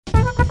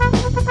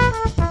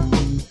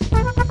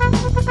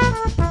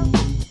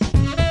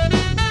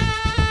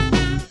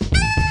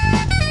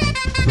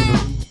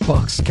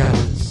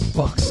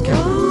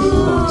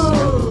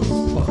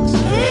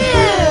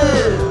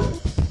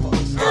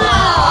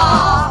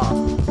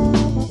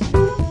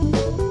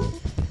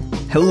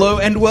Hello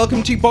and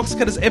welcome to Box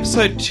Cutters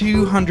episode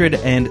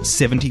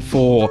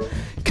 274,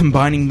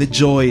 combining the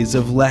joys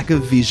of lack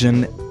of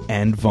vision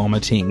and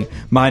vomiting.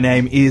 My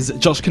name is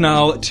Josh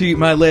Canal. To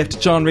my left,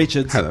 John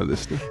Richards. Hello,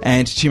 listener.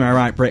 And to my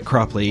right, Brett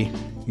Cropley.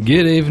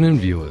 Good evening,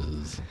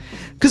 viewers.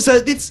 Because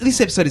this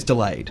episode is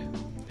delayed.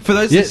 For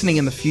those listening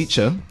in the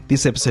future,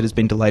 this episode has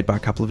been delayed by a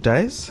couple of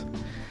days.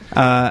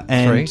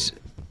 And 3,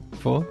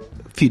 4?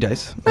 Few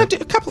days. No, a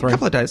couple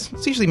of days.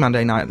 It's usually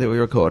Monday night that we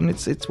record, and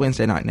it's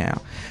Wednesday night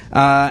now.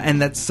 And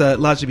that's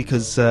largely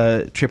because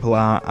Triple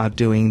R are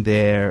doing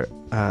their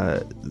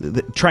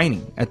the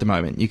training at the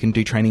moment. You can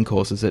do training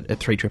courses at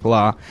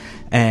 3RRR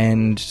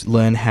and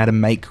learn how to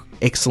make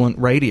excellent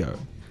radio,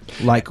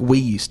 like we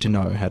used to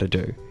know how to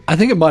do. I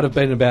think it might have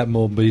been about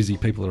more busy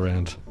people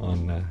around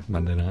on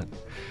Monday night.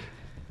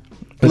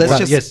 But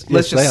Let's just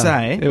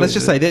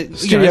say that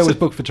studio was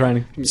booked for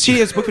training.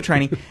 Studio's booked for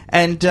training,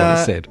 and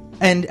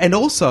and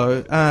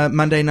also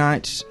Monday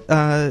night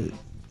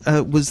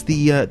was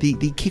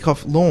the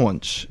kickoff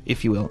launch,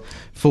 if you will,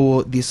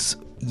 for this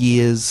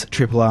year's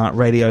Triple R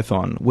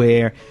Radiothon,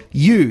 where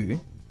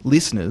you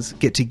listeners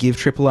get to give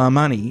Triple R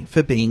money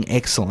for being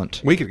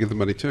excellent. We could give them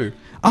money too.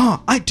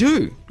 Oh, I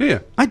do. Yeah,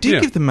 I do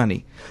give them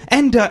money,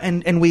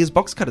 and we as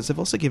Box Cutters have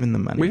also given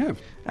them money. We have,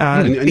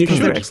 and because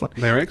they're excellent.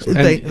 They're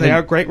excellent. They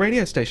are a great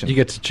radio station. You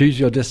get to choose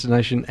your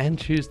destination and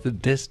choose the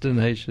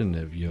destination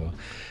of your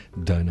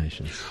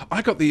donation.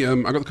 I got the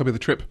copy of the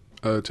trip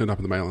turned up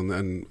in the mail,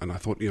 and I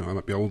thought, I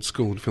might be old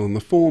school and fill in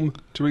the form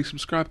to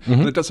resubscribe.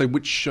 And it does say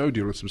which show do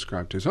you want to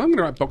subscribe to. So I'm going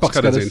to write Box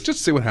Cutters in just to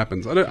see what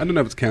happens. I don't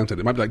know if it's counted.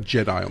 It might be like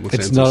Jedi on the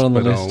census. It's not on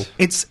the list.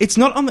 It's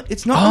not on the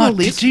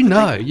list. Did you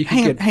know? You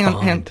hang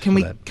on. Can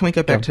we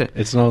go back to?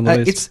 It's not on the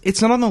list.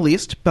 It's not on the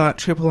list, but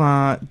Triple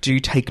R do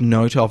take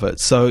note of it.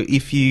 So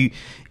if you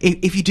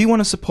do want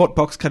to support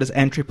Box Cutters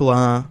and Triple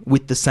R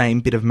with the same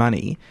bit of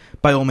money,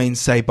 by all means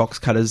say Box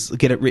Cutters.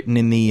 Get it written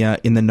in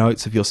the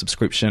notes of your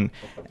subscription,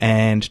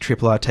 and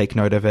Triple R take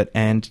note of it,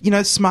 and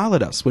smile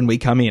at us when we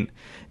come in.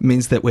 It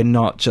means that we're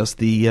not just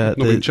the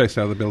being chased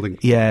out of the building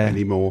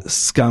anymore.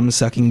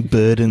 Scum-sucking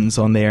burdens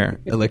on their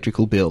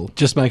electrical bill.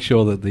 Just make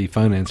sure that the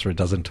phone answerer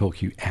doesn't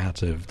talk you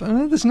out of.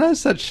 There's no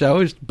such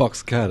show as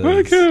Box Cutters.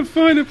 I can't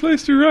find a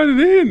place to write it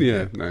in.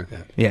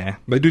 Yeah.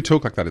 They do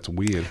talk like that. It's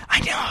weird. I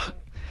know,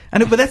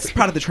 but that's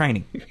part of the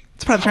training.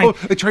 It's part of the training.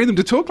 Oh, they train them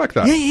to talk like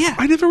that? Yeah.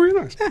 I never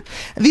realised. Yeah.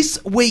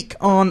 This week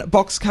on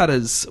Box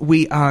Cutters,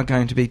 we are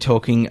going to be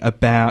talking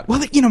about,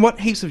 well, you know what,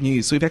 heaps of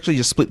news. So we've actually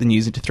just split the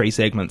news into 3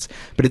 segments,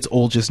 but it's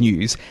all just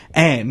news.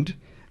 And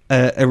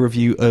a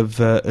review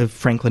of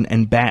Franklin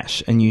and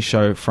Bash, a new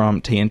show from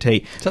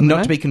TNT.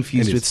 Not to be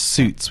confused with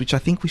Suits, which I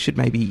think we should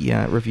maybe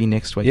review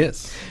next week.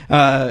 Yes.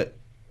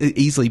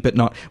 Easily, but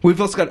not.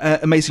 We've also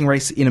got Amazing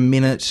Race in a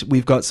minute.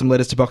 We've got some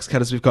letters to Box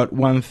Cutters. We've got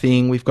One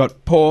Thing. We've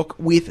got Pork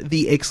with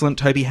the excellent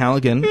Toby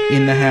Halligan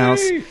in the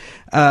house.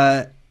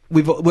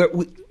 We're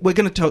going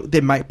to talk.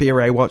 There might be a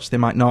Ray Watch. There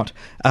might not.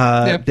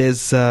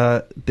 There's.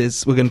 We're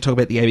going to talk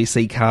about the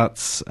ABC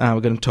cuts. We're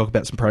going to talk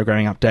about some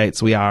programming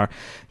updates. We are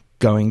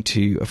going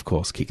to, of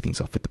course, kick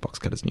things off with the Box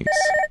Cutters news.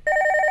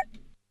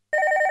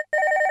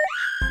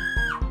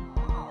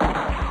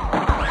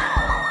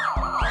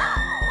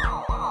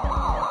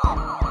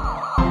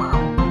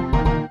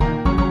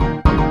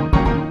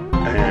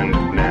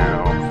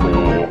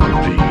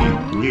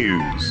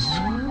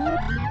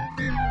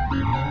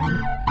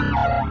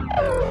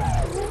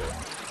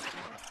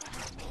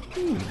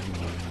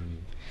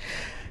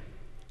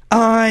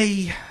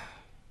 I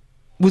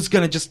was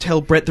going to just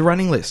tell Brett the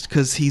running list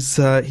because he's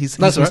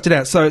listed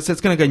out. So it's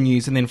going to go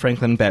news, and then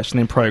Franklin and Bash, and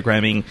then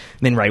programming, and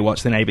then Ray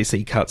Watch, then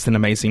ABC cuts, then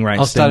Amazing Race.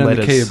 I'll start then in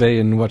the Kia B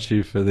and watch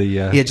you for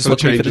the just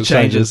watch me for the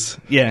changes.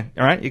 Yeah,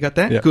 all right, you got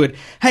that? Yep. Good.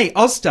 Hey,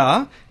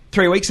 Ozstar,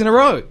 3 weeks in a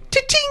row.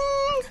 Ting!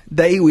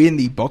 They win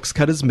the Box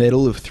Cutters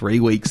medal of 3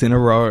 weeks in a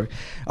row.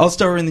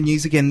 Ozstar are in the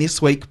news again this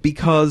week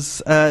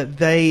because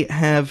they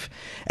have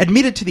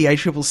admitted to the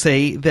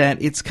ACCC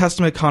that its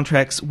customer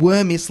contracts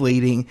were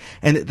misleading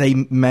and that they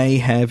may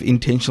have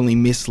intentionally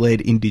misled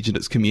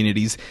Indigenous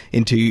communities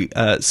into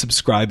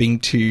subscribing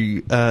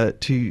to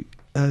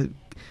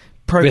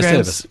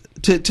programs,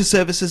 to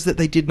services that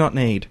they did not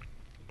need.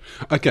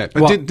 Okay,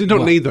 but did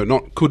not need though,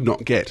 could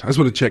not get. I just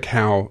want to check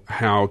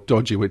how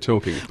dodgy we're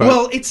talking. But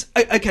well, it's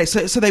okay.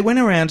 So they went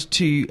around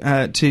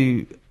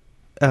to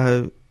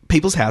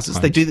people's houses.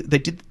 They did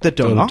the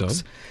door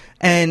knocks,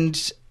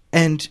 and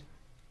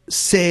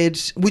said,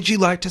 "Would you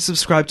like to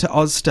subscribe to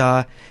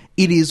Ozstar?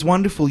 It is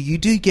wonderful. You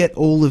do get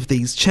all of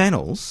these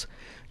channels,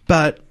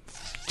 but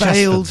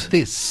failed just for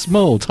this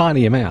small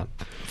tiny amount."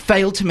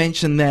 Failed to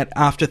mention that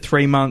after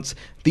 3 months,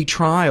 the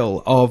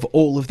trial of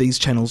all of these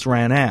channels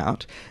ran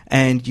out,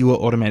 and you were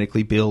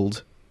automatically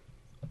billed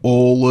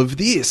all of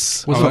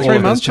this. Was it 3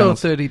 months or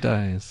 30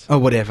 days? Or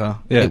whatever.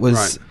 Yeah,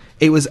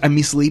 it was a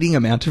misleading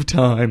amount of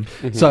time.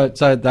 Mm-hmm.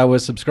 So they were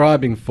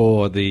subscribing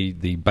for the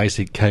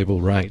basic cable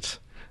rate,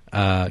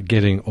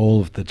 getting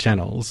all of the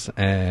channels,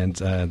 and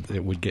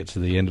it would get to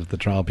the end of the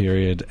trial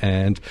period,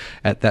 and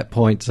at that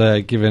point,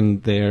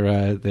 given their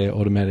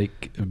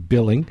automatic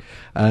billing,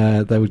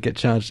 they would get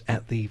charged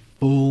at the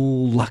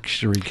full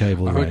luxury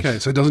cable rate. Okay,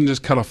 so it doesn't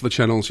just cut off the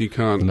channels you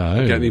can't No.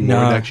 get anymore.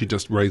 No. It actually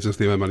just raises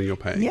the amount of money you're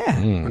paying.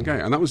 Yeah. Okay,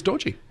 and that was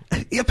dodgy.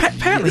 Yeah,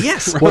 apparently,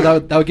 yes. Well,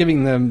 they were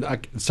giving them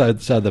so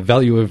the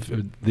value of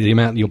the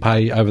amount you'll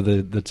pay over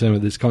the term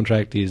of this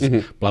contract is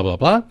blah blah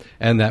blah,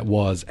 and that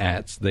was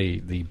at the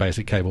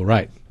basic cable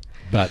rate,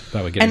 but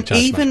they were getting And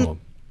charged even much more.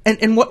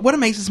 and what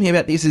amazes me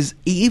about this is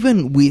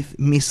even with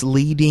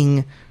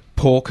misleading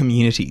poor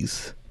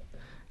communities,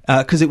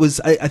 because it was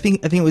I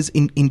think it was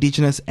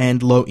indigenous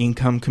and low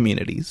income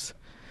communities.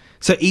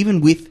 So even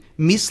with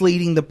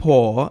misleading the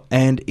poor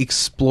and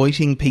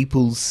exploiting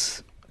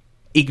people's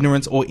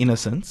ignorance or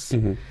innocence,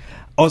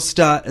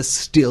 Austar is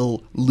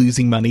still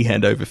losing money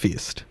hand over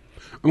fist.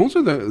 And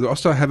also, the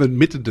Austar have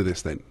admitted to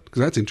this then,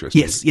 because that's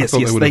interesting. Yes, I thought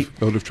yes,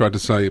 they would have tried to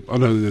say, oh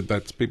no,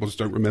 that's people just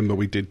don't remember.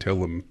 We did tell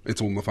them. It's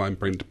all in the fine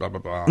print. Blah blah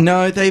blah.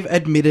 No, they've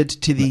admitted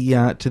to the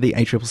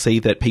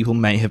ACCC that people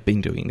may have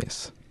been doing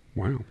this.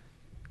 Wow.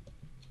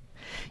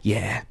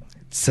 Yeah,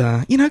 it's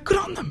good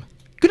on them.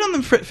 Good on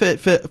them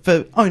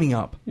for owning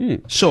up.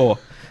 Sure.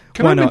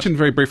 Can Why I not? mention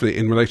very briefly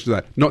in relation to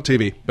that, not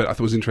TV, but I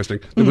thought it was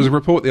interesting. There was a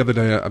report the other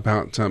day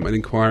about an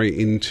inquiry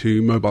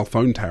into mobile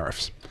phone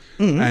tariffs.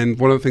 And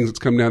one of the things that's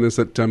come down is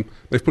that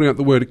they've put out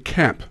the word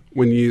cap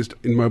when used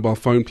in mobile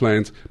phone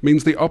plans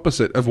means the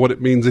opposite of what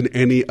it means in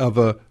any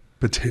other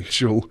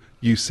potential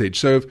usage.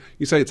 So if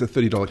you say it's a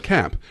 $30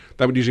 cap,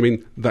 that would usually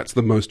mean that's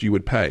the most you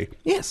would pay.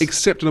 Yes.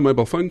 Except in a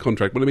mobile phone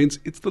contract, what it means,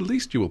 it's the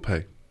least you will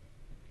pay.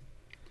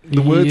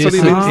 The word Yes,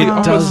 suddenly means the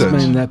it does opposite.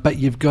 mean that, but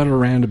you've got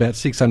around about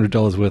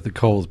 $600 worth of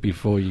calls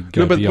before you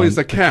go No, but beyond it's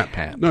a the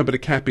cap. No, but a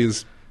cap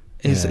is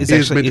Is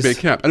meant to be a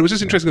cap. And it was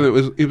just interesting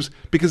that it was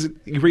because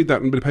you read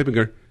that in a bit of paper and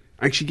go,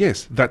 actually,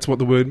 yes, that's what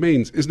the word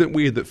means. Isn't it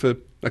weird that for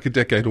like a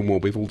decade or more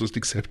we've all just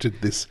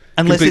accepted this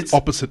Unless complete it's-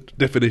 opposite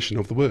definition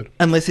of the word?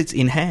 Unless it's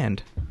in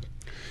hand.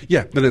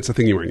 Yeah, then it's a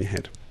thing you wear in your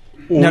head.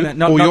 Or, No,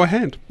 not your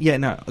hand. Yeah,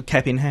 no, a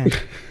cap in hand.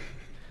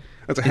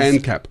 That's a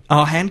hand cap.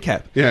 Oh, hand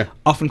cap. Yeah.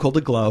 Often called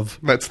a glove.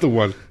 That's the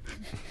one.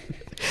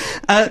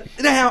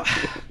 Now,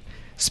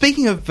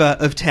 speaking of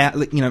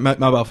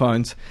mobile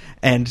phones,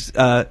 and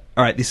all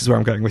right, this is where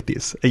I'm going with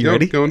this. Are you Go on,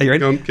 ready? go on, Are you ready?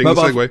 go on, king of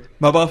the segue.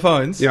 Mobile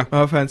phones. Yeah.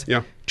 Mobile phones.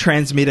 Yeah.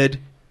 Transmitted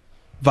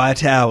via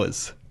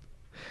towers.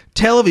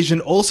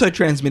 Television also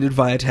transmitted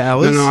via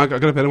towers. No, I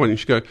got a better one. You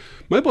should go,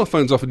 mobile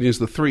phones often use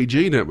the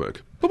 3G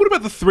network. But what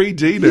about the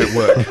 3D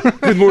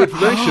network? With more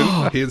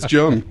information, here's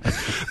John.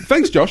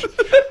 Thanks, Josh.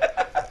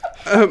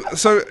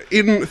 So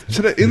in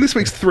this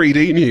week's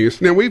 3D news,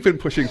 now we've been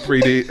pushing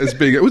 3D as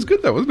being, it was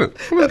good though, wasn't it?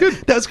 It was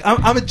good.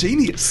 I'm a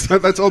genius.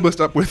 That's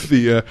almost up with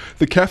the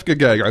Kafka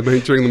gag I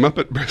made during the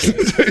Muppet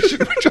presentation,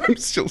 which I'm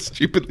still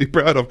stupidly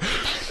proud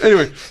of.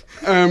 Anyway,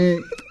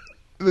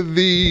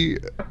 the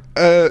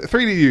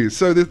 3D news.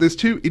 So there's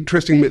two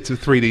interesting bits of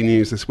 3D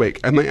news this week,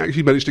 and they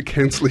actually managed to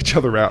cancel each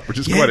other out, which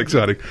is quite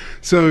exciting.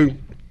 So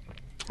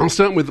I'll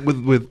start with what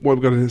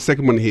we've got in the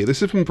second one here.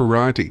 This is from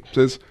Variety. It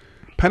says,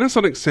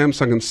 Panasonic,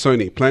 Samsung and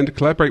Sony plan to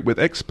collaborate with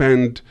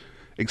Expand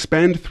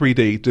 3D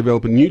to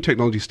develop a new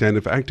technology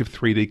standard for active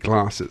 3D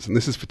glasses. And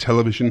this is for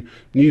television,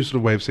 new sort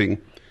of way of seeing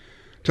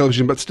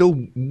television, but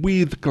still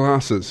with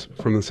glasses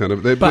from the sound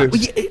of it.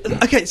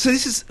 Okay, so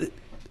this is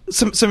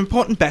some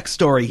important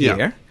backstory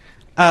here.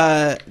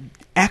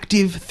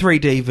 Active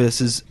 3D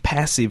versus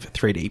passive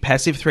 3D.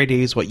 Passive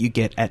 3D is what you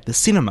get at the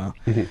cinema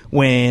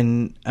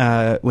when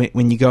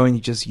you go and you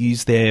just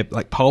use their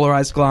like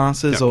polarized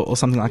glasses or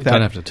something like that.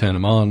 Don't have to turn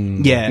them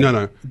on. Yeah,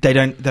 No. they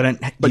don't.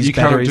 But use you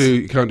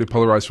batteries. can't do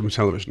polarized from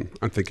television,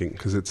 I'm thinking,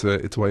 because it's a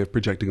way of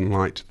projecting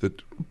light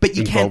that But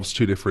you involves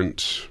two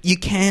different... You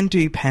can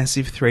do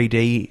passive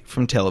 3D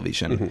from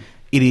television.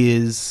 It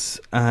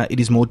is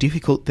more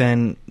difficult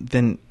than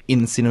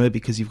in the cinema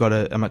because you've got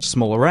a much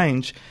smaller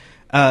range.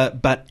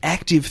 But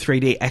active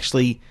 3D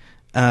actually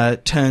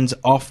turns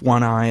off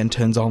one eye and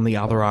turns on the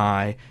other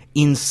eye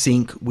in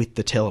sync with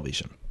the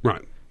television.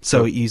 Right.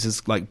 So it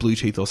uses like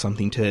Bluetooth or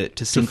something to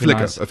To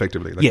synchronize. flicker,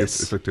 effectively.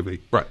 Yes.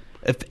 Effectively. Right.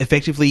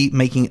 Effectively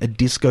making a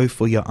disco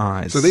for your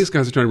eyes. So these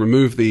guys are trying to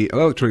remove the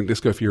electronic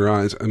disco for your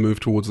eyes and move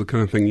towards the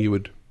kind of thing you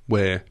would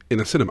wear in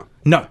a cinema.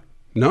 No.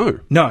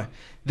 No.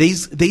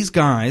 These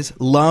guys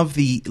love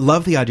the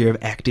idea of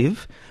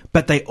active,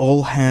 but they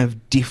all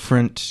have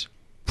different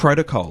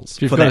protocols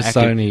If you've for got a that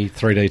active. Sony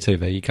 3D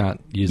TV, you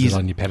can't use it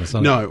on your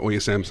Panasonic. No, or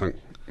your Samsung.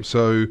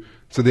 So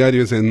the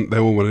idea is then they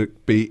all want to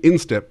be in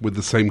step with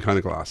the same kind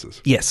of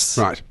glasses. Yes.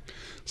 Right.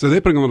 So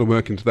they're putting a lot of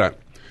work into that.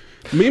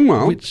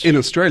 Meanwhile, Which- in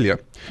Australia,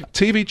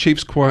 TV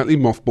chiefs quietly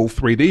mothball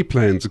 3D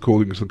plans,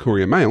 according to the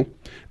Courier Mail,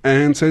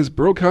 and says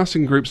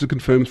broadcasting groups have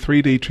confirmed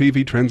 3D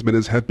TV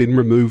transmitters have been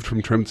removed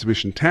from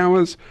transmission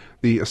towers.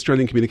 The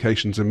Australian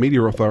Communications and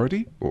Media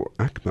Authority, or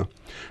ACMA,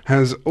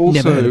 has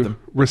Never heard of also them.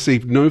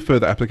 received no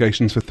further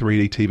applications for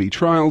 3D TV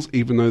trials,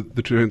 even though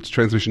the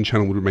transmission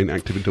channel would remain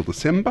active until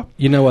December.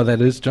 You know why that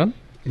is, John?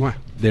 Why?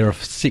 There are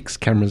 6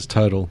 cameras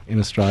total in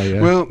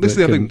Australia. Well, this is that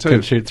the other can- thing too.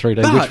 Can shoot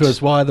 3D, But- which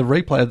was why the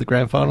replay of the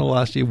grand final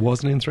last year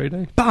wasn't in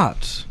 3D.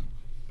 But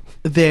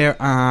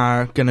there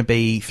are going to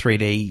be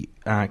 3D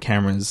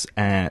cameras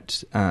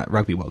at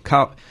Rugby World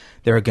Cup.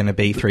 There are going to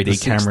be 3D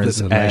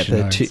cameras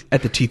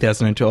at the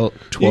 2012.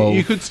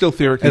 You could still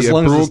theoretically as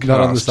long as it's broadcast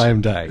not on the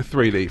same day.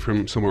 3D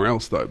from somewhere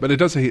else, though. But it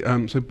does say,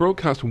 so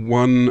Broadcast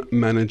One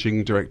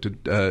managing director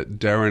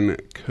Darren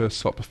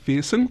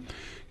Kersop-Pearson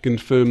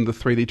confirmed the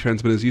 3D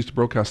transmitters used to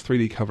broadcast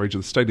 3D coverage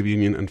of the State of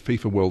Union and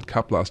FIFA World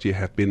Cup last year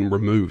have been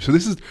removed. So we're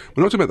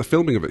not talking about the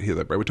filming of it here,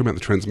 though, Brad. We're talking about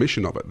the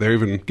transmission of it. They're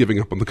even giving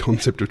up on the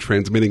concept of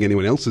transmitting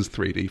anyone else's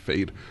 3D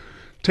feed.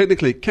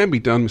 Technically, it can be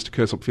done, Mr.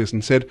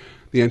 Kersop-Pearson said.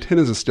 The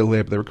antennas are still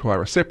there, but they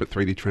require a separate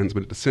 3D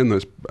transmitter to send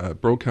those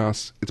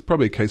broadcasts. It's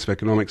probably a case of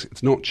economics.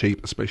 It's not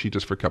cheap, especially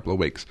just for a couple of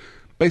weeks.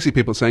 Basically,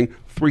 people are saying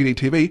 3D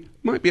TV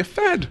might be a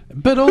fad.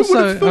 But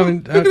also, who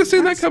would have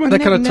seen that coming?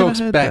 That kind of Never talks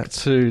heard back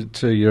that.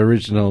 to your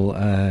original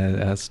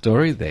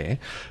story there.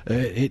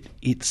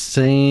 It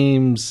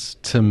seems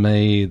to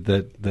me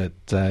that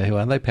who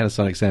are they?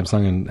 Panasonic,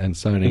 Samsung, and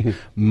Sony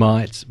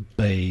might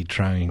be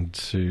trying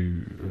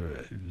to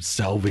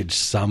salvage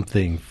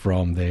something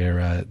from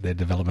their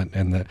development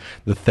and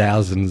the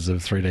thousands of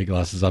 3D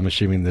glasses. I'm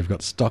assuming they've got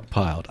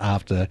stockpiled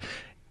after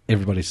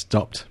everybody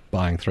stopped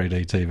buying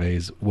 3D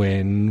TVs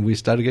when we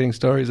started getting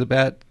stories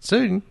about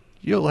soon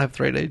you'll have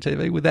 3D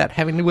TV without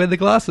having to wear the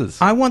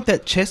glasses. I want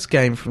that chess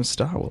game from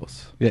Star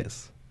Wars.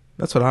 Yes.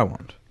 That's what I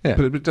want. Yeah.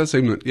 But it does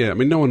seem that,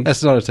 no one...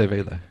 That's not a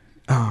TV, though.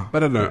 Oh. I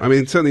don't know. I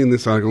mean, certainly in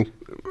this article,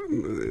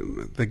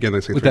 again,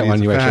 they say With 3D that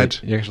one, is a fad.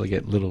 you actually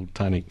get little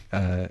tiny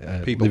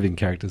People. living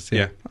characters.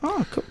 Yeah.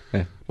 Oh, cool.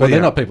 Yeah. Well, They're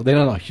yeah. not people. They're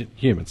not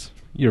humans.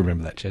 You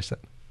remember that, Chester.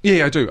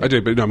 Yeah, I do.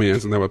 But no, I mean,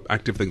 as in they were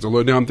active things.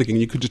 Although now I'm thinking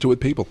you could just do it with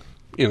people.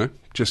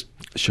 Just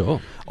Sure.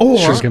 Or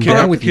Shrink 'em kid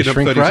down up, with your kid up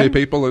shrink 32 ray.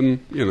 people and,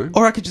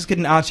 Or I could just get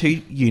an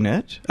R2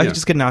 unit. I Yeah. could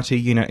just get an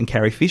R2 unit and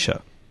Carrie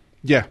Fisher.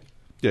 Yeah.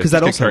 'Cause Just that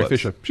get also Carrie works.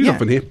 Fisher. She's Yeah.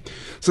 often here.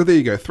 So there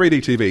you go.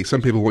 3D TV.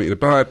 Some people want you to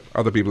buy it.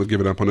 Other people have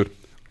given up on it.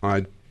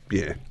 I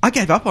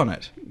gave up on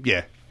it.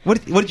 Yeah.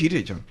 What did you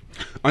do, John?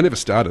 I never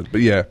started,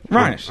 but yeah.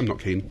 Right. I'm not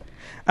keen.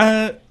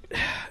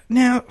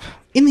 Now,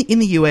 in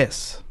the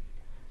US,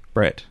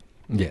 Brett,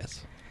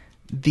 Yes.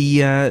 the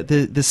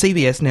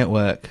CBS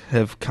network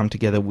have come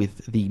together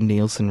with the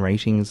Nielsen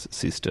ratings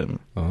system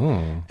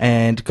Oh.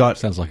 and got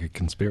Sounds like a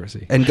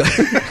conspiracy.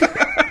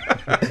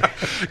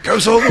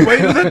 Goes all the way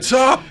to the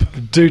top.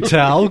 Do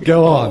tell.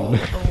 Go on. all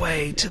the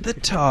way to the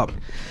top.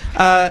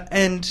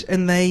 And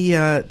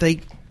they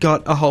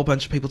got a whole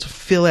bunch of people to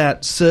fill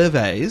out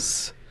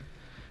surveys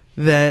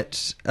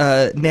that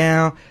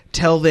now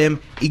tell them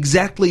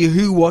exactly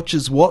who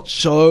watches what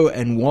show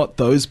and what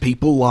those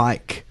people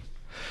like.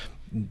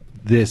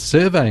 They're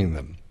surveying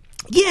them.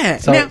 Yeah.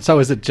 So, now, so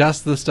is it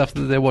just the stuff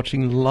that they're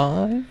watching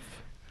live?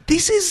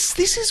 this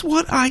is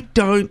what I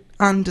don't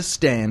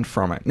understand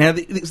from it. Now,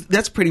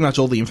 that's pretty much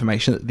all the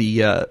information that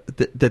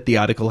the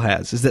article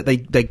has, is that they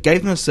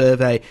gave them a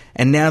survey,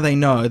 and now they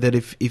know that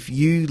if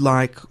you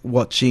like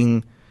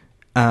watching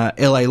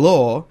LA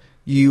Law,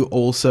 you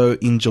also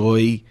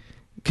enjoy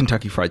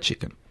Kentucky Fried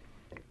Chicken.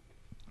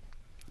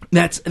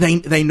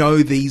 They know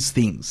these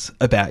things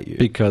about you.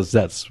 Because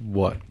that's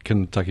what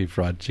Kentucky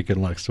Fried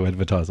Chicken likes to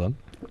advertise on.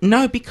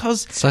 No,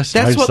 because So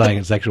strange saying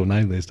its actual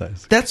name these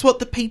days. that's what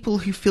the people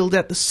who filled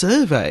out the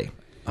survey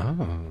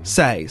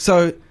say.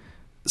 So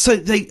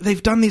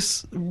they've done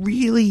this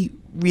really,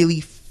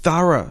 really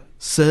thorough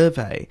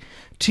survey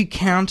to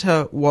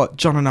counter what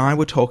John and I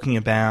were talking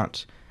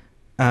about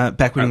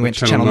back when we went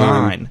to Channel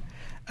 9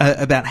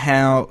 about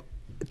how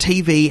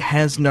TV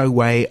has no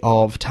way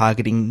of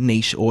targeting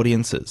niche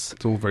audiences.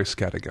 It's all very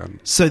scattergun.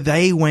 So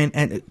they went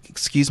and,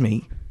 excuse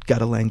me,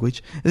 gutter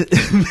language.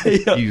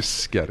 You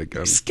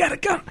scattergun.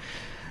 Scattergun.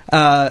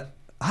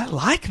 I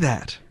like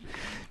that.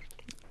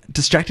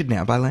 Distracted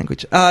now by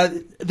language.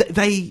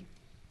 They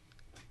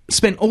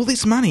spent all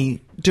this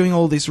money doing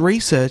all this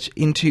research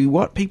into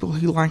what people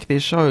who like their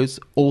shows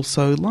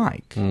also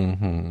like.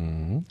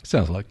 Mm-hmm.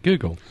 Sounds like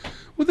Google.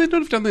 Would they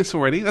not have done this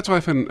already? That's why I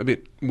found it a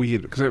bit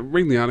weird, because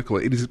reading the article,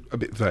 it is a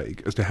bit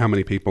vague as to how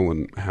many people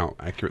and how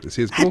accurate this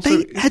is. But Had also, they-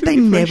 is had it they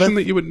information never-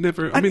 that you would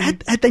never... I mean, had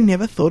they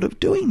never thought of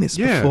doing this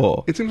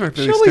before? it seems like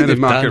very Surely standard they've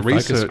market done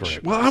focus research.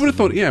 groups. Well, I would have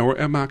thought, or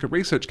a market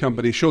research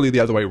company, surely the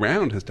other way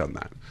round has done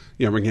that.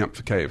 Ringing up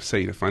for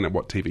KFC to find out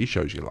what TV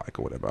shows you like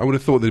or whatever. I would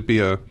have thought there'd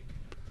be I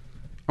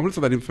would have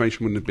thought that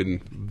information wouldn't have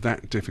been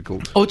that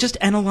difficult. Or just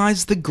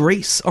analyse the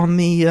grease on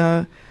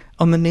the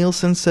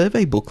Nielsen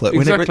survey booklet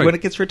Exactly. when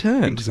it gets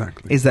returned.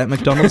 Exactly. Is that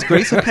McDonald's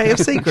grease or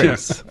KFC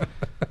grease?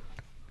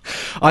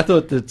 I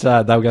thought that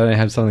they were going to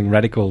have something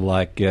radical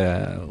like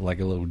a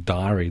little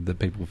diary that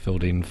people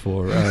filled in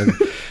for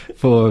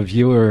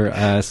viewer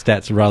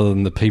stats rather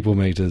than the people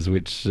meters,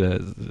 which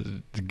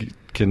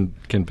can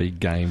be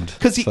gamed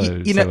 'Cause so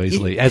you know,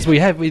 easily, as we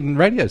have in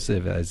radio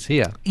surveys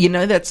here. You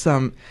know, that's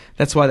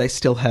why they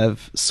still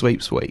have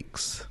sweeps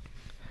weeks.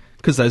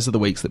 Because those are the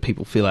weeks that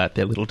people fill out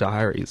their little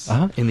diaries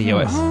in the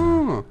US.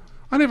 Oh,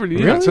 I never knew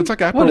Really? that. So it's like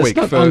APRA Well, it's week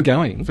not for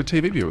ongoing. for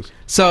TV viewers.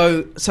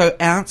 So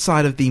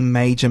outside of the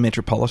major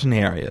metropolitan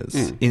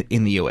areas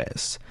in the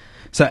US,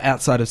 so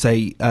outside of,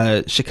 say,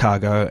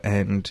 Chicago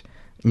and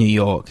New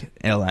York,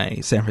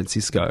 LA, San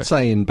Francisco.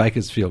 Say in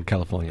Bakersfield,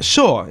 California.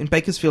 Sure, in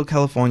Bakersfield,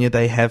 California,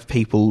 they have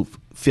people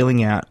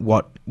filling out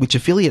which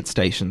affiliate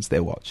stations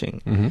they're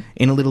watching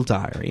in a little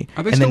diary.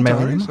 Are they and still then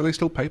mailing diaries? them. Are they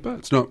still paper?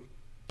 It's not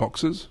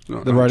boxes?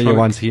 Not The radio electronic?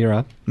 ones here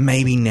are.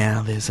 Maybe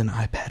now there's an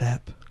iPad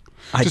app.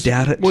 I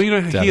doubt it. Well,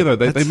 here, though,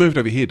 they That's- moved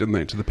over here, didn't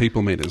they, to the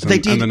people meters, They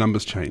and, did. and the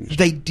numbers changed.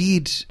 They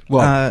did.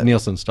 Well,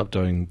 Nielsen stopped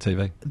doing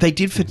TV. They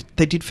did for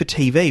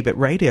TV, but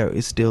radio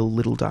is still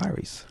little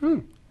diaries.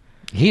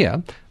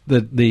 Here,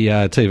 the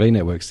TV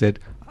network said,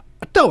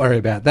 "Don't worry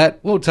about that.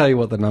 We'll tell you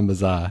what the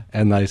numbers are."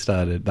 And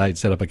they'd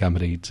set up a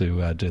company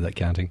to do that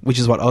counting. Which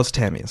is what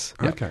OzTam is.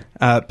 Okay.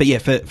 But yeah,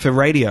 for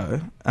radio,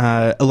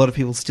 a lot of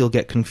people still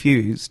get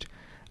confused.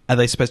 Are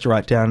they supposed to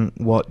write down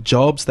what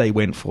jobs they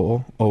went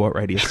for or what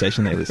radio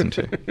station they listened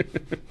to?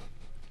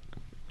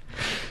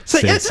 So,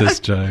 yeah,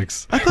 Census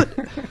jokes. I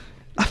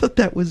thought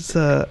that was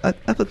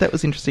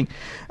interesting.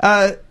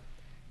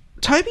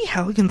 Toby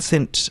Halligan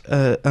sent.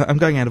 I'm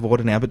going out of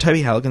order now, but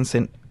Toby Halligan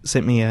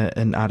sent me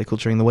an article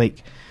during the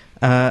week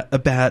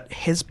about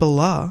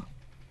Hezbollah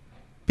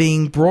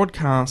being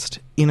broadcast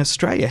in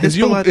Australia. Is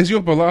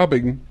your Bala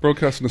being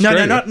broadcast in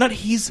Australia? No, not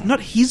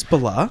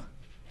Hezbollah.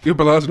 Your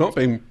Bala's not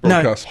being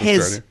broadcast in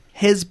Australia.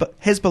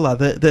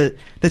 Hezbollah,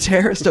 the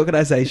terrorist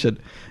organisation,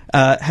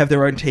 have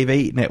their own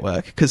TV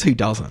network, because who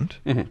doesn't,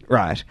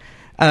 right?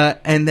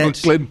 And Well,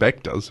 that Glenn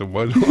Beck does, so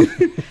why not?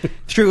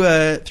 through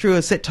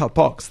a set-top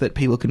box that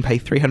people can pay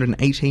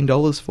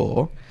 $318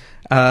 for,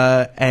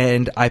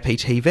 and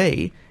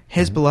IPTV,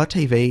 Hezbollah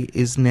TV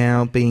is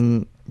now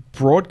being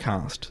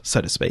broadcast, so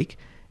to speak,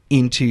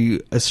 into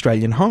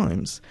Australian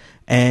homes,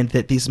 and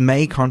that this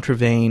may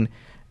contravene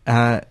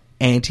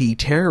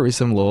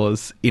anti-terrorism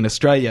laws in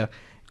Australia,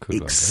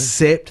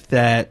 except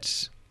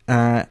that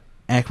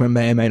ACMA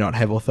may or may not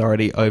have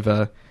authority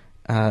over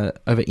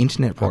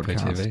internet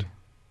broadcast. IPTV.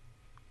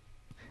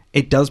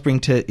 It does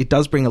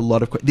bring a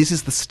lot of. This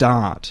is the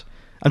start.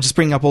 I'm just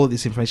bringing up all of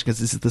this information because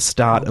this is the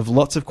start of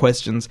lots of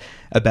questions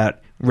about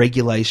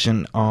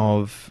regulation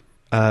of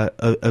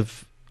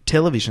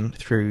television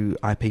through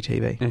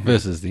IPTV.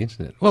 Versus the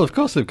internet. Well, of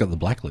course, they've got the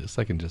blacklist.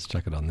 They can just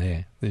chuck it on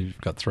there. You've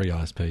got 3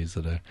 ISPs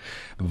that are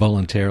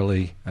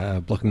voluntarily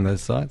blocking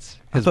those sites.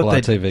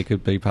 Hezbollah TV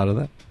could be part of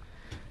that.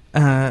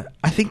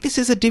 I think this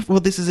is a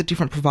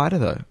different provider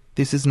though.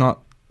 This is not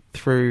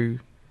through.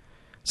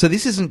 So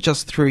this isn't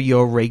just through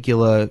your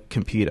regular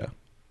computer.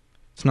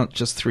 It's not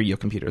just through your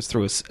computer. It's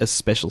through a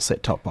special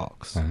set-top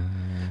box,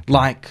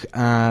 like Fetch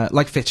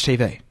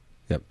TV.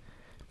 Yep.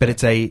 But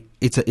it's a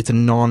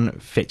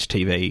non-Fetch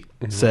TV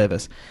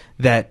service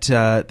that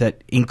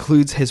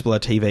includes Hezbollah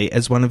TV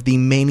as one of the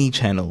many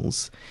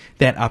channels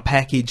that are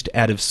packaged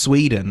out of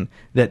Sweden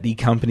that the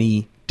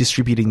company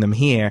distributing them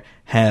here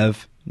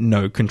have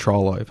no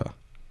control over.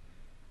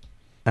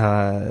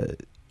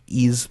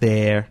 Is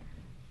there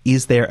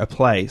a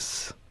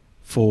place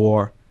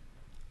for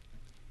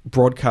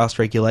broadcast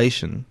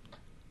regulation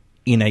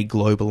in a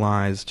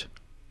globalized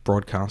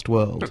broadcast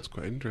world? That's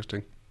quite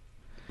interesting.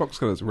 Box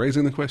cutters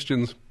raising the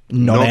questions,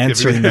 Not giving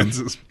answering them.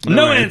 answers.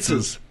 No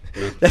answers.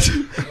 That's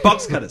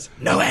box cutters.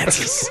 No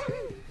answers.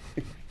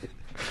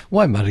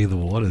 Why muddy the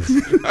waters?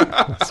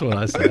 That's what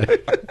I say.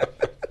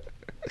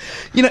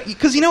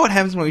 Because you know what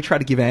happens when we try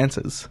to give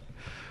answers?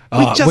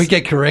 We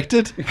get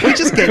corrected? We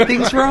just get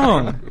things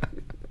wrong.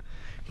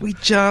 We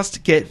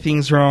just get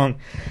things wrong.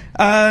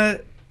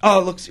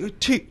 Look,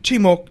 two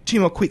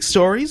more quick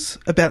stories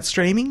about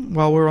streaming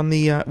while we're on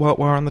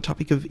the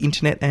topic of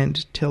internet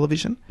and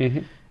television. Mm-hmm.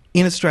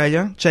 In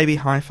Australia, JB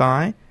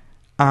Hi-Fi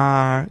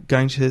are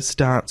going to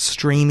start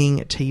streaming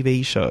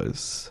TV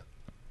shows.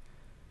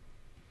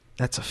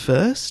 That's a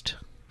first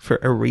for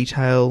a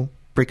retail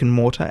brick and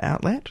mortar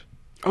outlet.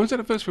 Oh, is that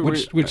a first for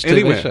Which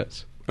anywhere? TV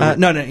shows?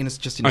 No,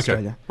 just in Okay,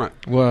 Australia. right.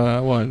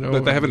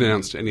 Well, They haven't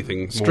announced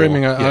anything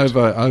streaming more yet.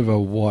 over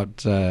what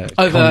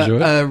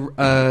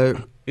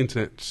conduit?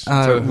 Internet.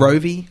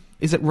 Rovi.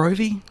 Is it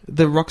Rovi?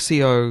 The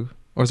Roxio,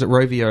 or is it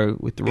Rovio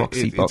with the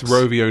Roxy box? It's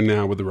Rovio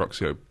now with the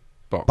Roxio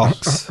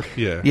box.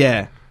 Yeah.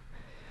 Yeah.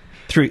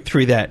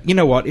 Through that. You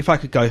know what? If I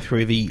could go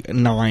through the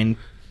 9/17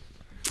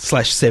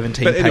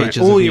 But anyway,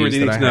 pages all of you news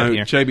really that need I to have know,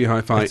 here. JB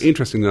Hi-Fi,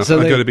 interesting enough, So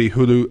are they- going to be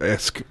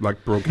Hulu-esque, like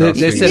They're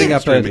broadcasting. setting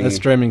up streaming. a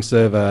streaming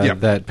server Yep.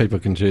 that people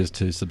can choose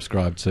to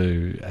subscribe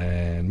to,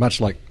 and much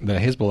like the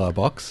Hezbollah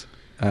box.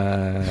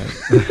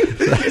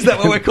 Is that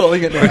what we're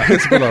calling it now?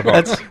 Hezbollah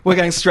box. We're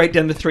going straight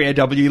down the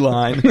 3AW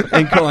line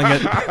and calling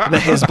it the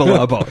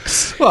Hezbollah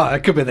box. Well,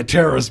 it could be the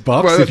terrorist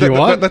box Well, if you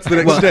want. that's the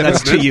next Well, step.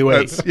 that's isn't it?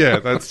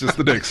 TUE. That's just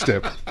the next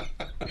step.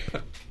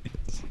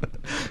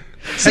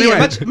 So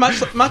Anyway. yeah,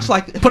 much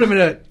like Put him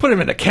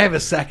in a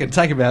canvas sack and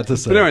take him out to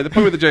sea. But anyway, the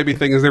point with the JB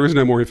thing is there is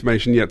no more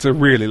information yet, so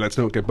really let's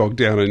not get bogged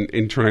down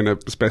in trying to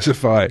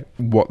specify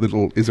what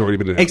little is already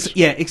been announced.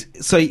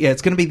 it's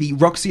going to be the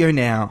Roxio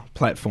Now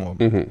platform,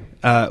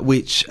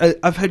 which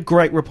I've heard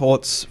great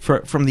reports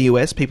from the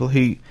US, people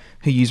who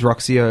use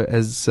Roxio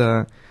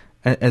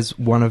as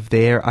one of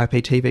their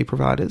IPTV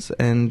providers,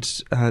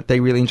 and they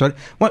really enjoyed it.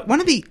 One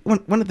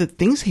of the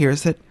things here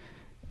is that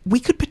we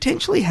could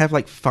potentially have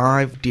like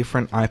 5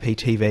 different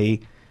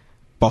IPTV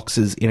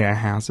boxes in our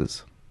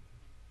houses.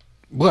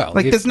 Well,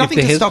 Like, there's nothing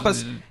to stop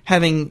us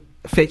having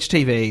Fetch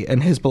TV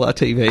and Hezbollah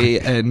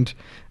TV and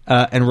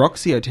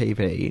Roxio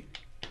TV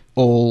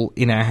all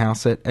in our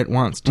house at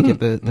once to get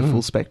the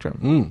full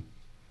spectrum.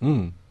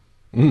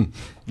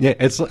 Yeah,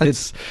 I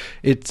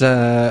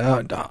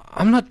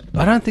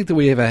don't think that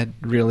we ever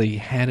really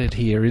had it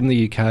here in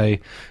the UK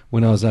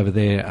when I was over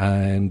there,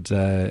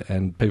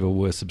 and people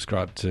were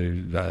subscribed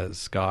to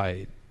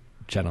Sky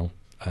Channel,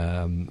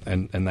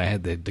 and they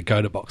had their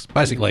decoder box.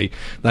 Basically,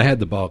 they had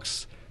the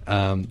box.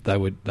 They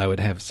would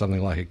have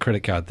something like a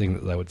credit card thing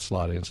that they would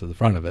slide into the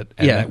front of it,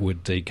 and that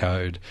would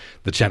decode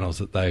the channels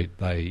that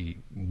they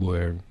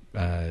were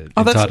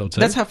entitled to.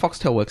 That's how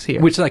Foxtel works here.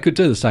 Which they could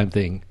do the same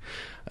thing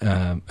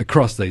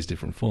across these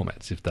different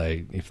formats if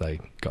they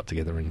got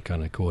together and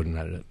kind of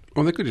coordinated it.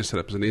 Well, they could just set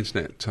up as an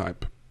internet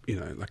type,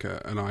 like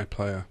an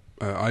iPlayer,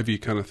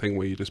 iView kind of thing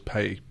where you just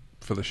pay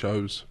for the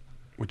shows,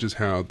 which is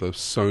how the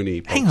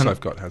Sony box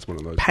I've got has one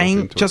of those.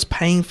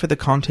 Paying for the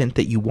content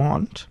that you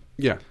want.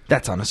 Yeah,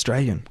 that's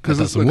un-Australian. That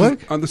doesn't work.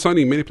 The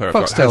Sony Media Player I've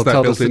got has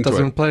that built into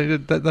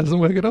it. That doesn't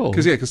work at all.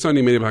 Because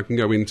Sony Media Player can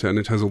go into and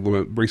it has all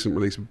the recent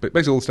release,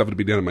 basically all the stuff that would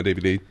be done on my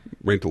DVD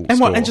rental and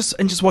store.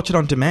 And just watch it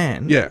on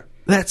demand. Yeah.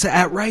 That's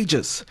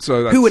outrageous.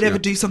 So who would ever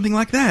do something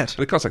like that?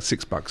 And it costs like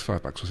 $6,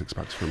 $5 or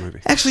 $6 for a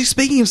movie. Actually,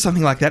 speaking of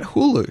something like that,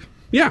 Hulu.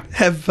 Yeah.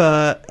 Have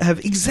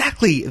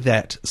exactly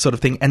that sort of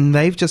thing, and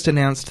they've just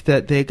announced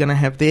that they're going to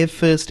have their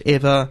first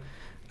ever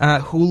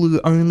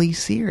Hulu-only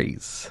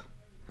series.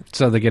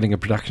 So they're getting a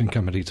production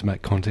company to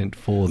make content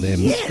for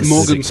them. Yes.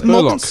 Morgan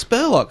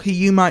Spurlock, who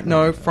you might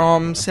know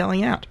from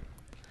Selling Out.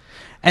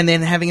 And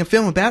then having a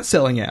film about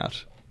selling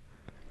out,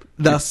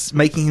 thus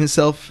making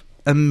himself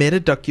a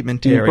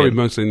meta-documentarian. You're probably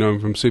mostly known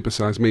from Super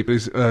Size Me, but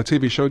his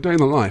TV show Day in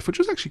the Life, which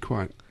was actually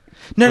quite...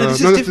 No, this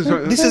is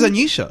different. This is a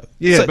new show.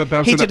 Yeah, so but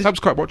that was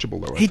quite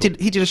watchable, though. He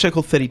did a show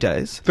called 30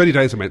 Days. 30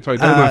 Days, I meant. Sorry,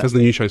 Day in the Life is the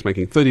new show he's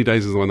making. 30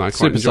 Days is the one I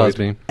quite enjoyed.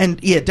 Me. And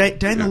Day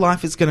in the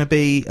Life is going to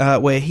be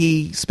where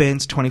he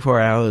spends 24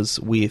 hours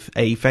with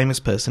a famous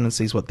person and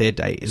sees what their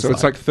day is. So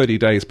it's like 30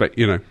 days, but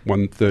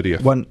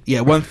 1/30th.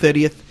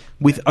 1/30th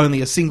with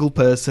only a single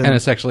person. And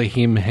it's actually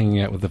him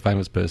hanging out with the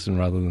famous person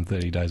rather than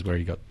 30 Days where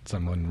he got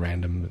someone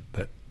random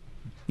that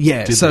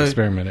did the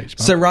experiment each month.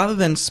 So rather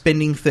than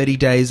spending 30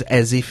 days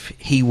as if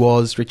he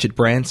was Richard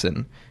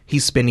Branson,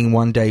 he's spending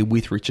one day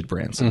with Richard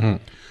Branson. Mm-hmm.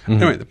 Mm-hmm.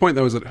 Anyway, the point,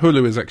 though, is that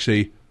Hulu is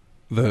actually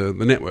the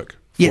network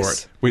for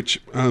it, which,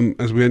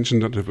 as we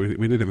mentioned, I don't know if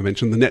we did ever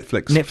mention, the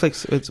Netflix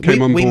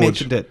came on board. We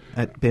mentioned it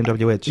at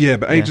BMW Edge. Yeah,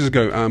 but ages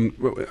ago,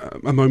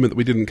 a moment that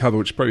we didn't cover,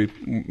 which probably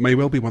may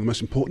well be one of the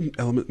most important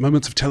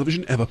moments of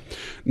television ever.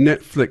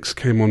 Netflix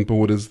came on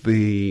board as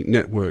the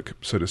network,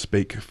 so to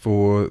speak,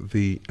 for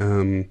the...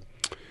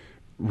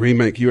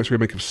 US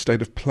remake of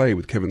State of Play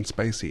with Kevin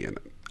Spacey in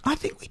it. I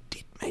think we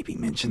did maybe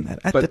mention that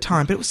at the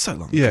time, but it was so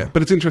long ago. Yeah,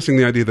 but it's interesting,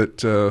 the idea that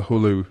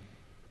Hulu,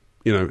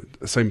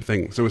 same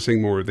thing. So we're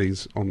seeing more of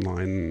these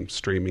online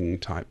streaming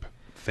type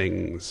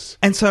things.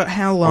 And so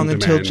how long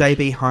until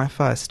JB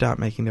Hi-Fi start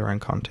making their own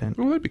content?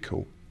 Well, that'd be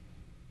cool.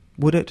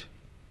 Would it?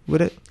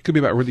 It could be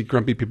about really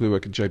grumpy people who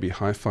work at JB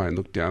Hi-Fi and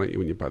look down at you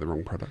when you buy the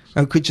wrong products.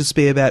 Or it could just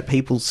be about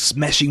people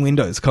smashing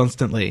windows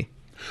constantly.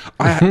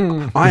 I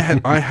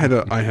had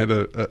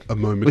a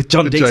moment with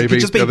John Deeks. JB It could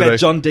just be about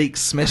John Deeks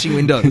smashing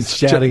windows,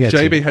 shouting at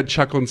JB you. had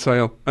Chuck on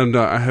sale, and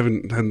I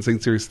hadn't seen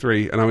series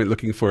 3, and I went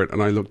looking for it,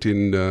 and I looked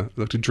in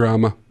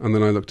drama, and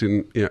then I looked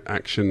in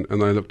action,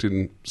 and I looked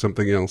in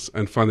something else,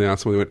 and finally I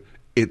asked someone, went,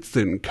 "It's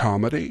in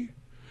comedy."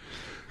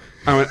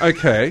 I went,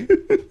 "Okay,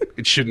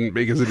 it shouldn't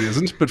be because it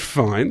isn't, but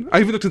fine."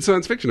 I even looked at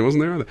science fiction; it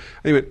wasn't there either.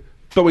 And he went,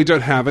 "But we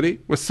don't have any.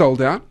 We're sold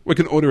out. We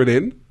can order it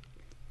in."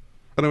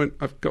 And I went,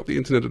 "I've got the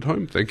internet at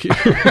home, thank you."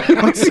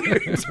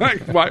 It's like,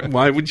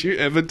 why would you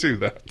ever do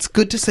that? It's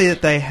good to see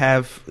that they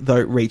have, though,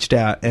 reached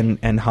out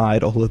and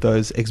hired all of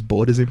those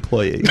ex-Borders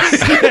employees.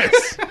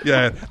 Yes.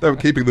 Yeah, they were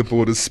keeping the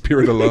Borders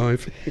spirit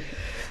alive.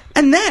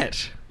 And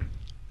that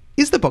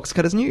is the Box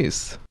Cutters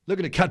News.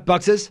 Looking to cut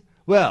boxes?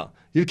 Well,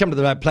 you've come to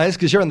the right place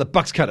because you're on the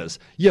Box Cutters.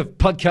 You've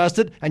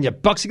podcasted and you're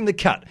boxing the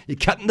cut. You're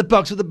cutting the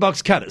box with the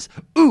Box Cutters.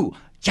 Ooh,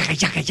 yaka,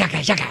 yaka,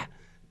 yaka, yaka.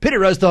 Peter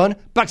Rosethorn,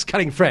 box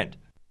cutting friend.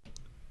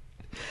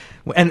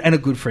 And a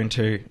good friend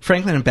too.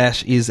 Franklin and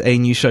Bash is a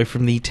new show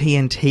from the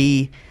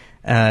TNT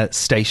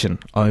station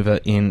over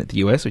in the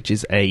US, which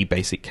is a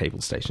basic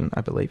cable station, I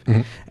believe.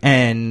 Mm-hmm.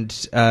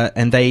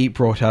 And they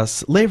brought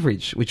us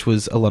Leverage, which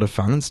was a lot of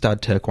fun and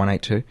starred Turk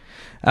 182.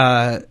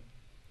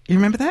 You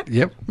remember that?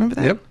 Yep. Remember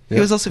that? Yep. He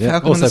was also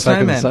Falcon also and the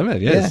Falcon Snowman. And the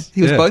Snowman, yes. Yeah,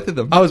 he was both of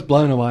them. I was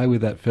blown away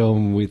with that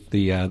film with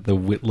the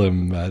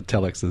Whitlam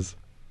telexes.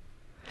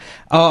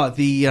 Oh,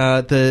 the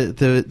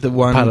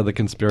one part of the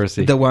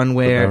conspiracy, the one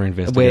where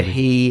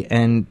he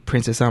and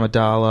Princess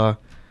Amidala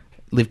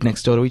lived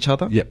next door to each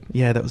other. Yep,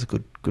 yeah, that was a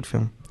good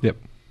film. Yep,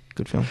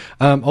 good film.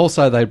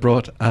 Also, they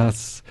brought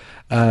us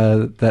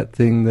that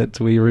thing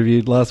that we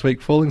reviewed last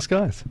week, Falling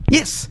Skies.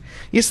 Yes,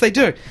 they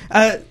do.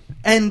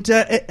 And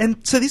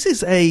so this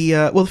is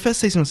the first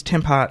season was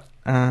 10-part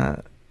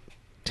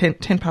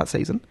 10-part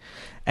season,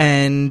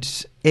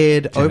 and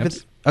aired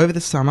over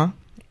the summer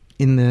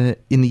in the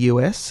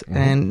US,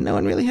 and no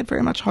one really had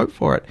very much hope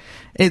for it.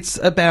 It's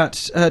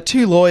about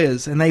two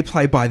lawyers, and they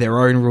play by their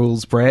own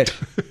rules, Brett.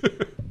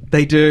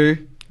 They do.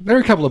 They're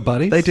a couple of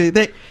buddies. They do.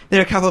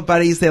 They're a couple of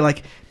buddies.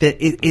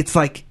 It's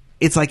like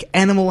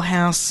Animal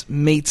House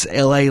meets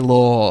LA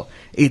Law.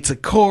 It's a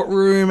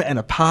courtroom and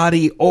a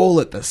party all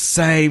at the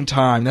same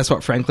time. That's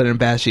what Franklin and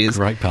Bash is.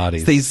 Great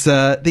parties.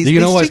 You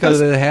can always go to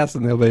their house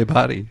and there'll be a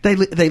party. They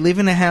live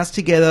in a house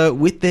together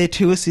with their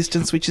two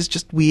assistants, which is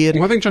just weird.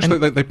 Well, I think, Josh,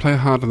 they play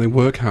hard and they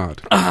work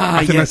hard.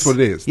 I think that's what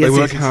it is. They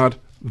work hard.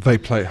 They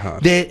play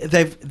hard.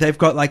 They've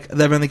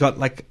only got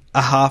like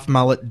a half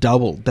mullet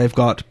double. They've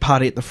got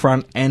party at the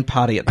front and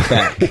party at the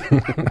back.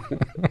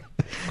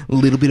 A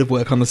little bit of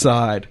work on the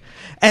side,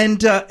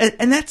 and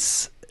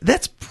that's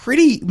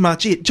pretty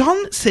much it.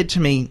 John said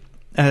to me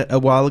a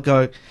while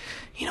ago,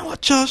 "You know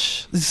what,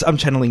 Josh? I'm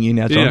channeling you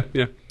now, John.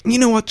 Yeah. You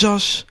know what,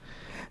 Josh?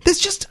 There's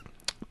just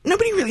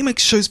nobody really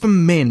makes shows for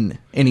men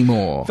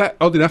anymore."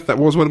 Odd enough, that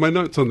was one of my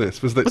notes on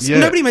this.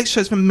 Nobody makes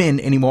shows for men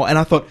anymore, and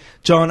I thought,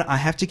 John, I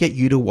have to get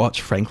you to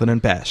watch Franklin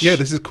and Bash. Yeah,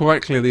 this is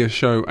quite clearly a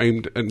show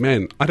aimed at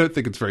men. I don't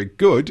think it's very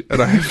good,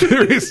 and I have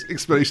various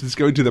explanations to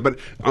go into that. But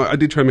I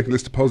did try and make a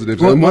list of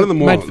positives, and one of them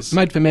was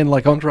made for men,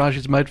 like Entourage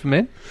is made for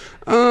men.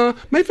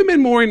 Made for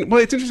men more in...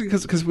 Well, it's interesting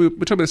because we're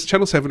talking about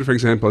Channel 7, for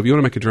example. If you want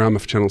to make a drama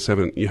for Channel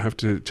 7, you have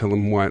to tell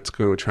them why it's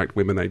going to attract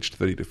women aged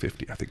 30 to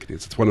 50, I think it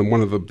is. It's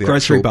one of the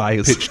grocery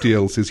buyers pitch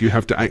deals is you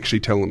have to actually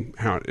tell them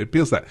how it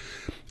appeals that.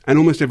 And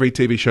almost every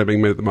TV show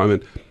being made at the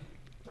moment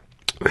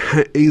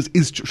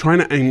is trying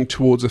to aim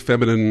towards a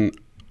feminine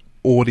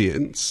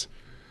audience,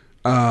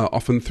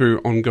 often through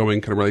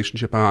ongoing kind of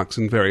relationship arcs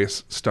and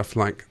various stuff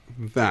like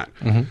that.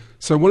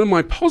 So one of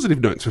my positive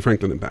notes for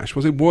Franklin and Bash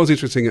was it was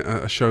interesting,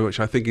 a show which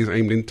I think is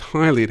aimed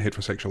entirely at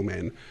heterosexual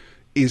men,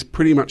 is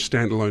pretty much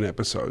standalone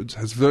episodes,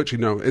 has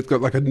virtually it's got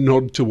like a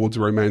nod towards a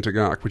romantic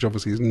arc, which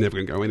obviously is never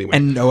going to go anywhere.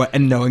 And no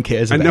one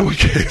cares about. And no one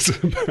cares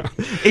about.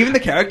 Even the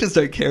characters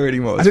don't care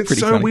anymore. It's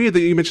pretty so funny. Weird that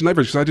you mentioned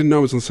Leverage, because I didn't know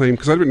it was the same,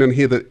 because I'd written down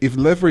here that if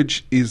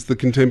Leverage is the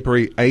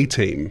contemporary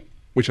A-Team,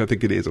 which I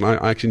think it is, and I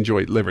actually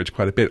enjoy Leverage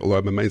quite a bit, although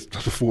I'm amazed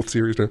it's the fourth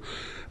series now.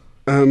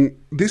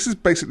 This is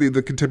basically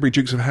the contemporary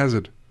Dukes of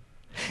Hazzard.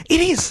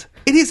 It is.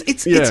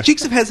 It's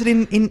Dukes of Hazzard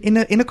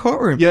in a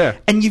courtroom. Yeah.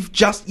 And you've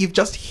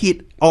just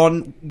hit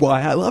on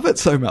why I love it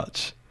so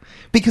much,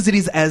 because it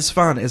is as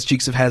fun as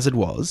Dukes of Hazzard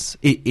was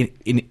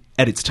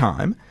at its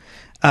time,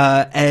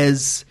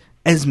 as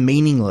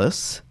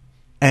meaningless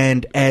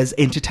and as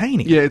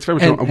entertaining. Yeah, it's very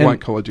much a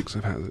white collar Dukes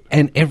of Hazzard.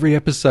 And every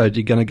episode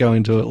you're going to go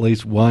into at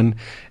least one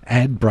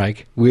ad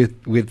break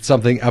with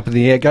something up in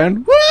the air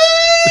going, woo!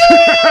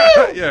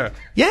 Yeah.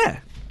 Yeah,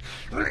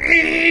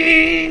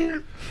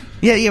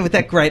 with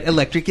that great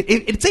electric...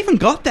 It's even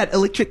got that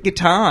electric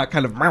guitar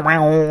kind of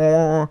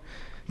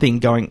thing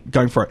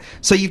going for it.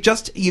 So you've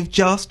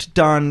just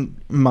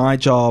done my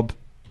job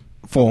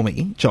for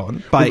me,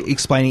 John, by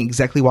explaining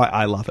exactly why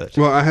I love it.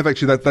 Well, I have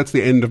actually... That's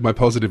the end of my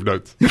positive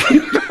notes.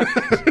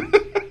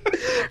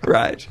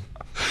 Right.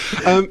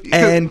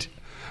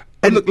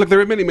 And look, there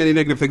are many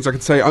negative things I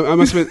could say. I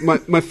must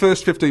admit, my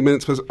first 15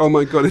 minutes was, oh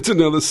my God, it's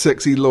another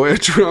sexy lawyer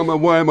drama.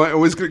 Why am I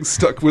always getting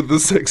stuck with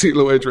the sexy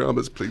lawyer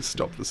dramas? Please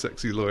stop the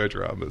sexy lawyer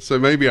dramas. So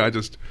maybe I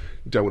just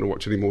don't want to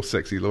watch any more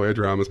sexy lawyer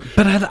dramas.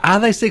 But are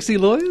they sexy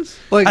lawyers?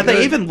 Like, are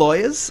they even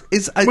lawyers?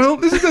 Well,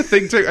 this is the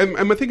thing too.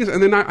 And my thing is,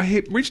 and then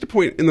I reached a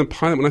point in the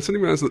pilot when I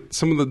suddenly realised that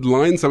some of the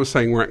lines I was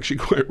saying were actually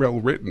quite well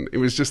written. It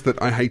was just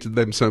that I hated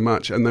them so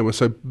much and they were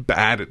so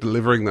bad at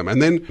delivering them.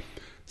 And then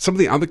some of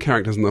the other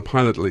characters in the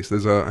pilot, at least,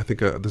 there's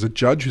a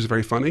judge who's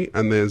very funny,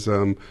 and there's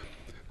a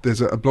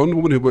blonde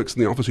woman who works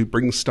in the office who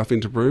brings stuff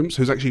into rooms,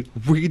 who's actually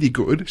really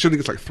good. She only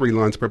gets like 3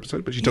 lines per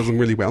episode, but she does them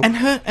really well. And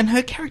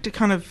her character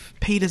kind of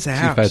peters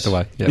out. She fades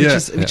away,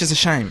 which is a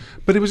shame.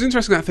 But it was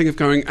interesting, that thing of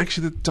going,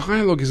 actually the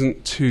dialogue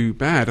isn't too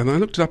bad. And I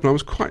looked it up and I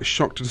was quite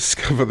shocked to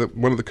discover that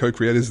one of the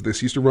co-creators of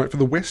this used to write for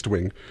The West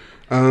Wing,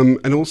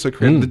 and also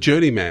created The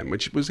Journeyman,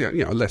 which was a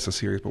lesser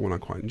series, but one I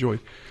quite enjoyed.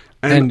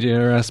 And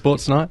your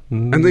Sports Night.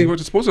 And then you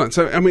watch a Sports Night.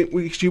 So, I mean,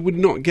 you would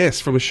not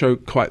guess from a show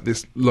quite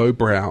this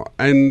lowbrow.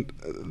 And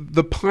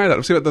the pilot,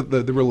 I've seen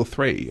the Rule of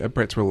Three,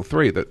 Brett's Rule of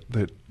Three,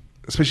 that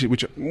especially,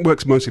 which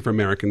works mostly for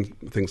American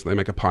things. They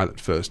make a pilot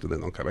first and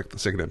then they'll go back to the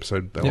second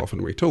episode. They'll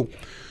often retool.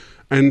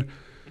 And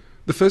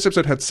the first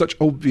episode had such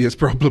obvious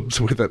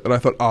problems with it that I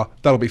thought,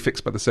 that'll be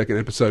fixed by the second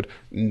episode.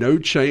 No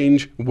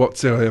change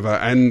whatsoever.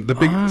 And the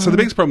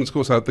biggest problems, of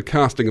course, are the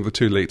casting of the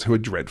 2 leads, who are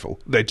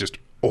dreadful. They're just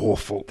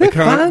awful. They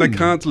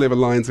can't deliver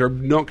lines. They're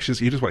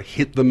obnoxious. You just want to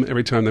hit them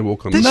every time they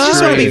walk on the street. Did you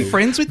just want to be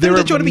friends with them?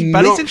 Did you want to be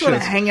buddies? Did you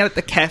want to hang out at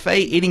the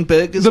cafe eating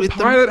burgers with them?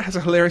 The pilot has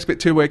a hilarious bit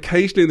too, where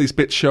occasionally these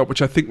bits show up,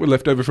 which I think were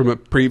left over from a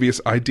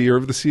previous idea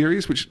of the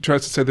series, which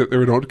tries to say that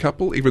they're an odd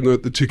couple, even though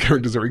the 2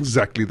 characters are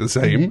exactly the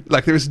same.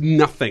 Like, there is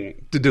nothing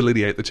to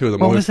delineate the 2 of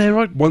them. What was their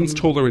odd? One's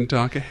taller and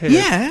darker hair.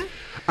 Yeah.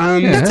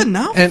 That's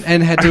enough.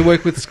 And had to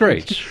work with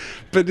Screech.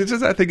 But it's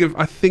just that thing of,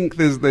 I think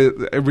there's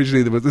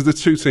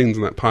 2 scenes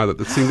in that pilot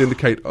that seem to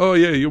indicate,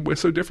 we're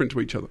so different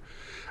to each other.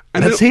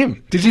 And That's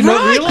him. Did you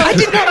not realise? I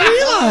did not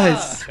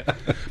realise.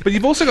 But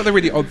you've also got the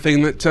really odd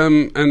thing that,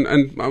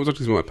 and I was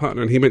talking to my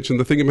partner, and he mentioned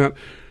the thing about,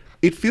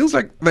 it feels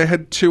like they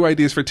had two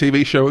ideas for a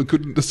TV show and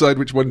couldn't decide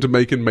which one to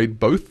make and made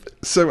both.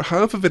 So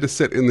half of it is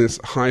set in this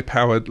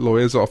high-powered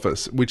lawyer's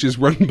office, which is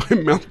run by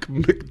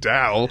Malcolm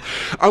McDowell.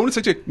 I want to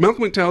say to you,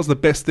 Malcolm McDowell's the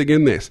best thing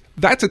in this.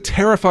 That's a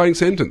terrifying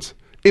sentence.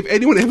 If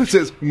anyone ever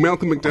says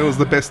Malcolm McDowell's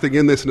the best thing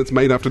in this and it's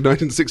made after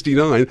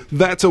 1969,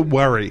 that's a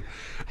worry.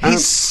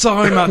 He's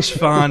so much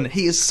fun.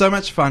 He is so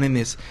much fun in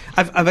this.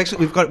 I've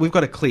actually we've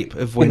got a clip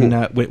of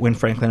when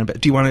Franklin.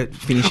 Do you want to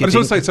finish? I just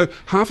want to say, so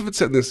half of it's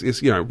set in this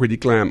is really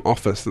glam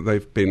office that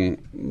they've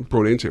been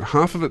brought into.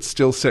 Half of it's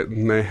still set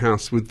in their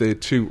house with their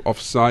two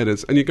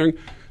offsiders, and you're going,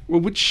 well,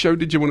 which show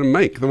did you want to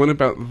make? The one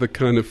about the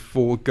kind of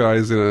four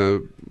guys in a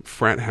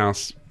frat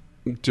house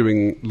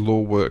doing law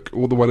work,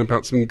 or the one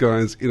about some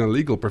guys in a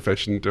legal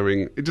profession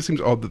doing... It just seems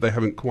odd that they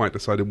haven't quite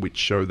decided which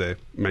show they're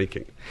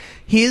making.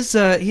 Here's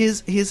a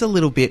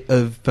little bit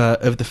of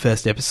the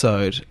first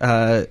episode.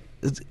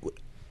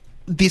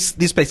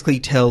 This basically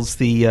tells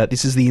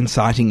this is the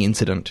inciting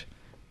incident,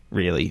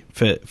 really,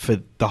 for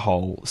the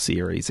whole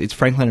series. It's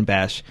Franklin and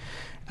Bash,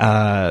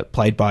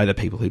 played by the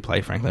people who play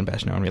Franklin and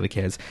Bash. No one really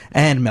cares.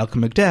 And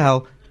Malcolm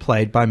McDowell,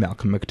 played by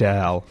Malcolm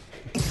McDowell.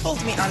 He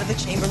pulled me out of the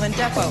Chamberlain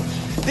depot.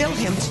 Billed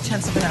him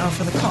 2/10 of an hour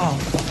for the call.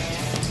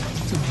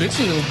 It's a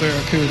bitchy little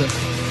barracuda.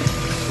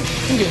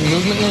 I'm getting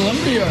movement in the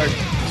lumberyard.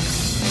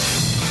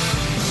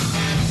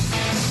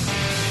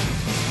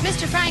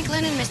 Mr.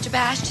 Franklin and Mr.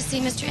 Bash to see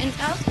Mr.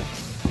 Infeld.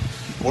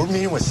 Board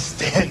meeting with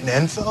Stan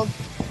Nenfeld?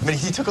 I mean,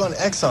 he took on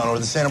Exxon or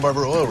the Santa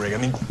Barbara oil rig. I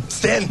mean,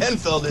 Stan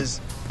Nenfeld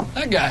is...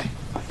 That guy.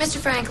 Mr.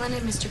 Franklin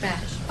and Mr.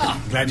 Bash.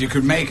 Oh, I'm glad you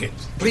could make it.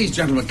 Please,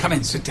 gentlemen, come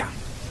in, sit down.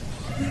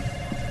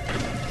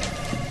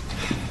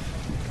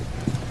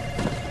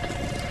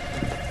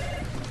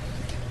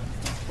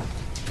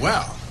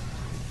 Well,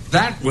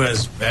 that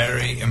was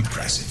very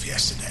impressive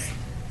yesterday.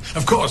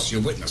 Of course,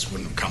 your witness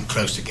wouldn't have come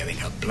close to getting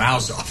her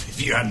blouse off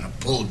if you hadn't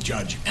pulled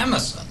Judge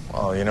Emerson.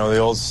 Well, you know the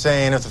old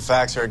saying, if the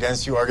facts are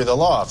against you, argue the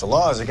law. If the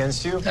law is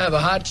against you... Have a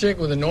hot chick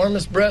with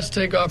enormous breasts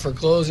take off her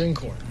clothes in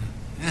court.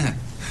 Yeah.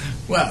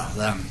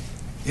 Well,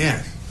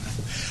 yeah.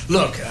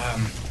 Look,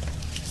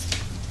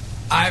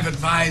 I've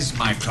advised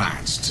my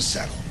clients to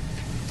settle.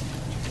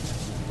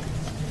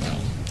 Well,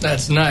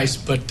 that's nice,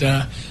 but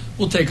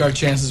we'll take our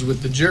chances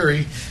with the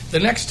jury the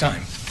next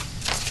time.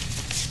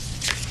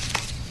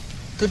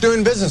 Good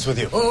doing business with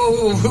you.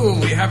 Oh,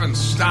 we haven't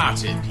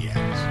started yet.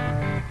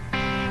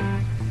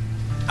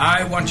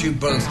 I want you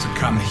both to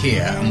come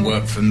here and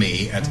work for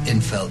me at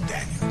Infeld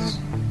Daniels.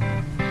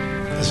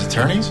 As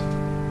attorneys?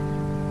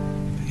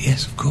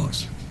 Yes, of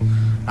course.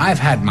 I've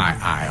had my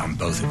eye on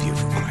both of you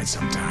for quite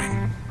some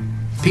time.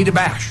 Peter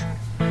Bash,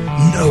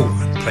 no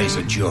one plays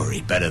a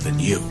jury better than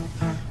you.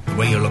 The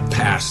way you look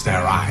past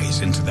their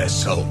eyes into their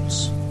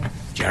souls.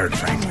 Jared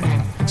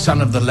Franklin,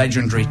 son of the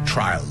legendary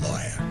trial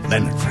lawyer,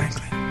 Leonard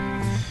Franklin.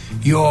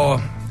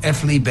 You're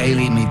F. Lee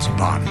Bailey meets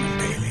Barnum and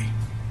Bailey.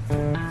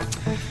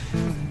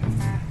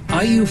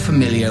 Are you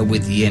familiar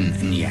with yin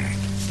and yang?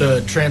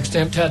 The tramp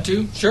stamp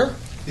tattoo? Sure.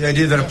 The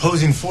idea that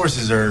opposing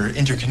forces are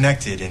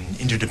interconnected and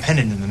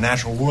interdependent in the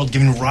natural world,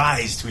 giving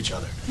rise to each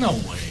other. No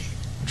way.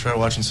 Try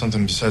watching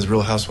something besides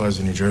Real Housewives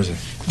of New Jersey.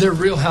 They're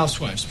real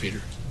housewives,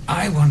 Peter.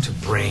 I want to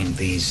bring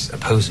these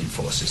opposing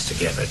forces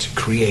together to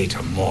create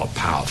a more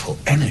powerful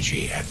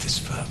energy at this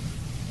firm.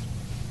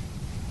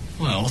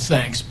 Well,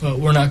 thanks, but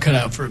we're not cut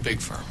out for a big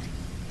firm.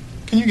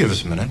 Can you give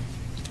us a minute?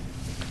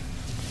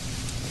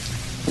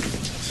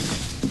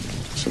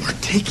 So we're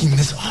taking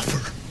this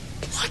offer.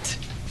 What?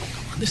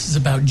 This is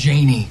about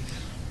Janie.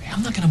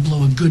 I'm not going to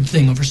blow a good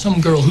thing over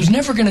some girl who's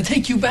never going to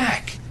take you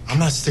back. I'm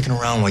not sticking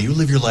around while you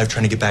live your life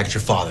trying to get back at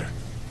your father.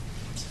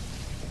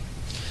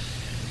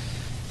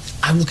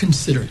 I will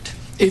consider it.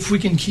 If we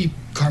can keep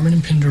Carmen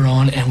and Pinder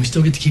on and we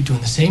still get to keep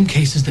doing the same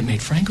cases that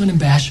made Franklin and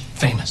Bash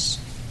famous.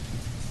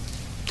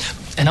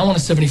 And I want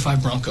a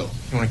 75 Bronco.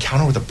 You want to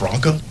counter with a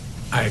Bronco?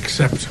 I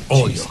accept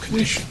all your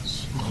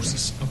conditions.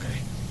 Moses, okay.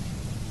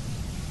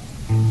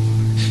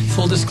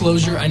 Full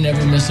disclosure, I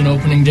never miss an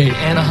opening date,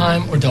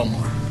 Anaheim or Del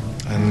Mar.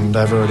 And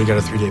I've already got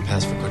a 3-day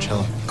pass for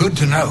Coachella. Good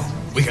to know.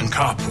 We can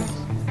carpool.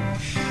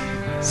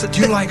 So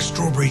do you like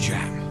strawberry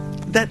jam?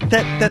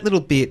 That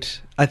little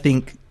bit, I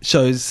think,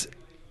 shows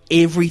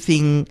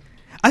everything.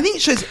 I think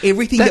it shows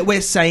everything that we're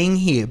saying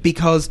here,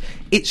 because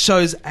it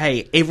shows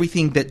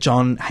everything that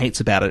John hates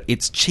about it.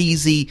 It's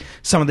cheesy.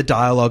 Some of the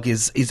dialogue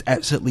is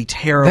absolutely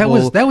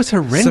terrible. That was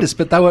horrendous.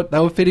 But they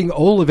were fitting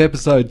all of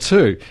episode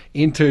 2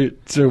 into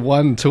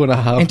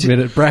 1.5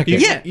 minute bracket.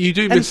 Yeah, you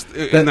do miss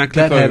that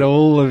had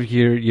all of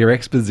your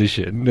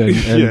exposition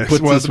and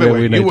puts us where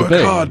we need to be. You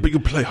work hard, but you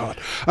play hard.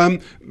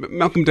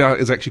 Malcolm Dow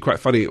is actually quite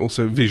funny,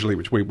 also visually,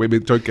 which we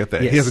don't get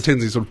there. Yes. He has a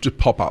tendency to sort of just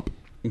pop up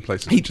in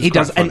places. He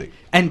does,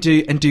 and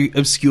do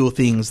obscure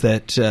things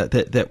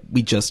that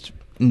we just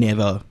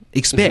never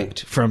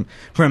expect from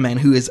a man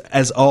who is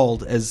as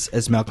old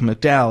as Malcolm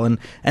McDowell,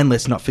 and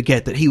let's not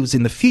forget that he was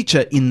in the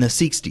future in the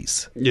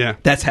 60s. Yeah,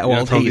 that's how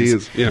old he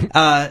is.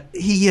 Yeah,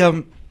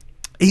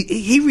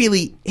 he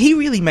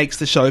really makes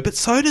the show, but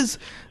so does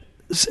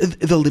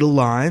the little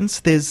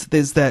lines. There's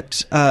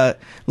that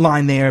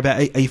line there about,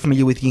 are you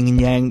familiar with yin and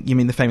yang? You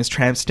mean the famous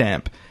tramp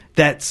stamp?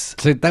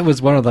 So that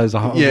was one of those.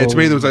 Yeah, to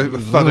me there was a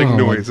thudding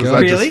noise as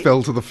I just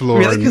fell to the floor.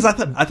 Really? Because I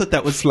thought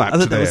that was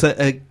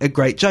a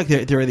great joke.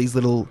 There are these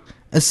little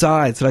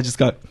asides that I just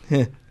go,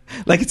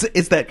 like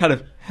it's that kind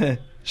of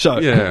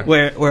show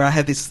where I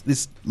have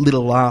this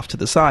little laugh to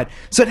the side.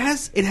 So it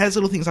has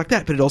little things like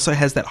that, but it also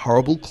has that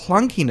horrible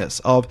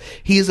clunkiness of,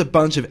 here's a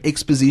bunch of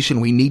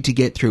exposition we need to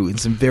get through in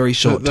some very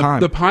short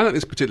time. The pilot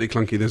is particularly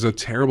clunky. There's a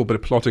terrible bit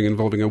of plotting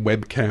involving a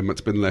webcam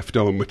that's been left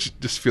on, which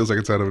just feels like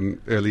it's out of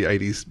an early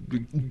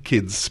 80s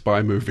kids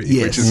spy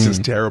movie, which is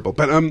just terrible.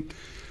 But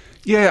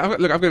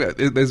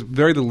there's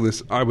very little of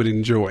this I would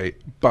enjoy,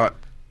 but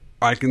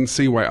I can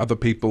see why other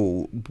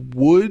people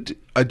would.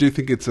 I do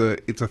think it's a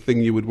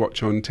thing you would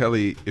watch on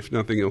telly if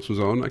nothing else was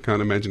on. I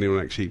can't imagine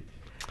anyone actually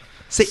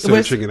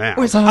searching it out.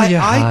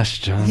 Harsh,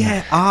 John.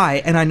 Yeah,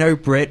 and I know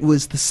Brett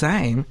was the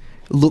same,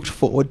 looked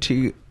forward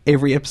to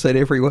every episode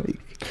every week.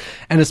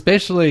 And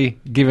especially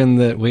given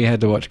that we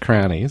had to watch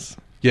Crownies.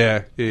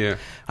 Yeah.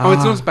 Oh,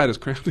 it's not as bad as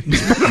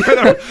Crownies.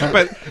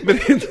 but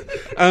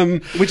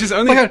which is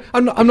only...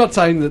 I'm not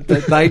saying that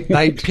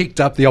they picked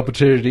up the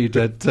opportunity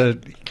to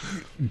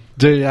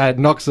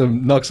knock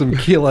some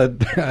killer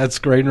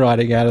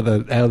screenwriting out of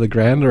the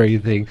Groundery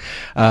thing,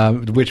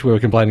 which we were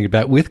complaining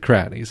about with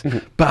Crownies.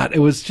 Mm-hmm. But it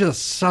was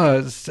just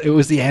it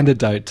was the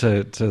antidote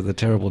to the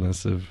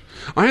terribleness of...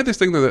 I had this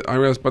thing though that I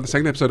realised by the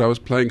second episode I was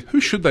playing, who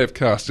should they have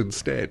cast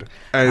instead?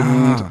 And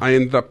I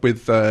ended up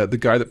with the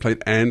guy that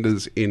played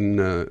Anders in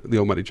The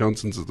Almighty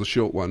Johnsons as the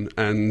short one,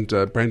 and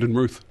Brandon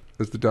Ruth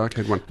as the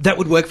dark-haired one. That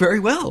would work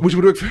very well. Which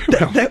would work very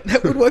well.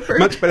 That would work very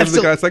much better than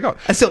the guys they got.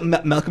 I still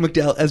Malcolm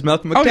McDowell as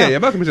Malcolm McDowell. Oh yeah,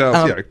 Malcolm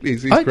McDowell.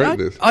 He's great in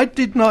this. I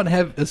did not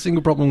have a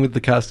single problem with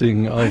the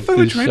casting of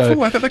this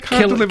show. I thought they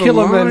can't deliver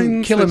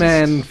lines. Killer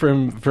Man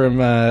from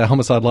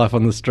Homicide: Life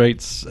on the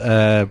Streets,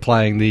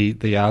 playing the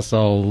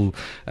arsehole,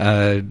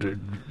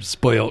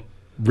 spoilt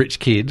rich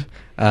kid.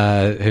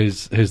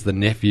 Who's the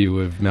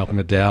nephew of Malcolm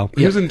McDowell.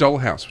 He was in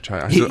Dollhouse, which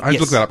I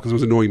looked that up because it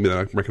was annoying me that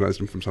I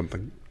recognised him from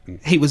something.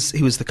 He was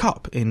the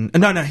cop in...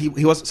 No,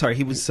 he wasn't. Sorry,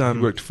 he was... he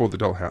worked for the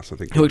Dollhouse, I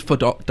think. He worked for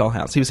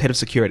Dollhouse. He was head of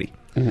security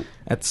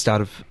at the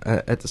start of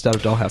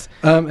Dollhouse.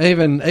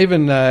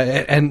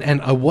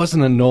 And I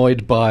wasn't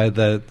annoyed by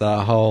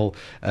the whole...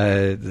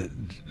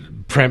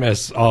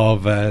 premise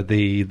of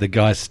the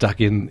guy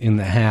stuck in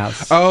the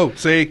house. Oh,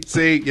 see,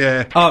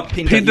 yeah. Oh,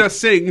 Pinder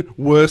Singh,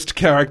 worst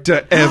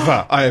character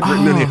ever. I have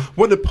written in here.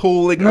 What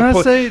appalling! I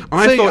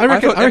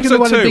reckon the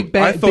one in Big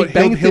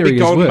Bang he'll be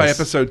gone by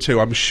episode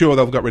 2. I'm sure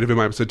they'll got rid of him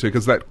by episode 2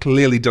 because that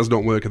clearly does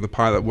not work in the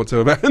pilot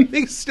whatsoever. And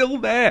he's still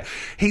there.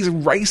 He's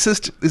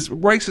racist. This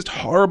racist,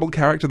 horrible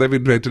character they've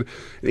invented.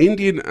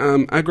 Indian,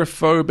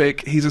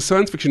 agoraphobic. He's a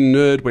science fiction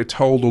nerd, we're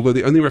told. Although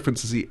the only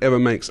references he ever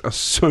makes are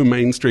so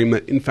mainstream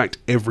that in fact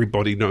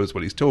everybody knows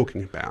what he's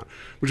talking about,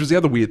 which was the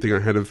other weird thing I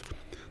had of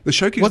the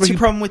show. What's your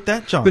problem with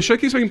that, John? The show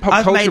keeps making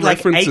pop culture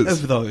references. I've made 8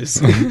 of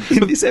those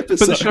in this episode.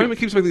 But the show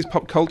keeps making these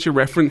pop culture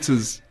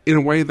references in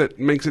a way that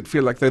makes it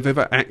feel like they've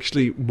ever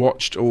actually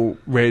watched or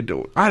read,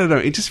 or I don't know.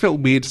 It just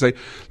felt weird to say,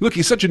 look,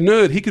 he's such a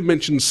nerd, he could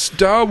mention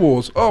Star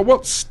Wars. Oh,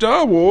 what's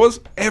Star Wars?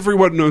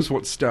 Everyone knows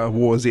what Star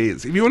Wars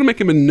is. If you want to make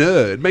him a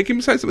nerd, make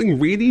him say something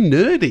really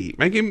nerdy.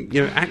 Make him,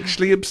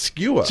 actually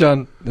obscure.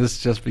 John,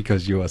 it's just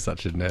because you are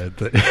such a nerd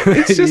that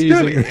it's just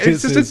nerdy.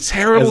 It's just a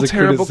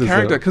terrible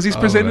character because he's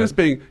presented as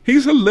being,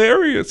 he's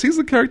hilarious. He's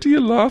the character you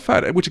laugh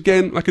at, which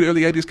again, like an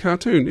early 80s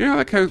cartoon.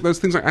 Yeah, those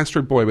things like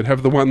Astro Boy would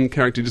have the one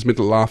character you just meant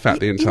to laugh at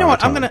the entire time. You know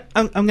what?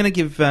 I'm gonna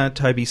give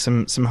Toby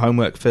some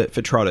homework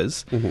for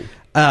Trotters,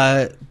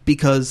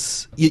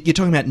 because you're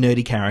talking about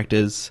nerdy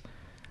characters.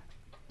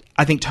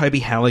 I think Toby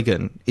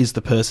Halligan is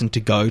the person to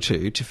go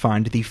to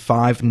find the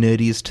 5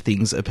 nerdiest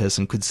things a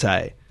person could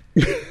say.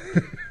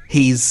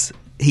 He is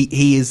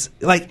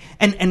like,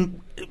 and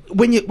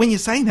when you're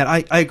saying that,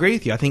 I agree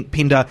with you. I think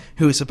Pinder,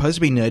 who is supposed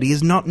to be nerdy,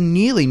 is not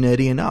nearly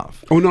nerdy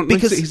enough. Or not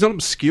because he's not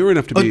obscure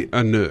enough to be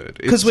a nerd.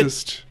 Because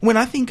when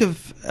I think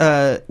of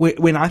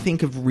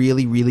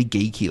really really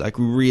geeky, like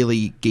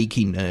really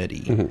geeky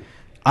nerdy,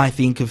 I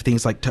think of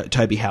things like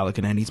Toby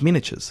Halligan and his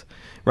miniatures,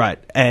 right?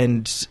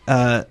 And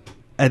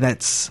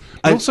that's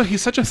also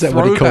he's such a throwback.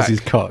 What he calls his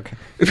cock.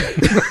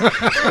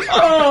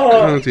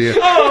 Oh dear!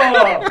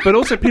 But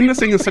also, Pinder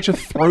Singh is such a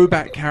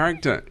throwback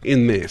character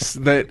in this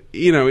that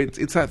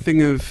it's that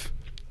thing of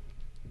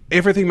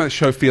everything about the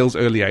show feels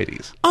early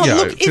 80s. Oh,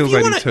 look, it feels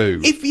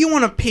 82. If you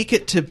want to pick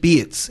it to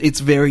bits,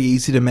 it's very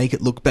easy to make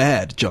it look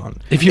bad, John.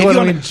 If you want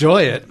to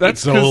enjoy it,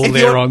 that's all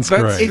there on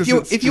screen.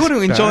 If you want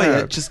to enjoy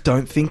it, just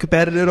don't think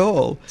about it at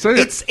all. So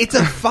it's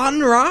a fun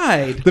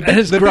ride.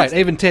 It's great.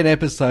 Even 10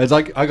 episodes,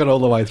 I got all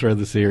the way through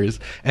the series,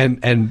 and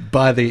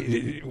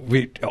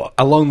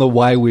along the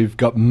way we've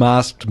got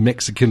masked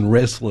Mexican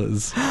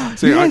wrestlers.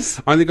 See, yes.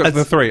 I only got to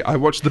the 3. I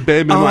watched the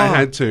bare minimum I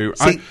had to.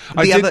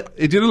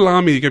 It did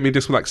alarm me. You gave me a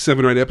disc with like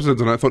 7 or 8 episodes.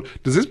 episodes, and I thought,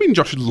 does this mean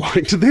Josh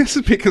liked this?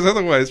 Because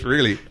otherwise,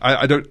 really,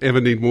 I don't ever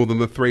need more than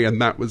the 3,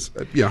 and that was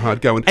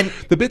hard going. And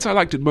the bits I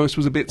liked it most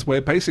was the bits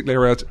where basically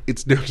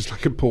it's now just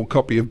like a poor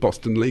copy of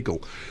Boston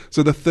Legal.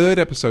 So the 3rd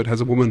episode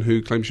has a woman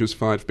who claims she was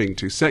fired for being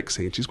too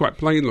sexy, and she's quite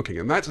plain looking,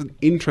 and that's an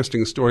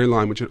interesting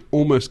storyline, which it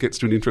almost gets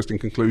to an interesting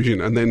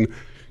conclusion, and then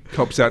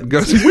cops out and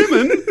goes,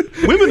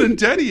 women and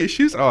daddy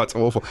issues. Oh, it's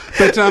awful.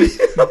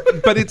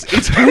 But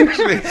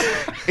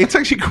it's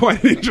actually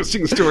quite an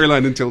interesting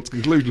storyline until its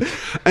conclusion.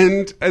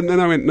 And then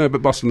I went, no,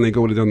 but Boston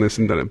Legal would have done this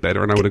and done it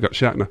better, and I would have got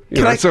Shatner.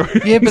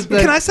 Yeah, but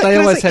they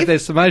always have their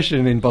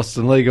summation in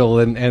Boston Legal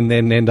and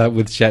then end up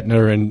with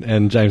Shatner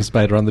and James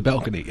Spader on the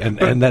balcony,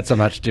 and that's a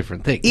much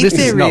different thing. This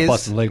is not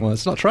Boston Legal, and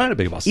it's not trying to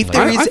be Boston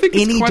Legal. I think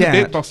it's quite a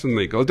bit Boston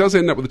Legal. It does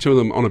end up with the two of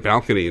them on a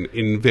balcony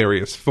in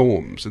various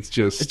forms. It's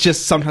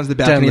just sometimes the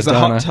balcony is a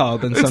hot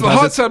tub, and it's the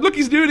hot tub. Look,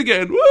 he's doing it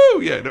again.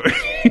 Woo! Yeah. No.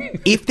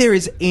 If there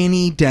is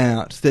any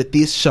doubt that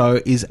this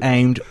show is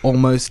aimed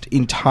almost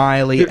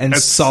entirely and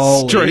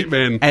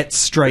solely at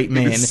straight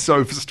men, it's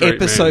so for straight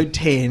episode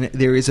 10,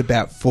 there is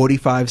about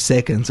 45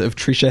 seconds of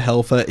Trisha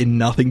Helfer in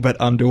nothing but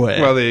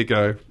underwear. Well, there you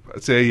go.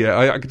 So yeah,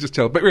 I could just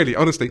tell. But really,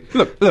 honestly,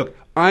 look,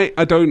 I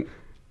don't.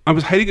 I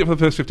was hating it for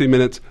the first 15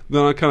 minutes.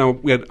 Then I kind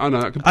of went, I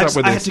can put up with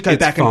this. I had to go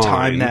back and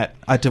time that.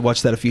 I had to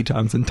watch that a few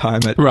times and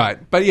time it. Right.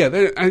 But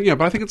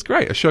but I think it's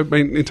great. A show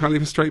made entirely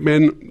for straight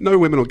men. No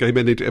women or gay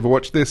men need to ever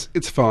watch this.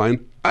 It's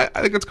fine. I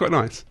think it's quite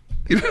nice.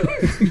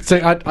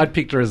 So I'd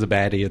picked her as a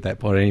baddie at that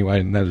point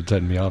anyway, and that had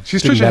turned me off.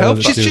 She's Trisha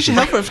Helfer. She's Trisha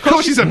Helfer. Of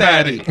course she's a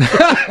baddie.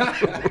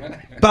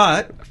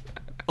 But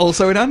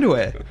also in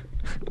underwear.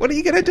 What are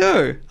you going to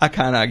do? I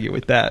can't argue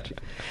with that.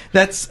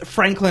 That's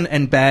Franklin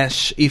and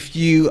Bash. If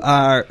you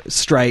are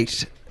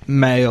straight,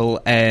 male,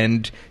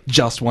 and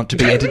just want to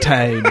be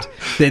entertained,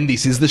 then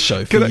this is the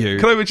show for you.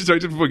 Can I mention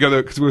something before we go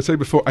there? Because we were saying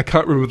before, I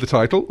can't remember the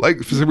title. Like,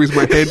 for some reason,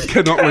 my head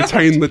cannot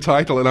retain the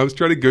title, and I was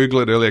trying to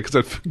Google it earlier because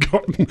I'd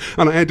forgotten,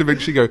 and I had to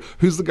eventually go,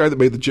 who's the guy that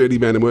made the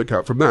Journeyman and work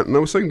out from that? And I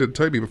was saying to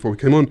Toby before we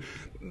came on,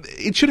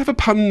 it should have a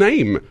pun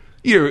name.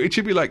 It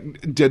should be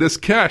like Dennis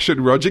Cash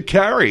and Roger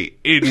Carey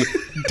in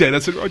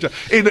Dennis and Roger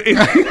in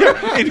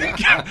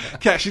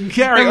Cash and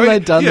Carey. Haven't they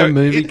done the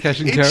movie Cash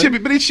and Carey?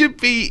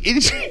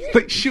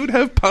 It should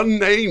have pun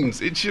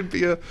names. It should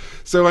be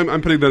So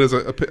I'm putting that as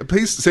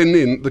please send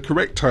in the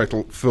correct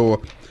title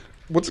for.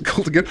 What's it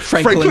called again?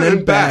 Franklin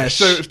and Bash.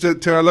 So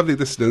to our lovely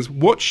listeners,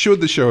 what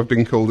should the show have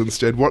been called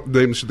instead? What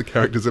names should the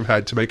characters have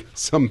had to make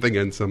something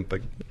and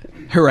something?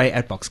 Hooray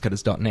at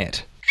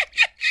boxcutters.net.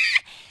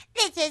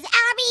 This is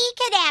Abby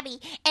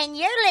Kadabi, and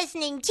you're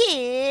listening to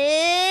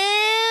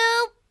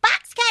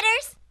Box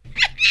Cutters.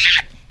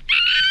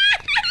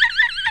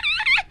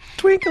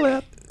 Twinkle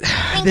out.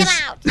 Twinkle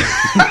out.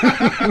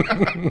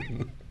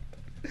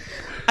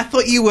 I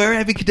thought you were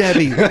Abby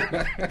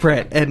Kadabi,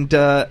 Brett, and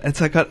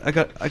so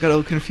I got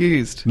all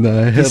confused.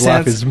 No, her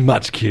life is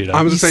much cuter.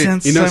 I was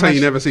saying,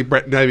 you never see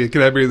Brett and Abby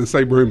Kadabi in the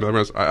same room.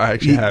 I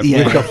actually have.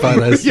 Yeah. We've got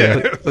photos.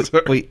 Yeah,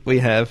 we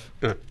have.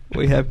 Yeah.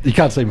 We have. You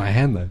can't see my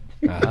hand though.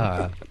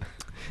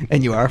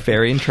 And you are a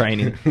fairy in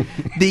training.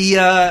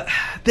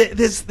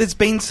 There's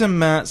been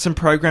some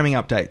programming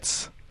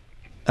updates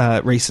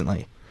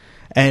recently.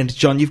 And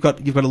John, you've got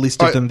a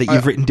list of them that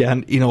you've written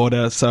down in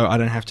order, so I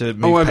don't have to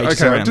move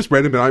pages around. I've just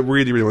read them, but I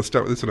really, really want to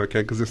start with this one,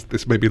 okay? Because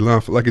this made me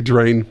laugh like a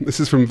drain. This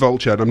is from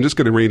Vulture. I'm just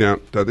going to read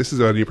out. This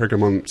is our new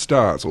program on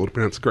Stars, or to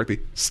pronounce it correctly,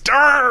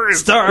 Stars.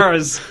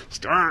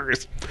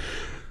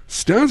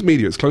 Stars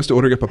Media is close to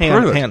ordering up a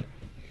pilot. Hang on.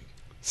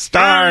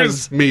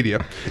 Stars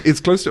Media is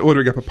close to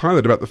ordering up a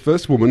pilot about the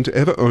first woman to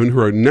ever own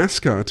her own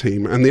NASCAR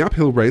team and the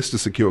uphill race to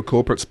secure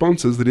corporate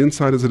sponsors that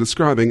insiders are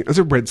describing as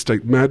a red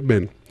state Mad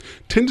Men.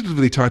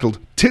 Tentatively titled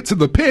Tits in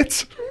the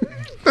Pits.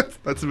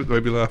 That's a bit that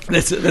made me laugh.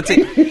 That's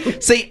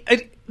it. See,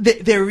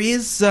 there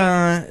is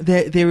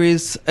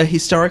a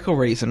historical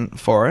reason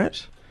for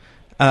it.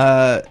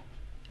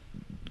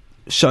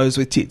 Shows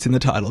with tits in the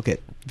title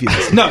get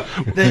views. No,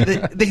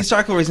 the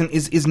historical reason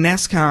is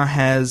NASCAR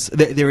has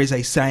there is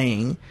a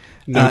saying.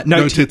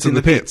 No tits in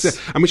the pits. Yeah.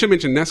 And we should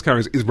mention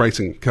NASCAR is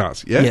racing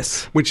cars, yeah?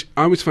 Yes. Which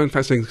I always find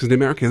fascinating because in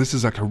America this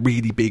is like a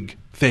really big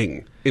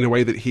thing in a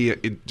way that here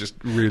it just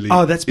really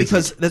that's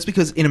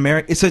because in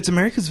America, so it's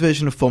America's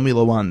version of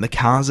Formula One. The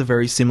cars are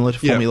very similar to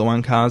Formula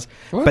One cars,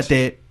 but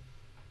they're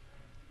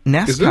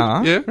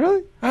NASCAR. Yeah,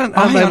 really?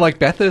 Aren't they like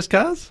Bathurst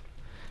cars?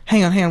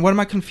 Hang on. What am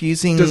I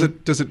confusing? Does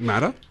it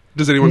matter?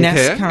 Does anyone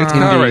care? It's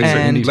car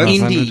racing.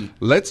 Indy.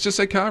 Let's just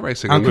say car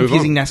racing. I'm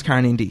confusing NASCAR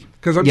and Indy.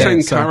 Because I'm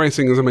saying car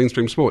racing is a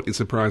mainstream sport. It's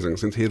surprising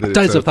since here that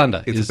Days of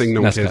Thunder. It's a thing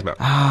no one cares about.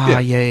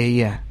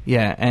 Yeah.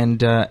 And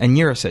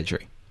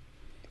neurosurgery.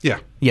 Yeah.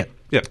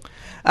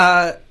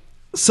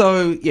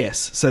 So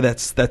that's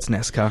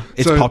NASCAR.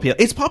 It's popular.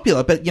 It's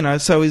popular, but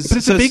so is. But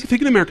it's a big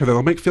thing in America.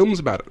 They'll make films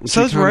about it.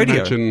 So is rodeo.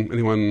 Imagine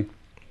anyone.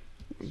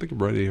 I think a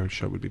rodeo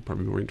show would be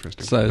probably more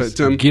interesting.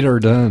 So get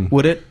her done.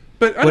 Would it?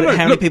 But I don't know.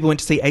 How many people went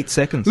to see 8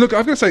 Seconds? Look,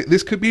 I've got to say,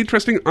 this could be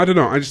interesting. I don't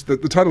know. I just the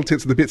title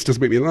Tits and the Bits does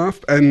make me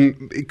laugh,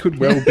 and it could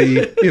well be,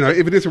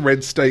 if it is a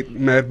Red State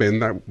Mad Men,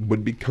 that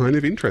would be kind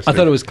of interesting. I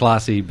thought it was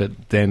classy,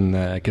 but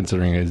then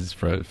considering it is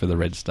for the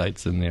Red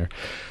States and their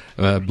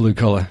blue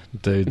collar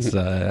dudes,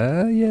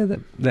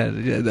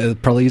 that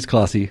probably is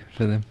classy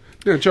for them.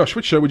 Yeah, Josh,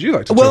 which show would you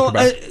like to talk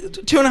about?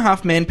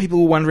 2.5 Men.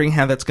 People were wondering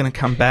how that's going to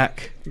come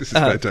back. This is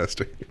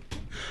fantastic.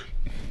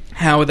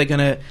 How are they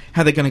going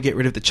to get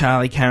rid of the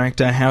Charlie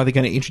character? How are they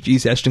going to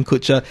introduce Ashton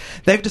Kutcher?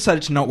 They've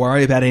decided to not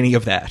worry about any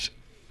of that.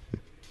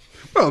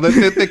 Well,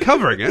 they're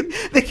covering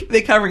it.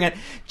 They're covering it.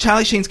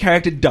 Charlie Sheen's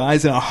character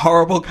dies in a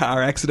horrible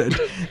car accident.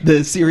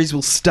 The series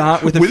will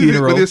start with a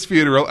funeral. With his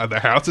funeral, and the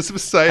house is for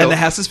sale.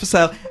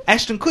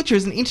 Ashton Kutcher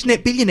is an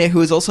internet billionaire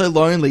who is also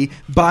lonely,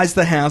 buys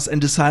the house,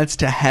 and decides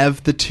to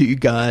have the two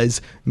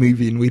guys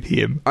move in with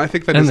him. I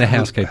think that and is the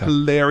housekeeper.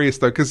 Hilarious,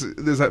 though, because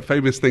there's that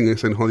famous thing they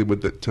say in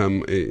Hollywood that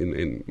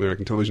in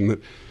American television that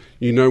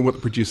you know what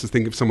the producers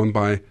think of someone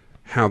by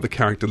how the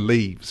character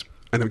leaves.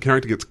 And if a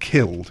character gets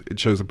killed, it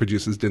shows the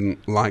producers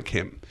didn't like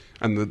him.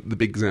 And the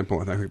big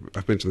example,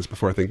 I've mentioned this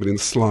before, I think, but in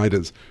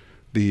Sliders,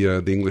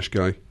 the English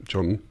guy,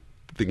 John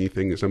Thingy,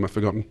 his name I've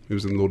forgotten, who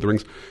was in Lord of the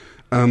Rings.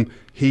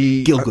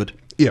 Gielgud.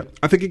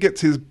 I think he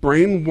gets his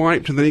brain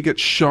wiped, and then he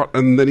gets shot,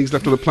 and then he's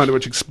left on a planet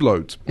which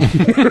explodes.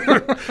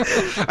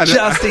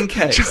 Just in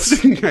case.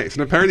 Just in case.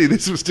 And apparently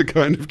this was to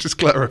kind of just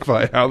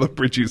clarify how the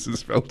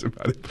producers felt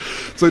about it.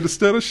 So to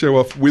start a show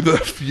off with a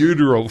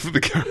funeral for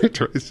the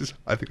character,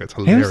 I think that's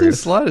hilarious. Who's in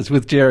Sliders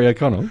with Jerry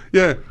O'Connell?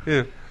 Yeah.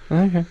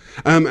 Okay.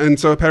 And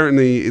so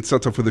apparently it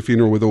starts off with a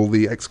funeral with all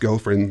the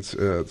ex-girlfriends,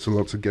 so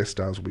lots of guest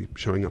stars will be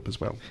showing up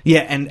as well.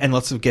 Yeah, and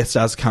lots of guest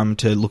stars come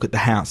to look at the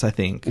house, I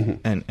think,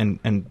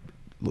 and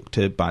look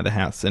to buy the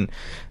house, and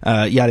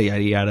yada,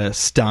 yada, yada,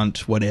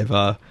 stunt,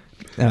 whatever,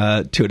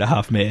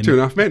 2.5 Men.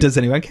 2.5 Men. Does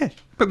anyone care?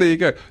 But there you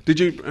go. Did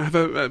you have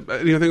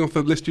anything off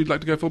the list you'd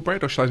like to go for,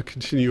 Brad, or shall I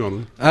continue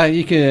on?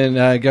 You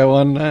can go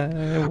on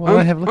while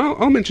I have a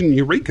look. I'll mention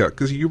Eureka,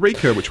 because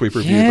Eureka, which we've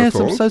reviewed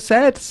before. Yes, I'm so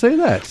sad to see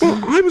that. Well,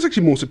 I was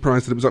actually more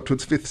surprised that it was up to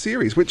its 5th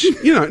series, which,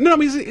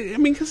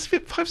 because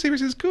 5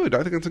 series is good.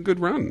 I think it's a good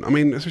run. I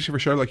mean, especially for a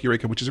show like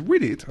Eureka, which is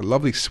it's a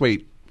lovely,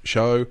 sweet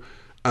show.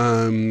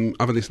 I've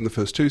only seen the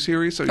first 2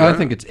 series. So, I don't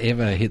think it's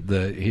ever hit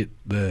the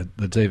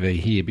TV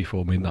here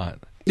before midnight.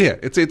 Yeah,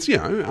 it's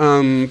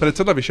but it's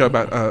a lovely show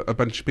about a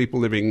bunch of people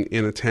living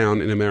in a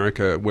town in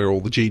America where all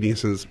the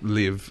geniuses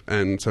live,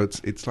 and so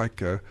it's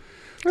like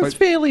it's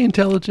fairly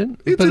intelligent,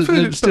 but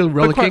it's still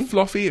rollicking, quite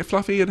fluffy,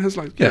 and has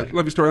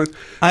lovely storylines.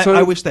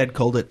 I wish they'd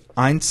called it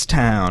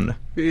Einstown.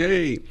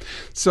 Yay!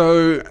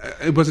 So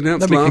it was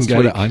announced Nobody last can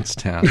go week. to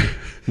Einstown,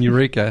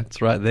 Eureka.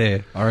 It's right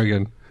there,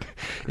 Oregon.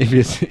 If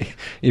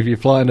you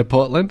fly into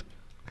Portland,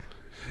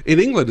 in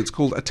England, it's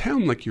called A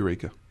Town Like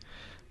Eureka.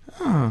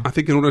 I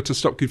think in order to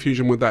stop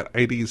confusion with that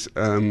 80s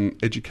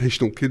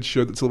educational kids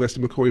show that Sylvester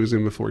McCoy was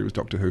in before he was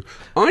Doctor Who.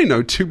 I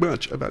know too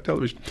much about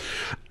television.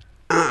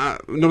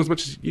 Not as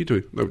much as you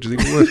do, though, which is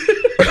even worse.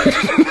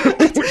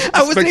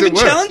 I wasn't even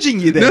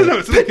challenging you there. No,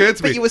 it's not occurred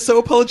to me. But you were so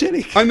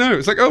apologetic. I know.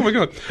 It's like, oh my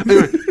God.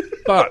 Anyway,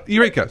 but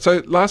Eureka.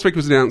 So last week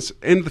was announced,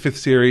 end of the 5th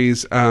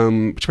series, which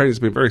apparently has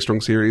been a very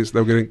strong series. They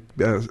were going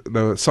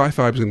to,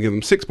 Sci-Fi was going to give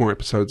them 6 more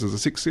episodes as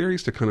a 6th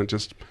series to kind of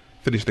just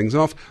finish things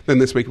off. Then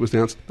this week it was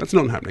announced that's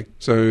not happening.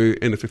 So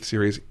end of 5th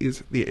series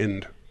is the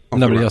end.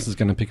 Nobody else is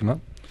going to pick them up?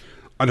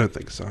 I don't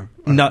think so.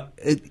 No,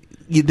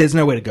 there's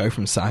nowhere to go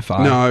from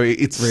Sci-Fi. No,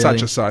 it's really.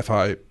 such a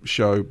sci-fi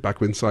show back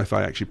when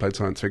Sci-Fi actually played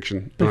science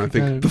fiction. And I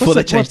think before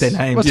they changed their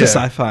name to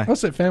Sci-Fi. What's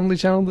that family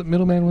channel that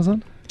Middleman was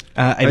on?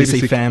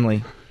 ABC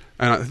Family.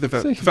 And the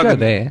fact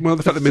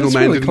that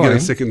Middleman didn't get a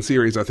 2nd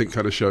series, I think,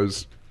 kind of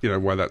shows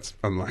why that's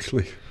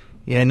unlikely.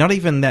 Yeah, not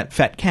even that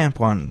Fat Camp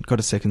one got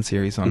a 2nd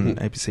series on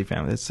ABC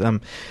Family. It's,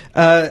 back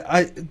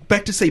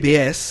to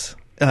CBS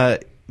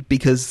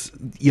because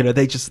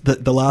they just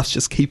the laughs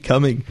just keep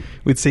coming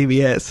with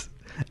CBS.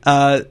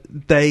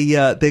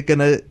 They're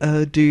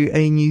gonna do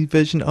a new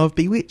version of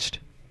Bewitched.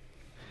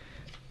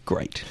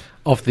 Great.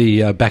 Off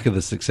the back of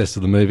the success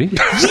of the movie.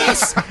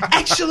 Yes,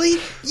 actually,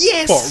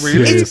 yes. What,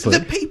 really? It's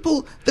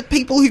the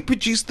people who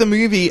produced the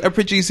movie are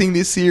producing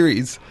this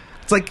series.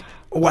 It's like,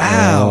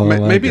 wow.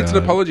 Maybe it's an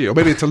apology, or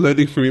maybe it's a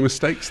learning from your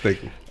mistakes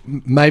thing.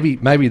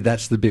 Maybe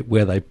that's the bit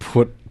where they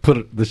put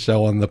the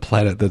show on the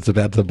planet that's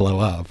about to blow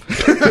up.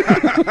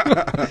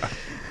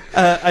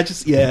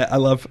 I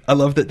love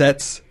that.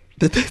 That's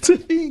a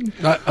thing.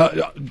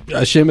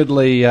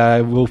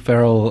 Assumedly, Will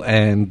Ferrell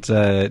and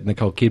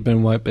Nicole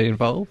Kidman won't be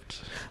involved.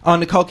 Oh,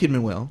 Nicole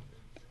Kidman will.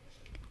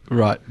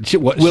 Right.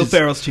 Will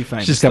Ferrell's too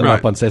famous. She's coming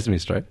up on Sesame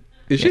Street.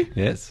 Is she?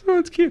 Yes. Oh,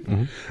 it's cute.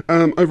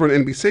 Over on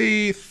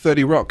NBC,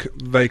 30 Rock,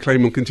 they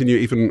claim will continue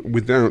even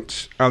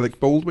without Alec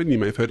Baldwin. You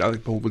may have heard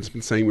Alec Baldwin's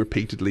been saying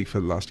repeatedly for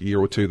the last year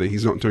or two that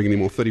he's not doing any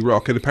more 30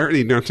 Rock, and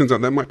apparently now it turns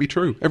out that might be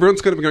true.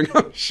 Everyone's kind of going,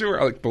 oh,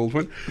 sure, Alec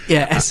Baldwin.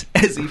 Yeah, as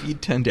if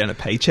you'd turn down a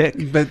paycheck.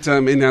 But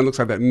it now looks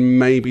like that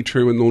may be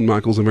true, and Lorne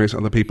Michaels and various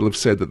other people have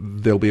said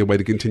that there'll be a way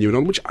to continue it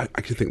on, which I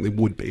can think there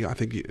would be. I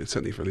think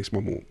certainly for at least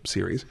one more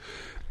series.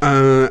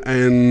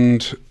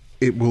 And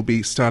It will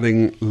be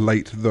starting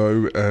late,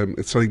 though.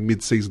 It's starting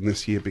mid-season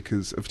this year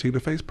because of Tina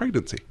Fey's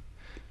pregnancy.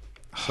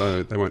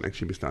 So they won't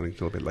actually be starting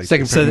until a bit later.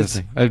 Second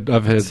pregnancy.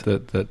 I've heard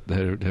that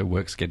her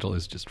work schedule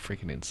is just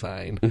freaking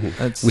insane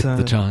with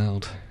the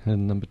child,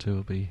 and number 2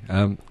 will be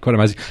quite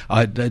amazing.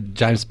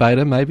 James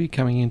Spader maybe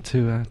coming in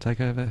to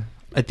take over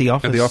at the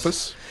office. At the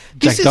office,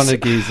 Jack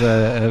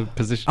Donaghy's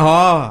position.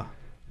 I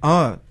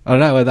don't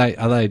know.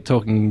 Are they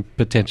talking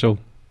potential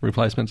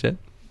replacements yet?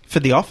 For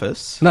The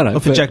Office? No.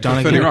 Or for Jack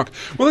Donaghy? 30 Rock.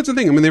 Well, that's the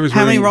thing. I mean, there is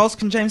How many room- roles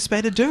can James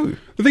Spader do?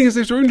 The thing is,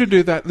 there's room to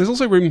do that. There's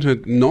also room to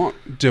not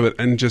do it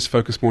and just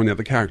focus more on the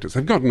other characters.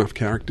 They've got enough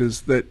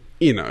characters that,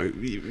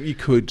 you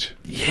could...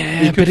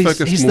 Yeah, you could but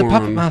focus he's the more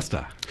puppet on-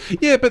 master.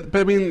 Yeah, but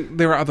I mean,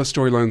 there are other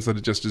storylines that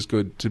are just as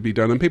good to be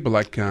done. And people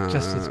like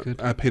Just as good.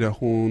 Peter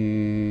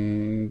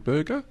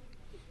Hornberger.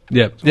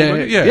 Yeah. That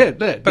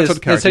sort of There's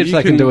character. heaps You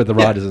they can do with the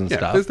writers and yeah,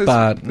 stuff, there's-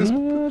 but there's-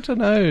 I don't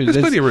know. There's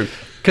plenty of room.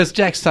 Because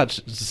Jack's such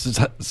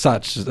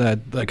a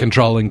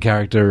controlling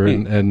character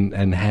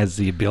and has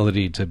the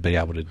ability to be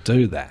able to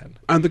do that.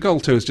 And the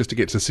goal, too, is just to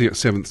get to the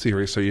 7th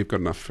series, so you've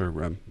got enough for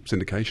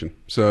syndication.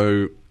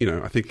 So,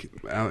 I think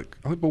Alec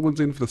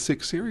Baldwin's in for the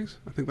 6th series.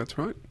 I think that's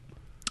right.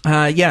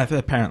 Yeah,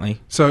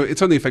 apparently. So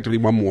it's only effectively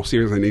one more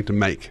series they need to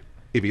make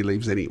if he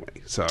leaves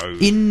anyway. So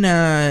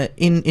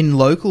In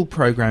local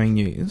programming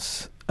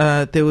news,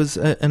 there was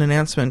an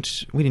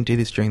announcement. We didn't do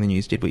this during the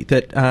news, did we?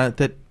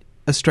 That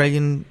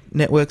Australian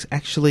networks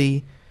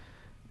actually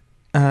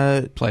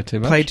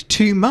played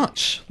too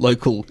much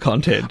local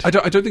content. I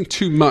don't think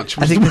too much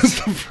was, I think was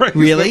the phrase.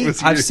 Really? that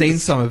was I've used. seen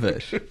some of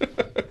it.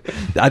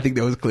 I think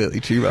there was clearly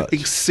too much.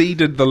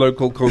 Exceeded the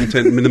local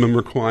content minimum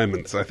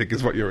requirements, I think,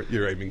 is what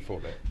you're aiming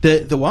for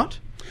there. The what?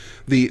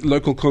 The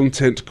local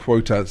content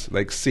quotas,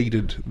 they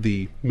exceeded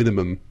the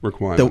minimum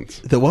requirements.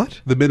 The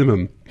what? The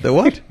minimum. The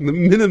what? The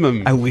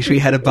minimum. I wish we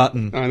had a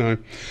button. I know.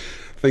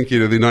 Thank you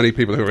to the 90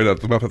 people who read out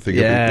the Muppet thing.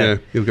 Yeah.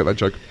 You'll get that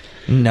joke.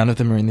 None of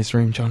them are in this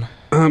room, John.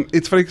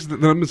 It's funny because the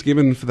numbers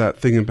given for that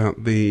thing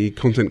about the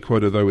content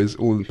quota, though, is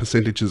all in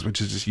percentages, which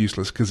is just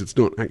useless because it's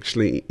not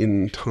actually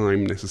in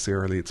time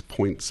necessarily. It's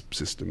points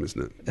system,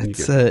 isn't it? And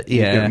you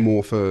get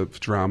more for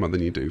drama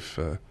than you do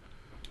for...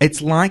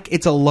 It's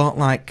a lot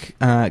like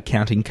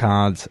counting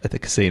cards at the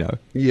casino.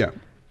 Yeah.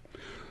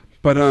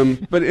 But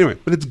anyway,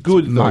 it's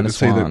good though to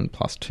see -1, that.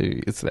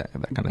 +2. It's that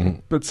kind of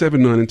thing. But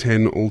 7, 9, and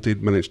 10 all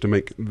did manage to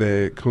make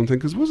their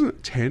content because wasn't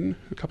it 10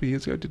 a couple of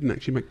years ago didn't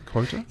actually make the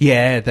quota?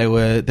 Yeah, they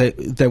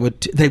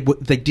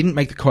didn't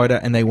make the quota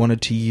and they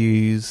wanted to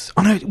use.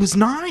 Oh no, it was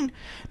 9.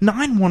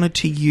 9 wanted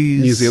to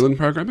use New Zealand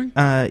programming.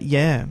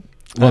 Yeah.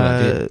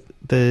 Well,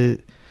 the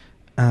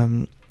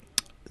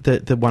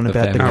one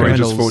about the Outrageous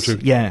criminals. Fortune.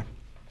 Yeah,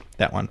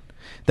 that one.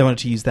 They wanted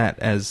to use that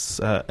as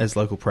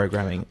local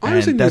programming, I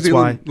was in and New that's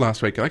Zealand why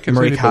last week. I kept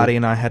Marie saying Cardi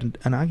and I had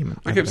an argument.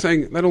 I kept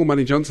saying that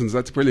Almighty Johnson's.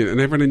 That's brilliant, and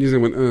everyone in New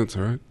Zealand went, "Oh, that's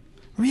all right."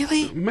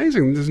 Really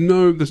Amazing. There's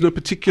no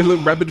particular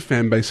rabid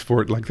fan base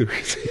for it like there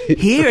is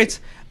here.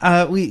 It's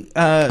Oh,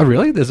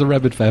 really? There's a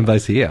rabid fan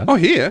base here. Oh,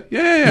 here?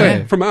 Yeah.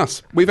 Where? From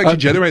us. We've actually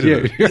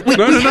generated yeah. it.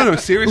 No,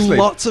 seriously.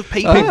 Lots of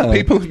people.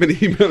 People have been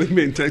emailing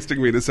me and texting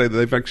me to say that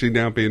they've actually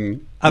now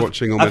been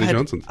watching Almighty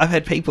Johnson's. I've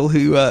had people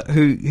who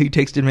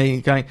texted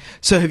me going,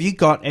 "So have you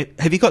got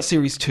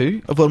series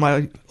 2 of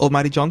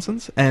Almighty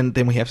Johnson's?" And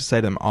then we have to say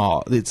to them,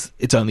 "Oh, it's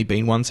only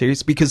been one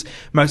series," because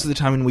most of the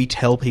time when we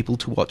tell people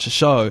to watch a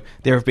show,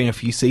 there have been a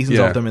few seasons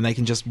of them, and they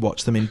can just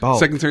watch them in bulk.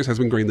 Second series has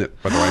been greenlit,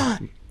 by the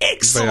way.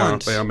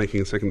 Excellent. They are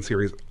making a second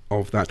series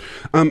of that.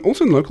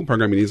 Also in local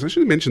programming news, I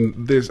should mention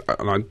there's,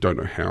 and I don't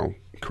know how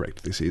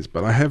correct this is,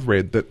 but I have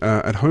read that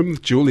At Home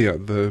with Julia,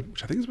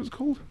 which I think is what it's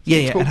called.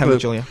 At Home with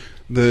Julia.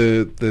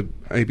 The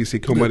ABC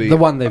comedy. The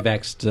one they've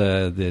axed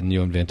the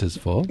New Inventors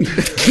for.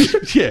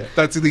 Yeah,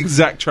 that's the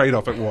exact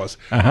trade-off it was.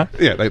 Uh-huh.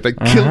 Yeah, they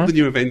killed the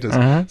New Inventors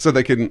so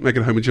they can make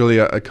At Home with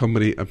Julia a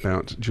comedy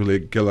about Julia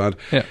Gillard.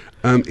 Yeah.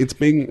 It's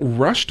being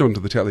rushed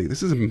onto the telly.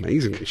 This is an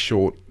amazingly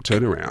short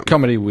turnaround.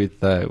 Comedy with.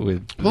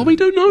 Well, we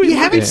don't know. You It might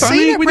haven't be funny.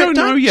 seen it, we Brett. don't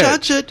know Don't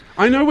yet. judge it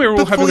I know we're all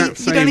before having you- that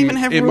you same. don't even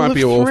have it rule might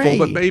be of awful, three.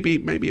 but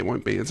maybe it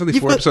won't be. It's only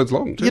You've 4 got- episodes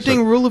long. Too, You're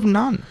doing rule of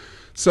none.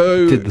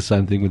 so Did the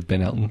same thing with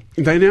Ben Elton.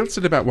 they announced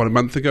it about a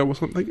month ago or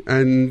something,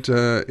 and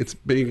it's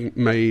being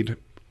made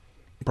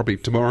probably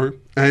tomorrow,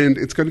 and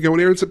it's going to go on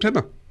air in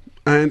September.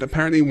 And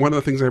apparently, one of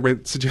the things I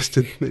read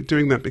suggested they're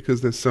doing that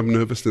because there's some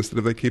nervousness that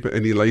if they keep it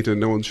any later,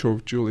 no one's sure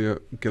if Julia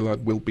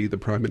Gillard will be the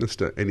Prime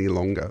Minister any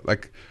longer.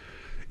 Like,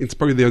 it's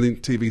probably the only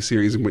TV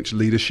series in which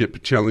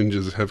leadership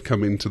challenges have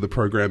come into the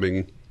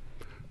programming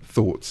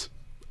thoughts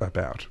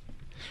about.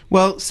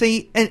 Well,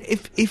 see, and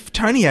if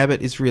Tony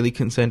Abbott is really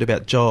concerned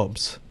about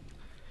jobs,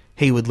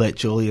 he would let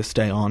Julia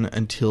stay on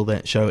until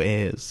that show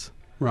airs.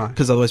 Right.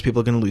 Because otherwise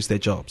people are going to lose their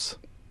jobs.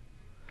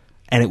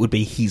 And it would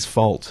be his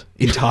fault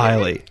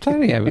entirely.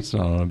 Tony Abbott's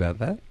not on about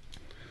that.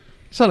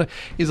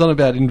 He's on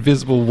about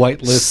invisible,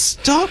 weightless.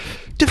 Stop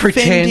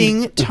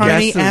defending pretend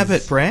Tony gases.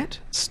 Abbott, Brett.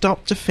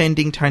 Stop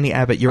defending Tony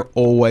Abbott. You're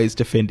always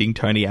defending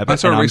Tony Abbott. I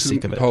saw and a I'm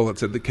recent sick of it. poll that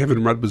said that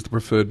Kevin Rudd was the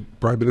preferred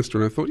Prime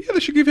Minister, and I thought, yeah, they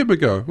should give him a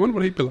go. I wonder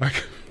what he'd be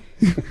like.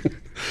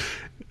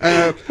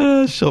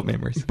 Short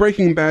memories.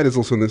 Breaking Bad is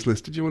also on this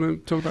list. Did you want to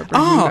talk about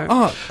Breaking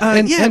Bad?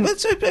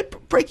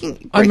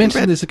 Breaking I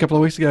mentioned Bad. this a couple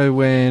of weeks ago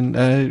when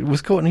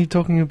was Courtney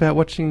talking about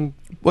watching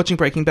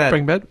Breaking Bad.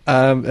 Breaking Bad,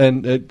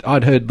 and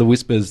I'd heard the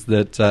whispers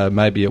that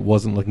maybe it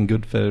wasn't looking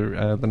good for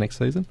the next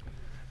season.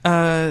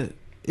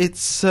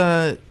 It's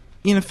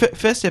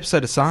first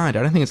episode aside,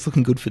 I don't think it's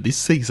looking good for this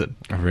season.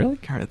 Oh, really?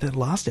 The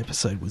last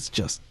episode was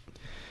just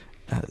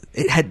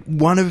it had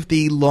one of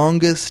the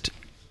longest,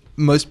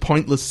 most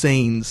pointless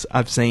scenes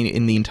I've seen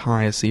in the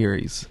entire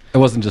series. It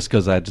wasn't just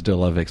because I had to do a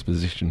lot of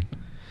exposition.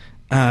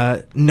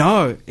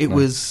 No, it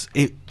was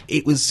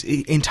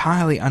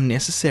entirely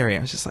unnecessary.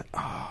 I was just like,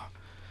 oh,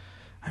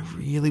 I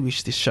really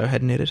wish this show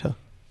had an editor.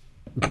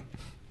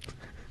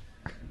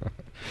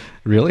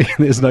 Really?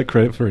 There's no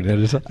credit for an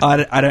editor?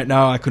 I don't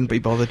know. I couldn't be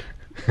bothered.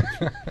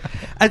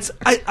 I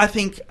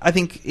think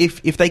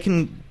if they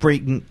can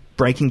bring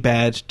Breaking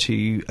Bad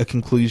to a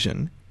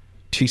conclusion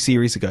 2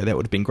 series ago, that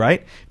would have been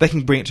great. If they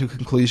can bring it to a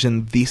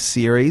conclusion this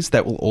series,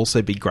 that will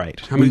also be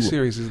great. How many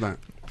series is that?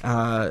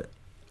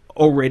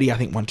 Already, I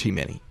think one too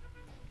many.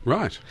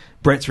 Right.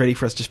 Brett's ready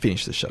for us to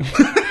finish the show.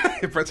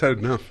 Brett's had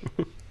enough.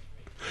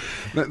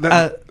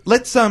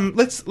 Let's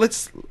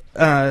That's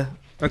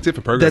it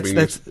for programming.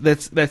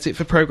 That's it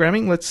for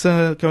programming. Let's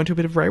go into a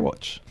bit of Ray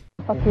Watch.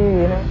 Fuck you,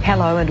 you know.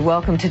 Hello and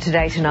welcome to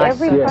Today Tonight.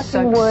 Every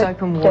fucking word.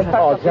 Soap and water.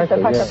 Oh,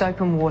 exactly, yeah. Soap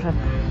and water.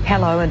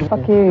 Hello and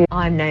fuck you.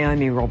 I'm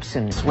Naomi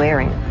Robson.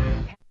 Swearing.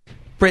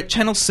 Brett,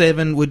 Channel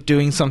 7 were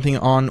doing something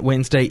on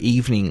Wednesday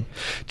evening.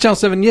 Channel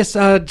 7, yes,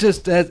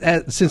 just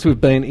since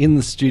we've been in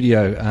the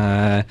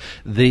studio,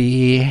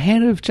 the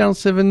head of Channel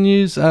 7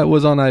 News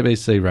was on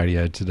ABC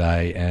Radio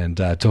today and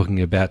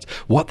talking about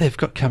what they've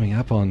got coming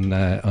up on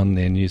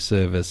their news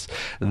service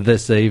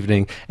this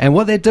evening. And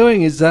what they're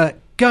doing is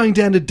going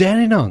down to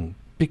Dandenong,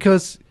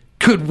 because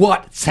could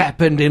what's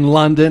happened in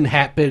London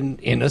happen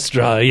in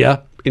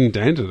Australia? In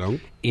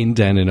Dandenong? In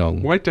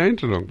Dandenong. Why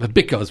Dandenong?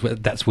 Because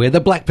that's where the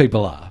black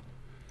people are.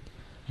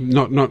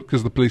 Not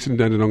because the police in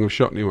Dandenong have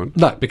shot anyone.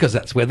 No, because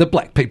that's where the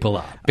black people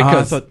are.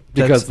 Because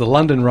the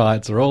London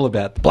riots are all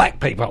about the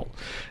black people.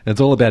 It's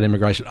all about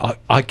immigration.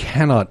 I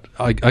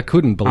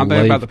couldn't believe. Aren't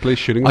they about the police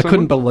shooting I someone?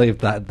 couldn't believe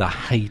that the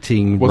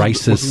hating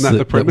racists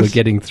that we're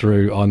getting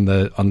through on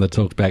the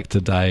talkback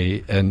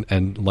today,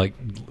 and like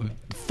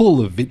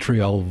full of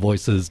vitriol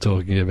voices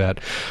talking about,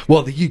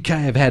 well, the UK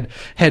have had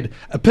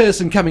a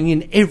person coming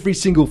in every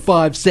single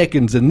 5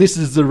 seconds, and this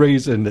is the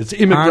reason. It's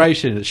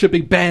immigration. It should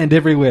be banned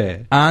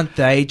everywhere. Aren't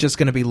they just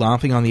going to be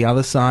laughing on the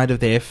other side of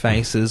their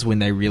faces when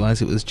they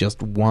realise it was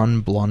just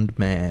one blonde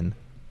man?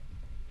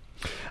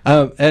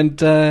 Also,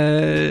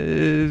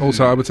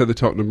 I would say the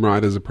Tottenham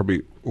Riders are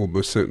probably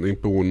almost certainly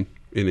born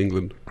in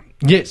England.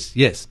 Yes,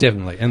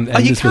 definitely. And you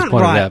this was can't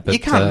pointed write. out, but, you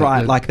can't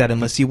write like that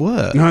unless you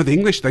were. No, the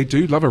English, they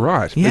do love a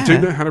riot. Yeah. They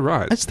do know how to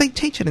write. They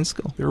teach it in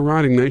school. They're a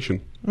writing nation.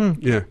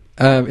 Yeah.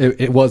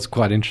 It was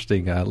quite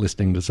interesting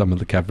listening to some of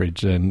the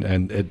coverage,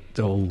 and it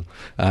all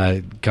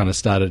kind of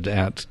started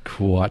out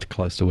quite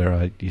close to where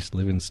I used to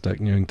live in Stoke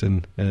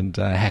Newington, and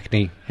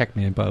Hackney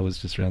Empire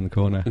was just around the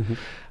corner. Mm-hmm.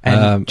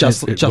 And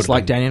just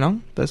like been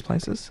Dandenong, those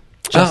places?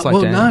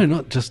 No,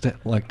 not just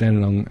like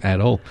Dandenong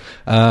at all.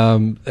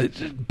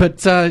 But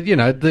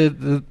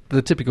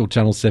the typical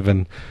Channel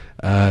 7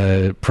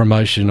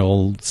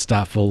 promotional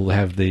stuff will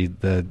have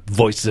the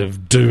voice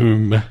of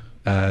doom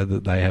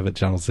that they have at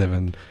Channel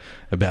 7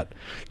 about,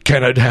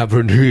 can it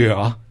happen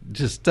here?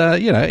 Just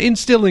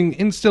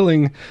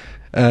instilling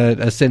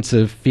a sense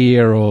of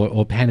fear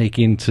or panic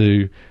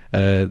into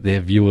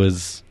their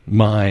viewers'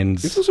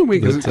 minds. It's also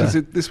weird because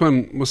this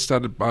one was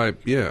started by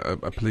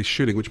a police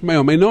shooting, which may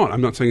or may not.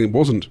 I'm not saying it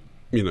wasn't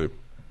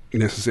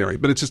necessary,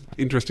 but it's just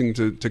interesting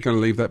to kind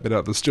of leave that bit out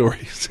of the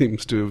story.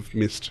 Seems to have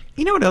missed.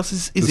 You know what else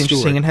is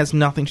interesting and has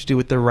nothing to do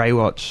with the Ray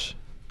Watch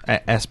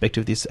aspect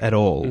of this at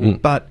all,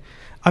 but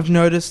I've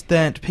noticed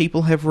that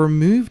people have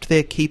removed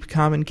their Keep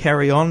Calm and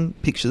Carry On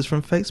pictures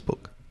from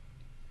Facebook.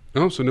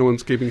 Oh, so no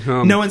one's keeping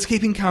calm. No one's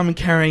keeping calm and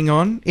carrying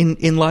on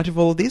in light of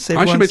all of this.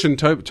 I should mention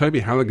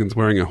Toby Halligan's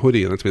wearing a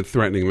hoodie, and that's been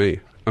threatening me.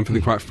 I'm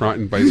feeling quite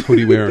frightened by his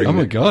hoodie wearing. Oh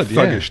my God,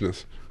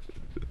 thuggishness.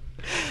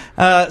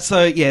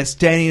 So yes,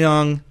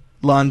 Dandenong,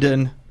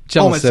 London.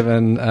 Channel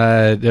 7,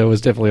 it was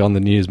definitely on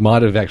the news.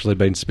 Might have actually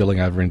been spilling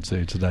over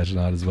into Today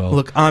Tonight as well.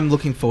 Look, I'm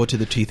looking forward to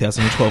the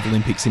 2012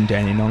 Olympics in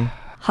Dandenong.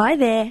 Hi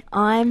there,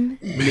 I'm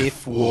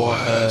Miff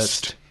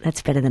Warhurst.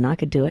 That's better than I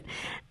could do it.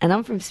 And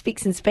I'm from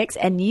Spicks and Specs,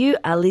 and you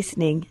are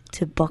listening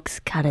to Box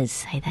Cutters.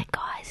 Say that,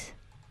 guys.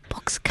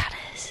 Box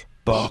Cutters.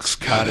 Box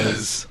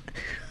Cutters.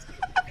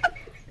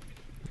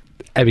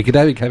 Abby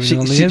Cadavi came in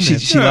on the end.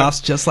 She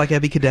laughs just like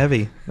Abby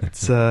Cadavi.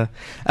 It's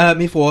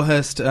Miff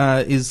Warhurst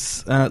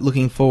is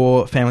looking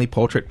for family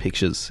portrait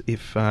pictures.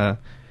 If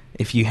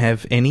you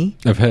have any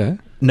of her,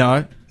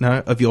 no,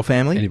 of your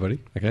family, anybody,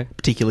 okay,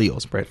 particularly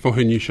yours, Brett, for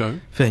her new show.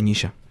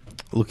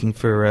 Looking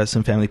for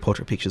some family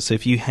portrait pictures. So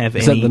if you have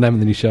Is that the name of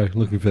the new show?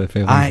 Looking for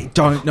family. I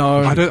don't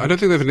know. I don't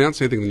think they've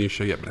announced anything in the new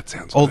show yet, but it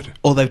sounds good.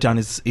 All they've done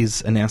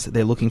is announce that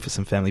they're looking for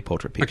some family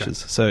portrait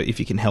pictures. Okay. So if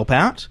you can help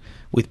out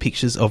with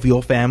pictures of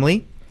your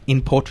family,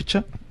 in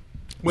portraiture.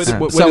 Where So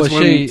does is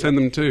one she- send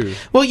them to?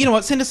 Well, you know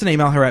what? Send us an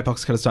email,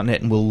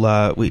 hello@boxcutters.net, and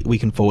we'll we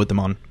can forward them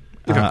on.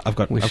 I've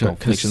got We shall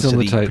connections to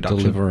the facilitate production.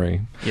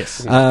 delivery. Yes.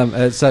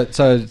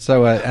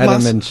 So Adam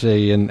Last- and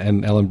she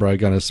and Ellen Bro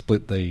going to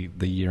split the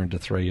year into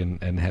three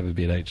and have a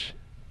bit each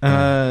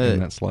in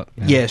that slot.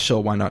 Yeah, sure,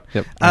 why not?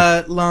 Yep.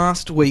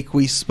 Last week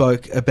we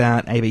spoke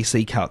about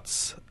ABC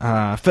cuts.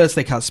 First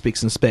they cut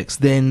Spicks and Specs,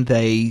 then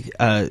they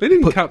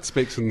didn't cut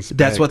Spicks and Specs.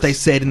 That's what they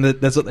said in the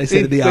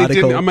They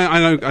article. didn't.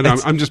 I know.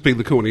 I'm just being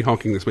the corny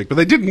honking this week, but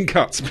they didn't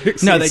cut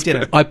Spicks. No, and they Specs.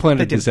 didn't. I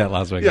pointed this out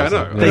last week. Yeah, I know.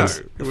 also. I know.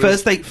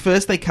 They-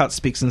 First they cut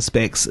Spicks and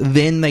Specs,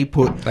 then they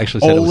put They actually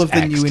said it all was of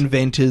the new axed.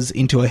 inventors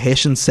into a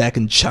Hessian sack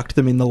and chucked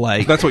them in the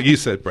lake. That's what you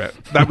said, Brett.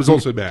 That was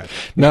also bad.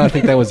 No, I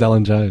think that was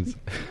Alan Jones.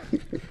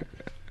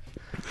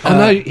 Oh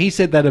no, he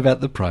said that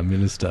about the Prime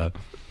Minister.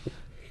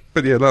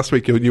 But yeah, last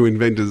week your new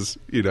inventors,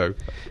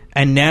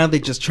 And now they're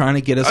just trying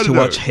to get us I to don't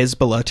know. watch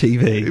Hezbollah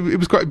TV. it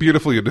was quite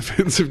beautiful, your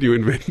defense of new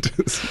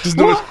inventors. Just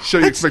not Well, a show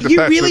you that's- expect to you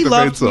thatch really the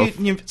love beds off.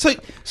 new.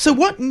 So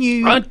what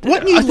new? I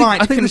What new think,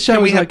 light I think can, the show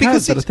can we is have? okay,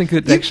 Because but I think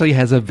it actually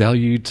has a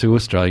value to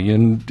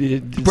Australian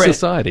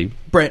society.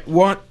 Brett,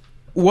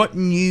 what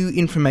new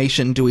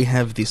information do we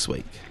have this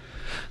week?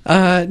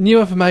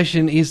 New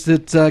information is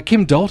that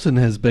Kim Dalton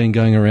has been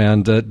going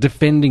around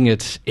defending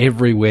it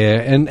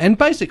everywhere, and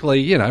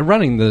basically,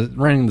 running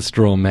the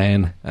straw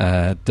man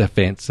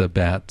defence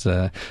about.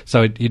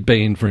 So he'd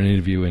be in for an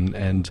interview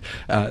and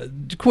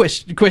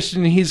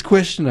question his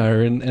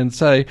questioner and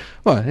say,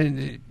 "Well,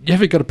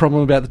 have you got a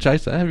problem about the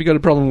Chaser? Have you got a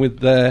problem with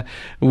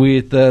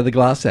the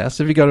Glass House?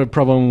 Have you got a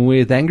problem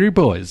with Angry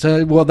Boys?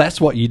 Well, that's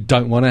what you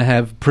don't want to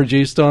have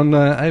produced on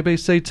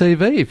ABC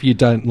TV if you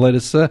don't let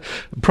us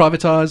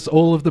privatise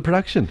all of the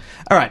production."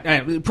 All right,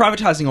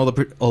 privatising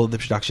all of the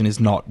production is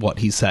not what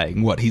he's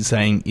saying. What he's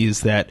saying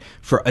is that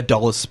for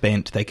 $1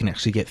 spent, they can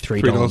actually get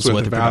 $3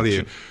 worth of value,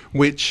 production.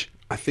 which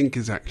I think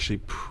is actually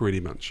pretty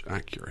much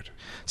accurate.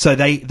 So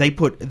they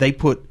put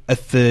a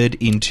third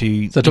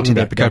into So talking into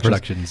their about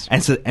co-productions.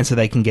 and so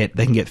they can get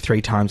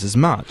 3 times as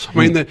much. I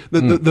mean, this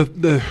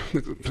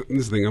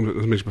is the thing I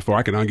mentioned before.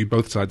 I can argue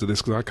both sides of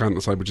this because I can't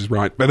decide which is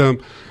right. But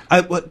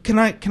well,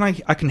 I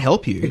can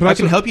help you. But I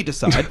can help you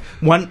decide.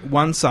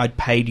 One side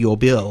paid your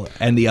bill,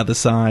 and the other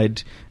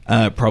side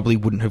probably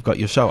wouldn't have got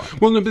your show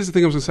up. Well, no, this is the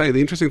thing I was going to say.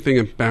 The interesting thing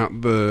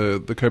about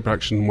the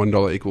co-production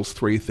 $1 equals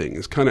 3 thing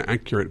is kind of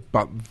accurate,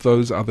 but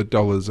those other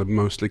dollars are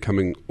mostly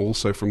coming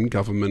also from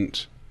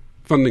government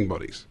funding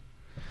bodies.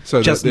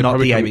 So Just they're not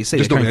probably the coming- ABC,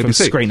 just they're not coming the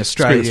from ABC. Screen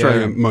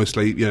Australia.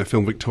 Mostly,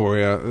 Film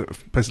Victoria,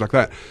 places like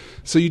that.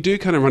 So you do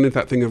kind of run into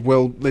that thing of,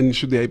 well, then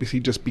should the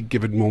ABC just be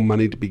given more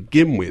money to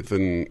begin with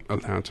and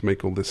allowed to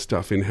make all this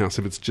stuff in-house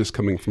if it's just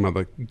coming from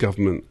other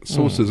government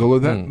sources? Although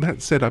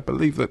that said, I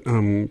believe that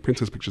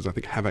Princess Pictures, I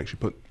think, have actually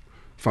put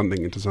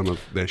funding into some of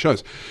their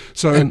shows.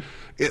 So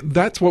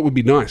that's what would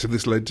be nice if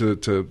this led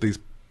to these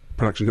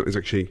production companies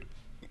actually,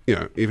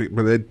 if it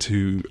led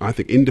to, I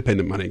think,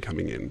 independent money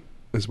coming in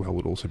as well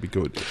would also be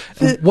good.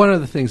 One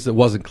of the things that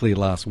wasn't clear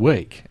last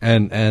week,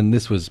 and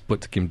this was put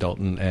to Kim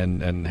Dalton,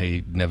 and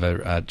he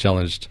never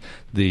challenged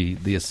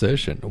the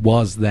assertion,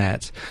 was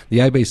that the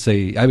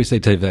ABC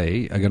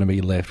TV are going to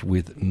be left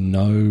with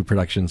no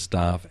production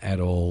staff at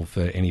all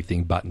for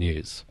anything but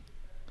news.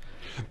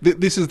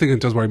 This is the thing that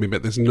does worry me a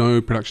bit. There's no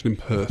production in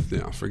Perth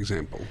now, for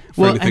example,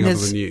 for anything other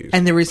than news.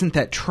 And there isn't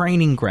that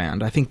training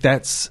ground. I think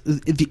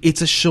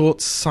it's a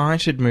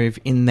short-sighted move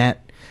in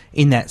that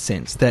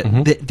sense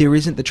that there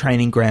isn't the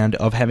training ground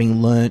of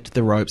having learnt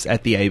the ropes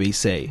at the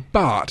ABC.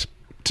 But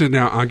to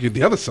now argue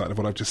the other side of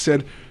what I've just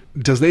said,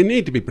 does there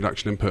need to be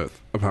production in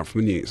Perth apart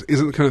from the news? Is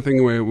it the kind of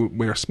thing where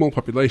we're a small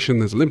population,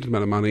 there's a limited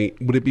amount of money?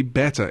 Would it be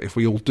better if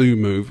we all do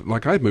move,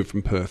 like I moved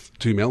from Perth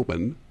to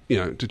Melbourne,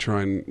 to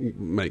try and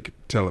make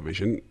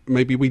television?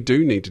 Maybe we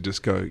do need to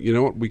just go, you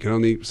know what, we can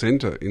only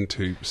centre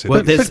into Sydney.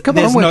 Well, there's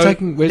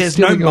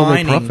no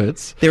mining.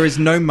 There is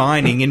no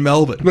mining in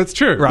Melbourne. That's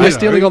true. Right? They're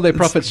stealing all their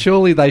profits.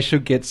 Surely they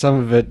should get some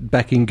of it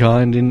back in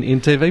kind in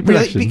TV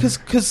production. Really?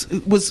 Because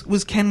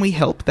was Can We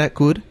Help that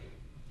good?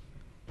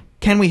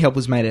 Can We Help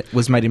was made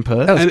in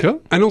Perth. That was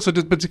cool. And also,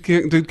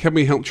 Can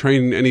We Help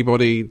train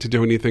anybody to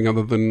do anything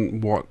other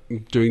than what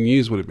doing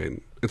news would have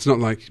been? It's not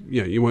like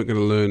you weren't going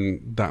to learn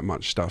that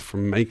much stuff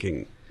from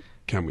making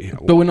Can We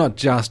Help. But we're not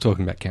just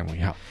talking about Can We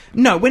Help.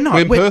 No, we're not.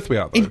 In Perth we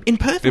are, though. In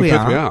Perth In we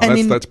Perth are. we are.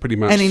 And That's pretty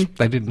much...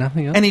 They did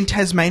nothing else. And in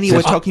Tasmania,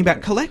 we're talking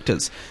about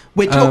collectors.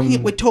 We're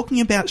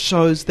talking about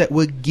shows that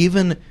were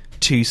given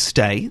to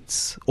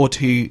states or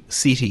to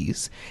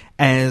cities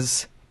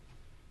as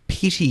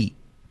pity.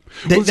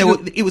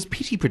 It was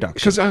pity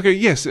production. Because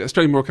yes,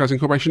 Australian Broadcasting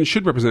Corporation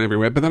should represent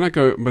everywhere, but then I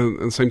go, but at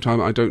the same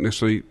time, I don't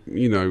necessarily,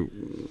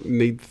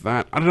 need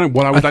that. I don't know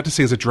what I would like to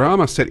see as a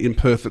drama set in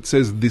Perth that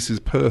says this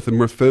is Perth and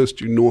refers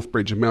to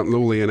Northbridge and Mount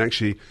Lawley and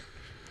actually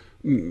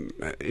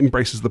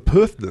embraces the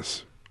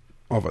Perthness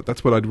of it.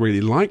 That's what I'd really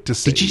like to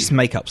see. Did you just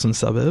make up some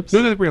suburbs?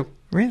 No, they're real.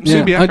 Really?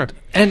 Subiaco.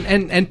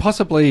 And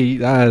possibly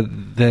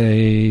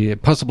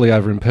possibly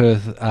over in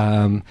Perth,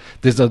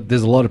 there's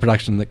a lot of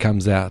production that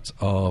comes out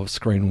of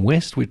Screen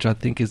West, which I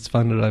think is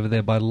funded over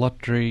there by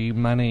lottery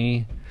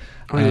money.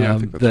 I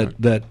think that's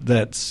right.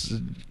 That's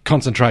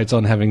concentrates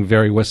on having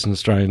very Western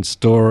Australian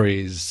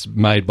stories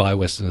made by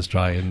Western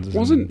Australians.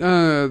 Wasn't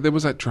there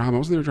was that drama?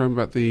 Wasn't there a drama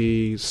about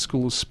the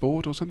School of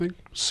Sport or something?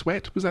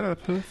 Sweat, was that out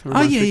of Perth? Or am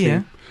I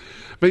thinking?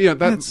 But yeah,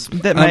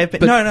 that may have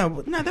been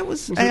no. That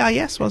was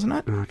AIS, wasn't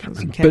it? I can't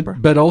remember. Canberra.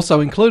 But also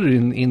included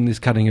in this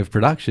cutting of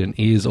production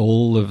is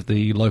all of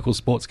the local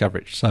sports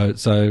coverage. So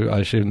I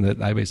assume that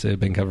ABC have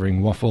been covering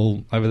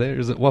WAFL over there.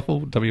 Is it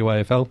WAFL?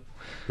 WAFL?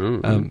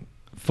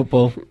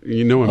 Football.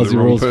 You know I'm Aussie the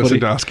wrong rules person footy.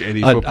 to ask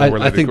any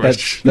football-related I think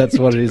question. that's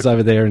what it is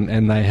over there,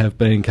 and they have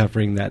been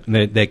covering that.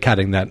 And they're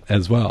cutting that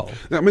as well.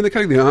 I mean, they're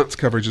cutting the arts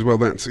coverage as well.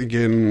 That's,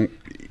 again...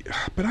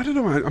 But I don't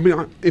know. I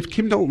mean, if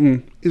Kim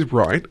Dalton is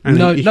right... and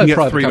no you can get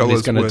private company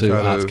is $3 going to worth do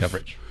out arts of-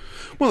 coverage.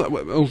 Well,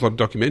 a lot of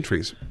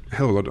documentaries, a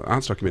hell of a lot of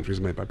arts documentaries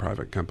are made by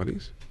private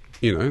companies.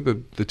 You know,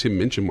 the Tim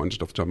Minchin one,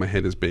 just off the top of my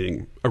head, as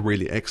being a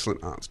really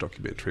excellent arts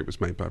documentary, was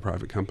made by a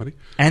private company.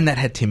 And that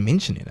had Tim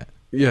Minchin in it.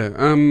 Yeah.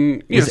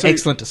 It was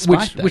excellent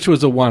despite that. Which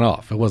was a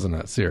one-off. It wasn't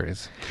a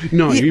series.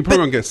 No, Yeah, you probably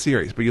but- won't get a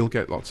series, but you'll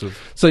get lots of...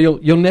 So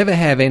you'll never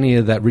have any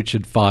of that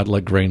Richard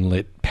Feidler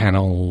greenlit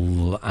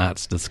panel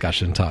arts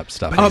discussion type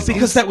stuff. Oh,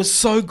 because that was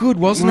so good,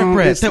 wasn't it,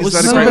 Brett? That was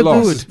a so great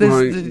loss?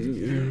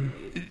 good.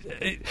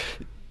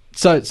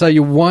 So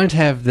you won't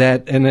have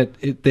that, and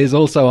there's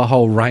also a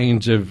whole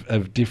range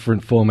of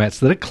different formats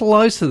that are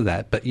close to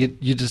that, but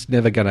you're just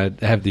never going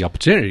to have the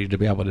opportunity to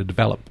be able to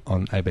develop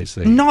on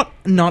ABC.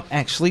 Not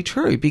actually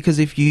true, because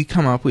if you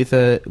come up with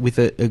a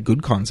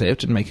good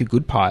concept and make a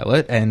good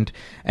pilot and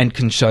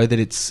can show that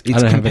it's I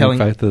don't have any compelling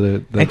faith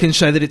that and can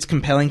show that it's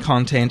compelling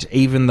content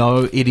even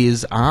though it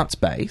is arts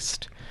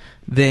based,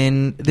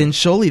 then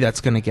surely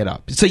that's going to get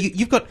up. So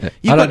you've got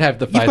I don't have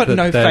the faith you've got that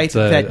no faith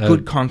that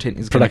good content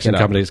is going to production get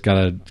up. company is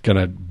going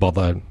to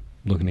bother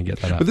looking to get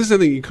that up. But this is the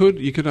thing,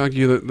 you could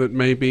argue that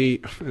maybe,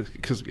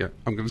 because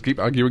I'm going to keep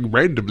arguing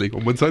randomly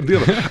on one side or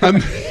the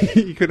other.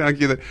 You could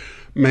argue that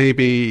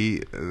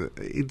maybe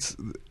it's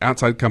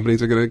outside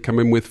companies are going to come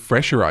in with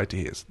fresher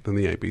ideas than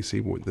the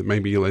ABC would. That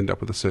maybe you'll end up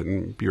with a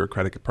certain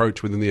bureaucratic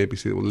approach within the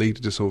ABC that will lead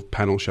to just sort of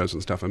panel shows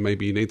and stuff. And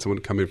maybe you need someone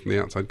to come in from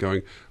the outside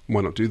going, why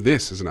not do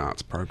this as an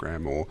arts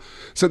program? Or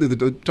certainly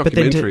the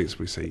documentaries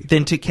we see.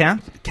 Then to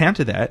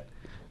counter that,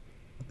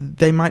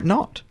 they might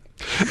not.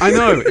 I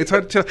know, it's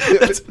hard to tell.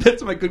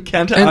 That's my good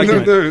counter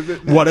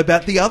argument. What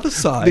about the other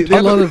side? A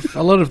lot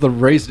of the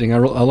reasoning, a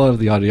lot of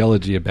the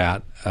ideology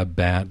about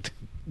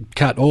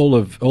cut all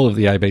of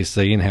the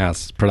ABC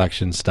in-house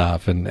production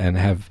staff and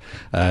have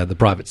the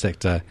private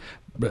sector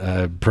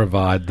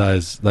provide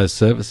those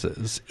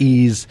services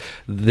is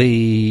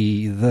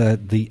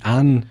the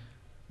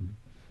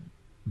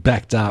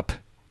unbacked up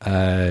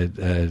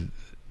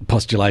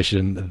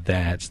postulation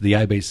that the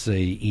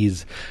ABC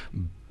is,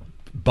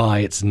 by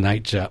its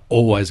nature,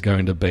 always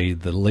going to be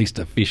the least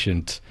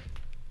efficient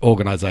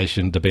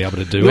organisation to be able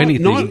to do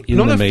anything in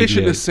not the efficient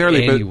media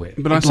necessarily, anywhere.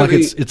 but I It's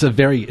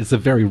certainly, it's a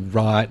very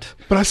right.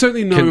 But I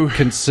certainly know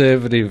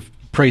conservative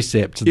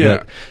precept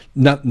Yeah.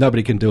 that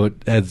nobody can do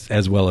it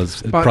as well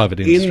as but private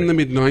industry. in the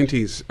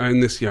mid-90s,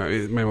 and this,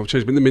 it may well have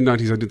changed, but in the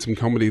mid-90s I did some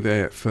comedy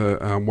there for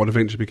what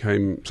eventually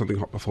became Something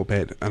Hot Before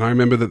Bed. And I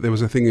remember that there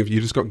was a thing of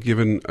you just got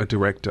given a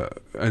director,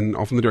 and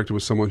often the director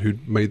was someone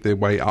who'd made their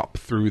way up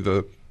through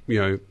the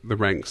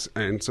ranks,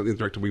 and certainly the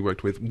director we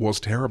worked with was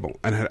terrible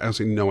and had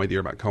absolutely no idea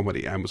about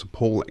comedy and was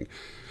appalling.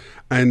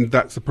 And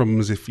that's the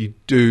problem, is if you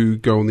do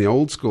go on the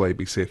old school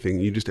ABC thing,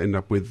 you just end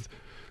up with...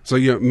 So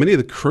many of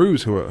the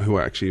crews who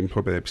are actually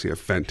employed by the ABC are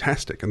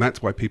fantastic, and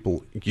that's why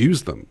people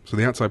use them. So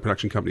the outside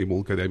production company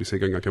will go to ABC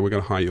going, okay, we're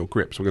going to hire your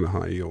grips, we're going to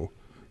hire your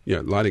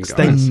lighting guys.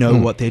 They know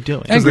what they're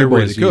doing. Because they're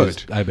really good.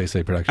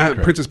 ABC production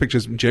crew. Princess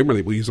Pictures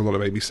generally will use a lot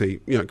of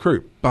ABC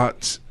crew,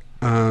 but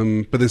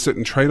there's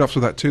certain trade-offs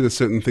with that too. There's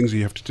certain things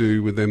you have to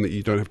do with them that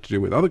you don't have to do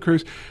with other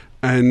crews,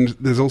 and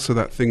there's also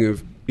that thing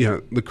of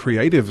the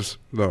creatives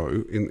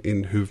though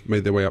in who've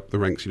made their way up the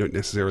ranks. You don't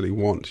necessarily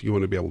want. You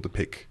want to be able to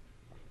pick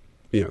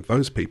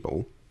those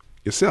people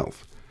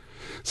yourself.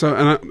 So,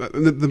 and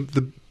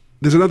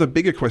there's another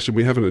bigger question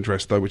we haven't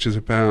addressed though, which is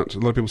about a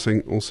lot of people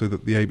saying also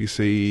that the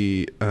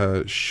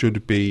ABC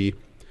should be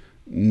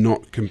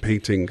not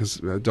competing, because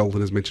Dalton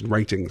has mentioned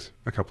ratings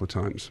a couple of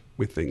times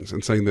with things,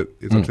 and saying that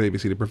it's up to the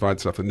ABC to provide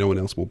stuff that no one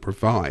else will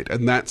provide.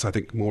 And that's, I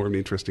think, more of an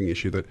interesting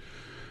issue, that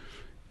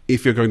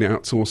if you're going to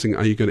outsourcing,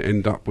 are you going to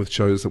end up with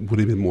shows that would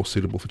have been more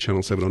suitable for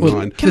Channel 7 or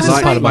 9? This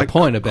is part of my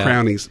point about...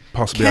 Crownies,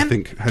 possibly, I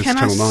think, has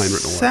Channel 9 written all over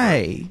it. Can I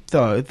say,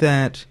 though,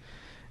 that...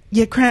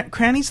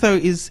 Crownies, though,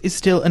 is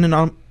still an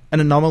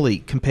anomaly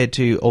compared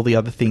to all the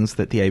other things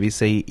that the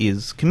ABC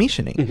is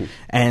commissioning. Mm-hmm.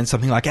 And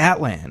something like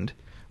Outland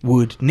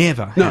would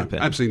never happen.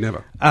 No, absolutely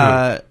never.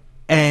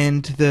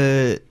 And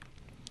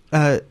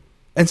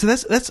And so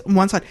that's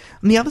one side.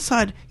 On the other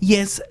side,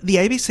 yes, the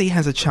ABC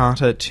has a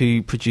charter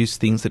to produce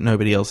things that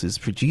nobody else is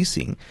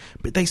producing,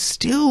 but they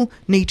still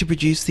need to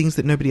produce things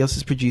that nobody else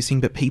is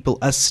producing, but people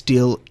are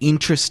still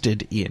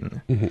interested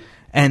in. Mm-hmm.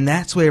 And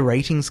that's where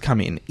ratings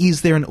come in.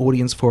 Is there an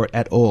audience for it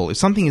at all? If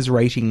something is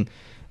rating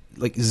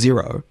like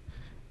 0,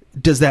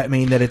 does that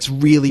mean that it's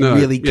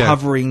really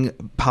covering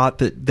part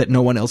that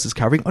no one else is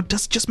covering, or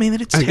does it just mean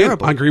that it's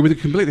terrible? I agree with it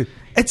completely.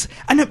 I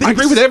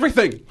agree with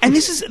everything. And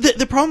this is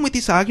the problem with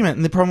this argument,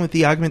 and the problem with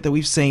the argument that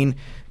we've seen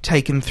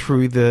taken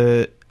through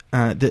the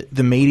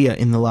media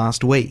in the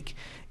last week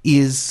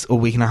or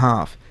week and a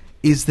half,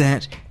 is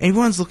that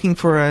everyone's looking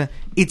for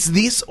it's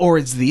this or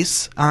it's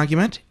this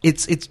argument.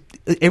 It's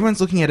everyone's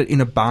looking at it in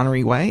a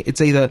binary way.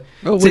 It's either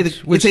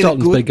which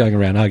Dalton's been going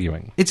around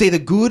arguing. It's either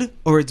good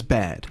or it's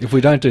bad. If we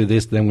don't do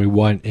this, then we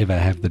won't ever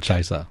have the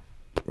chaser.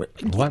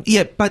 What?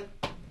 Yeah, but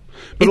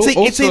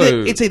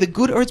it's either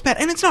good or it's bad,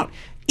 and it's not.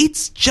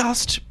 It's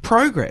just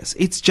progress.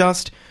 It's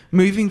just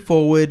moving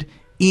forward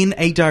in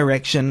a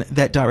direction.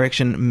 That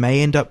direction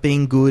may end up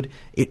being good.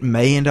 It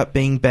may end up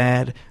being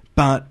bad,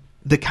 but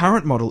the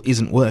current model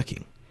isn't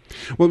working.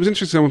 Well, it was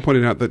interesting. Someone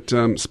pointed out that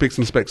Spicks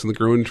and Specks and the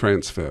Gruen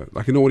transfer,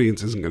 like an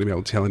audience isn't going to be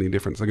able to tell any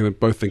difference. They're going to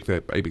both think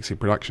they're ABC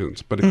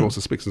productions, but of course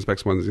the Spicks and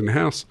Specks one is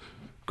in-house.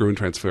 Gruen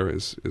transfer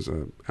is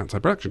an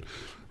outside production.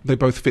 They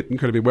both fit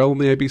incredibly well on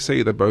the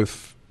ABC. They're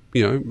both,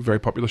 very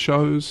popular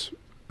shows.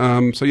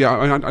 So yeah,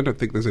 I don't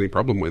think there's any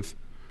problem with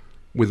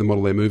the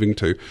model they're moving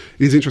to. It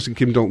is interesting.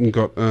 Kim Dalton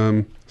got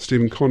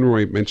Stephen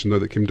Conroy mentioned though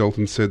that Kim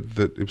Dalton said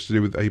that it was to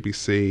do with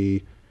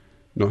ABC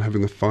not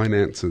having the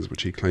finances,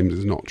 which he claims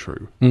is not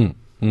true.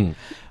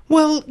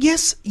 Well,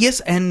 yes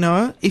and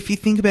no. If you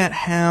think about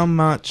how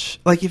much,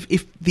 like if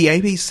the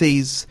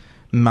ABC's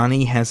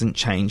money hasn't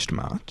changed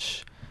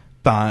much,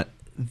 but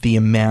the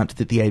amount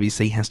that the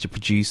ABC has to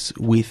produce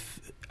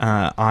with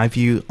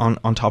iView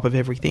on top of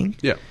everything,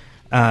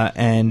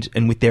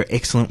 and with their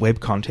excellent web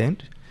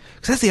content,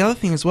 because that's the other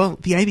thing as well.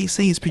 The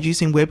ABC is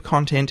producing web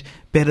content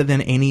better than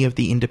any of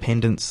the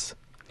independents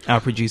are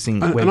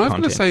producing web content. And I was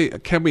going to say,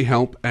 Can We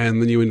Help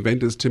and The New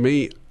Inventors, to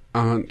me,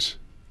 aren't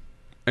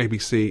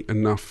ABC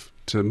enough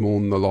to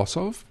mourn the loss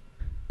of.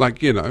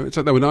 Like, it's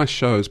like they were nice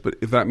shows, but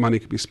if that money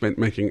could be spent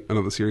making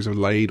another series of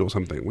Laid or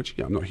something, which,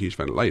 I'm not a huge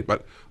fan of Laid,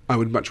 but I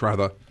would much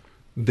rather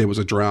there was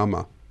a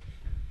drama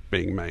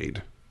being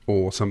made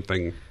or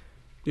something,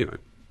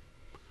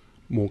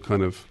 more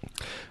kind of...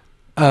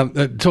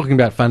 talking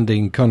about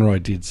funding, Conroy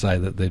did say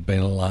that there'd been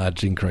a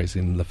large increase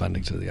in the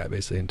funding to the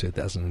ABC in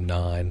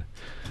 2009,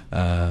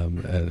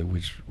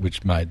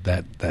 which made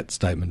that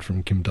statement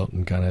from Kim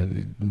Dalton kind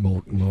of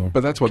more.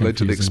 But that's what confusing. led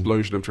to the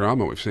explosion of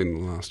drama we've seen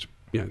in the last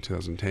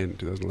 2010,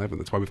 2011.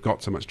 That's why we've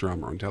got so much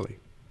drama on telly.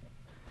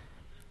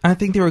 I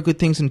think there are good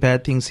things and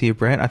bad things here,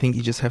 Brett. I think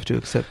you just have to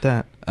accept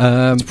that.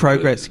 It's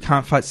progress. You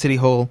can't fight City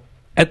Hall.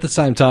 At the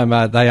same time,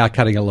 they are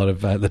cutting a lot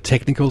of the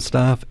technical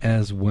staff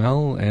as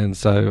well, and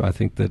so I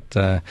think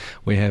that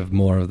we have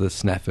more of the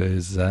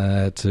snaffers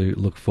to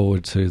look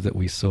forward to that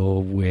we saw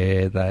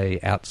where they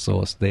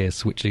outsourced their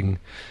switching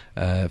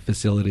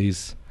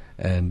facilities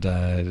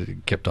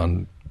and kept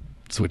on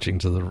switching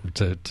to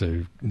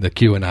the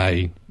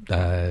Q&A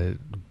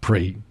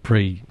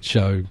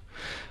pre-show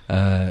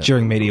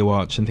during Media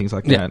Watch and things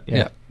like that.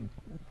 Yeah.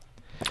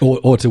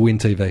 Or to Win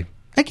TV.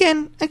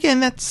 Again,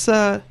 that's.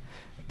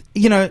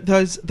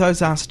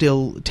 Those are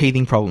still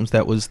teething problems.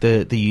 That was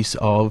the use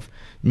of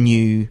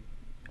new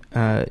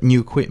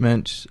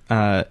equipment,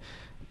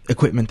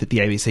 equipment that the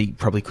ABC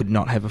probably could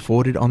not have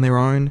afforded on their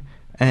own,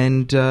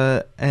 and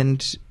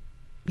that's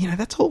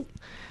all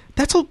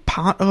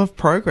part of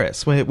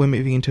progress. We're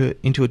moving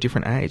into a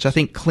different age. I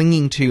think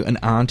clinging to an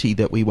auntie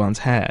that we once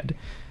had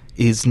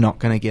is not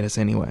going to get us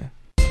anywhere.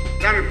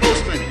 I'm your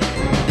postman.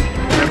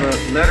 I have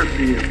a letter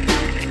for you.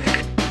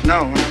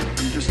 No, I'm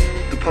just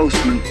the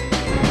postman.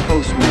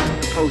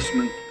 The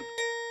postman.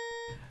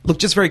 Look,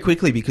 just very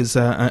quickly, because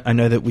I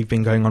know that we've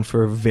been going on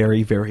for a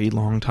very, very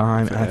long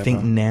time. I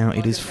think now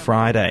it is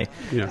Friday.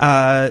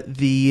 Yeah.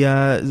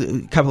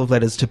 The couple of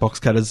letters to Box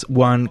Cutters.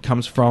 One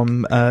comes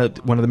from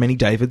one of the many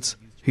Davids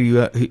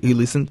who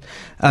listened.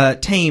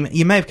 Team,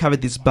 you may have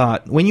covered this,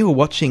 but when you were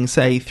watching,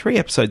 say, 3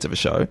 episodes of a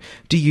show,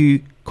 do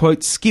you,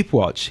 quote, skip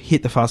watch,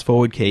 hit the fast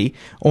forward key,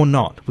 or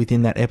not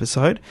within that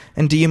episode?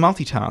 And do you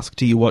multitask?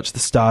 Do you watch the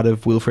start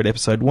of Wilfred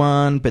episode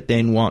 1, but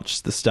then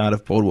watch the start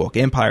of Boardwalk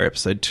Empire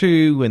episode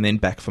 2, and then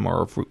back for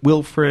more of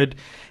Wilfred?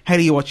 How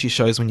do you watch your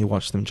shows when you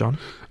watch them, John?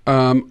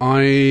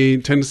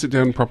 I tend to sit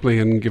down properly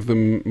and give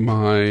them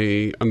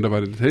my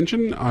undivided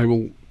attention. I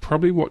will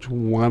probably watch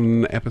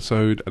 1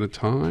 episode at a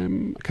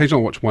time.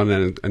 Occasionally I'll watch 1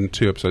 and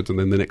 2 episodes, and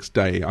then the next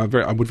day. I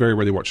would very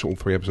rarely watch all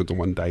 3 episodes in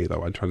one day,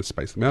 though. I try to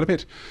space them out a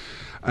bit.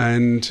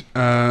 And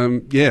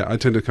I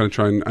tend to kind of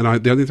try and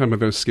the only time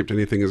I've ever skipped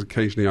anything is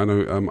occasionally. I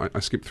know I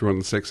skipped through on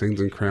the sex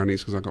scenes and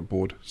crownies because I got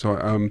bored. So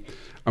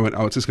I went,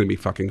 it's just going to be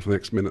fucking for the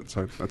next minute,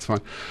 so that's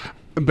fine.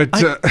 But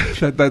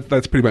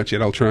that's pretty much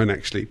it. I'll try and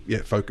actually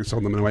focus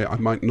on them in a way I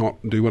might not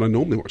do when I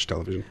normally watch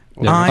television.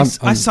 I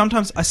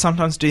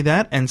sometimes do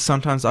that, and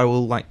sometimes I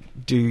will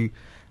do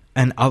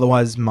an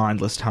otherwise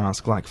mindless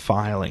task like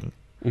filing,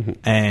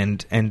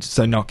 and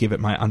so not give it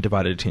my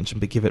undivided attention,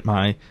 but give it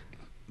my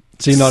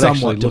So you're not somewhat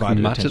actually looking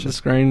divided much at attention. the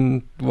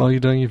screen while you're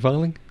doing your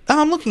filing?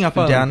 I'm looking up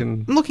and Filing down.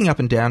 can- I'm looking up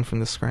and down from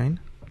the screen,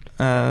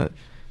 but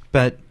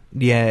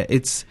yeah,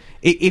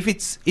 if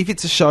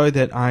it's a show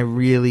that I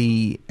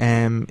really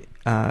am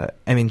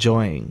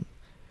enjoying.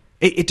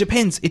 It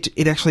depends.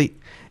 It actually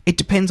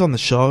depends on the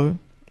show,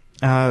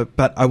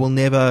 but I will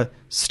never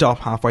stop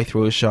halfway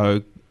through a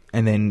show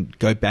and then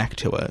go back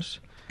to it.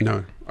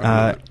 No.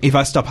 If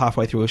I stop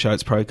halfway through a show,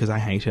 it's probably because I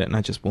hate it and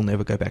I just will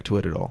never go back to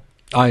it at all.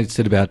 I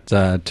sit about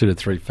 2 to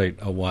 3 feet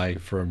away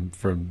from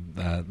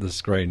the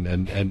screen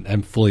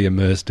and fully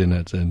immersed in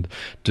it and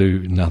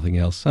do nothing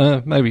else.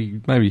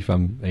 Maybe if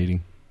I'm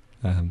eating,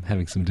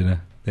 having some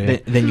dinner there.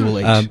 Then you will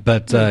eat.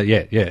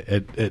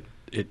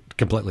 It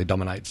completely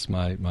dominates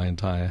my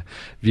entire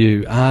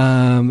view.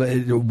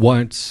 It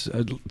won't.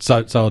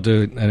 So I'll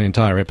do an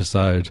entire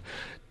episode.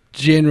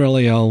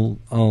 Generally, I'll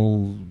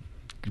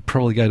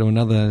probably go to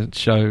another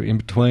show in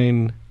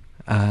between.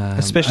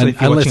 Especially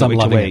if you're unless watching I'm week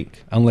to loving week.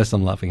 it. Unless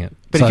I'm loving it.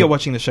 But So- if you're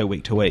watching the show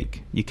week to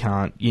week, you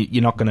can't.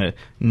 You're not going to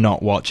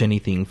not watch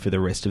anything for the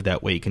rest of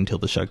that week until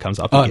the show comes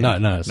up. Oh,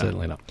 again. no,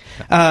 certainly not.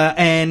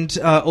 And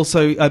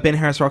also, Ben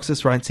Harris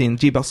Roxas writes in,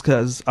 "Dear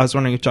Boxcars, I was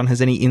wondering if John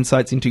has any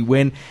insights into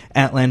when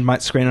Outland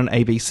might screen on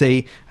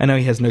ABC. I know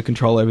he has no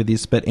control over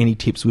this, but any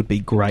tips would be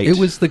great." It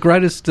was the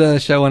greatest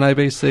show on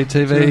ABC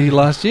TV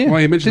last year. Well,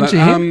 you mentioned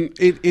Didn't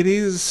that. It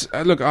is.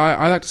 Look,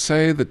 I like to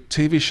say that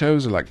TV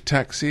shows are like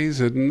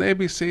taxis, and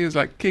ABC is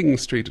like King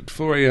Street at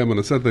 4 a.m. on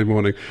a Saturday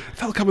morning.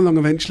 They'll come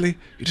along eventually.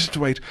 You just have to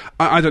wait.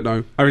 I don't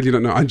know. I really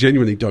don't know. I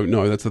genuinely don't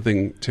know. That's the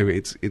thing too.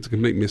 It's a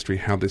complete mystery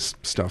how this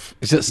stuff.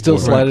 Is it still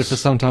works. slated for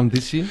sometime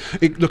this year?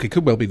 Look, it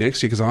could well be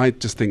next year because I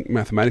just think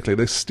mathematically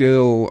they're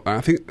still.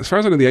 I think as far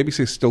as I know, the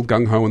ABC is still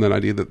gung ho on that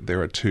idea that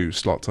there are 2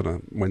 slots on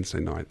a Wednesday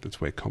night. That's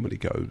where comedy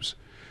goes.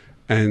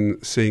 And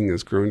seeing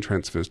as Gruen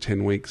transfers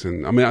 10 weeks,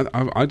 and I mean,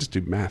 I just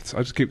do maths. I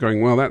just keep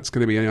going, well, that's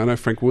going to be, I know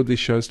Frank Woodley's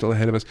show's still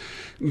ahead of us.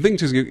 The thing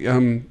too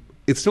is,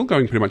 it's still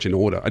going pretty much in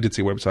order. I did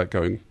see a website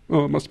going,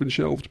 oh, it must have been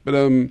shelved. But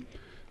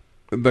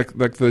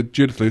like the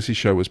Judith Lucy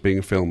show was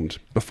being filmed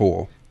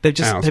before. They've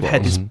had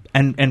this,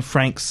 Mm-hmm. and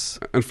Frank's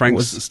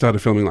started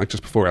filming like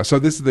just before ours. So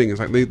this is the thing, is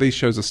like these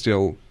shows are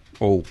still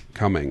all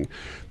coming.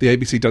 The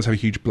ABC does have a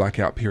huge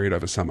blackout period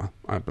over summer,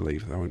 I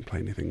believe. They won't play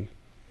anything.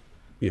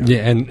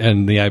 Yeah,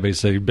 and the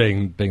ABC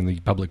being the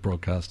public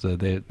broadcaster,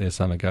 their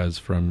summer goes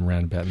from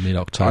around about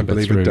mid-October I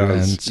believe through it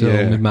does.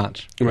 until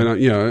mid-March. I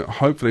mean,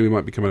 hopefully we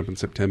might be coming up in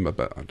September,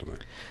 but I don't know.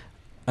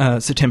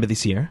 September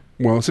this year.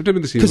 Well,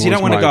 September this year because you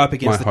don't want to go up my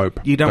against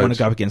hope. You don't want to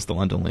go up against the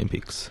London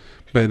Olympics.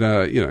 But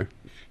I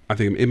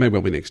think it may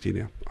well be next year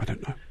now. I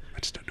don't know. I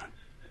just don't know.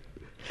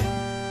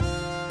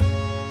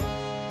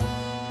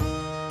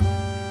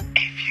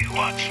 If you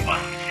watch one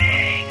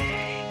thing.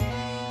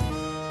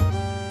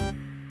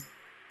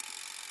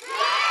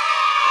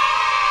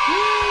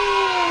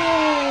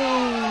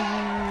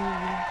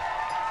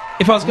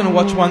 If I was going to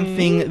watch one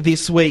thing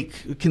this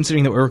week,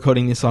 considering that we're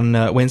recording this on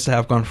Wednesday,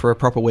 I've gone for a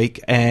proper week,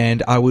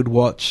 and I would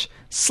watch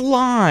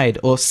Slide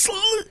or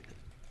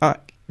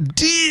What?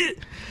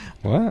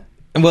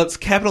 Well, it's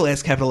capital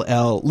S, capital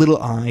L, little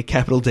I,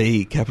 capital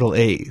D, capital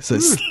E. So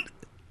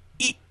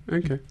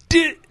okay.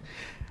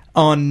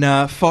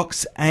 On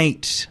Fox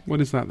 8. What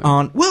is that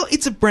then?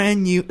 It's a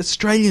brand new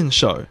Australian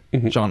show,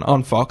 John,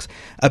 on Fox,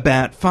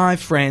 about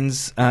 5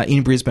 friends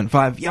in Brisbane,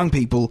 5 young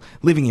people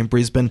living in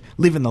Brisbane,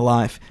 living the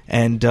life,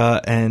 and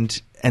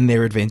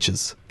their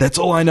adventures. That's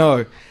all I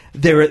know.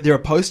 There are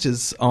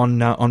posters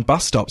on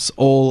bus stops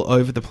all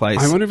over the place.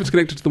 I wonder if it's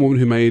connected to the woman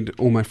who made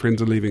All My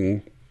Friends Are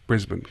Leaving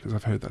Brisbane, because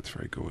I've heard that's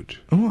very good.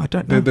 Oh, I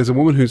don't know. There's a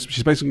woman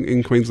she's based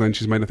in Queensland.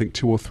 She's made, I think,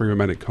 2 or 3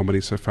 romantic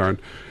comedies so far, and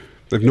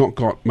they've not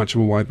got much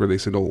of a wide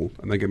release at all.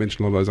 And they get mentioned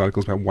in a lot of those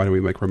articles about why do we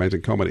make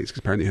romantic comedies, because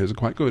apparently hers are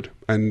quite good.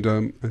 And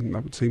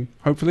that would seem,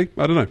 hopefully,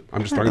 I don't know.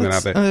 I'm just throwing that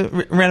out there.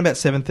 Around about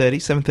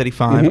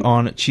 7:35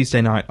 on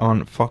Tuesday night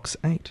on Fox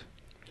 8.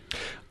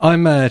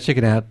 I'm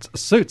checking out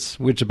Suits,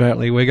 which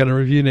apparently we're going to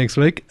review next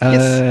week.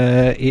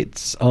 Yes.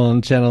 It's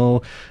on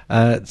Channel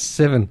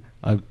 7,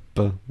 I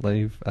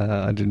believe.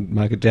 I didn't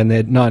mark it down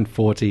there.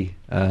 9:40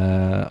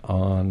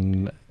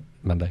 on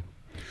Monday.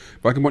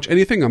 If I can watch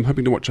anything, I'm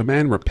hoping to watch a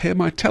man repair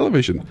my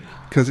television,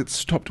 because it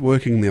stopped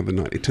working the other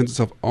night. It turns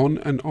itself on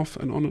and off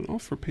and on and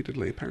off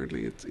repeatedly.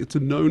 Apparently, it's a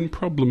known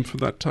problem for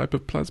that type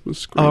of plasma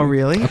screen. Oh,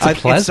 really? That's a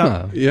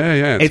plasma.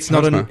 Yeah. It's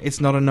not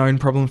a known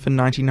problem for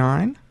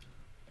 99.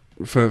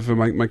 For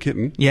my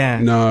kitten? Yeah.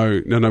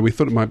 No. We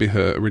thought it might be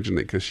her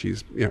originally because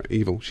she's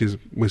evil. She's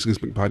Whiskers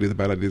McParty, the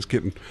bad ideas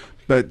kitten.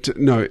 But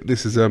no,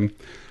 this is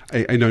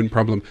a known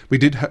problem. We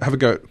did have a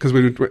go because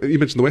you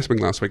mentioned The West Wing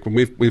last week. When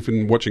we've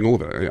been watching all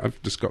of it.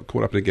 I've just got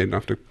caught up again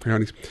after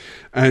Crownies,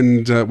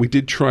 and we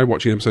did try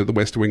watching an episode of The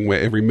West Wing where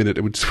every minute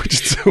it would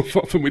switch itself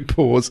off and we'd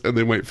pause and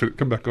then wait for it to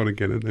come back on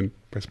again and then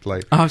press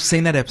play. Oh, I've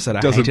seen that episode.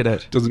 I hated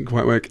it. Doesn't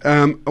quite work.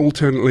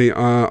 Alternately,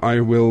 I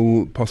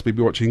will possibly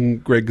be watching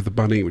Greg the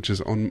Bunny, which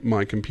is on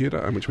my computer,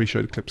 and which we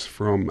showed clips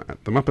from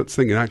at the Muppets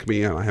thing in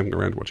Acme, and I haven't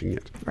got around to watching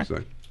yet. Right.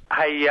 So.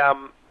 Hey,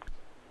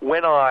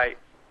 when I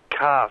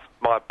cast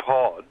my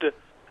pod,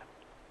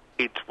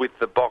 it's with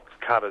the box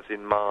cutters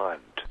in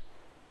mind.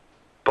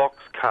 Box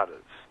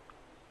cutters.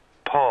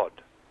 Pod.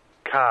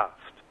 Cast.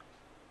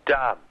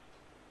 Done.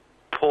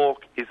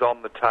 Pork is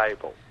on the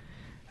table.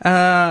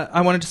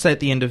 I wanted to say at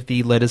the end of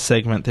the letters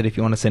segment that if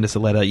you want to send us a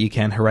letter, you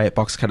can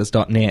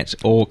hooray@boxcutters.net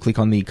or click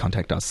on the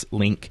Contact Us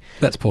link.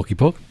 That's Porky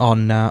Pork.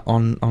 On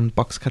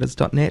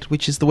boxcutters.net,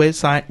 which is the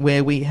website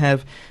where we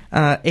have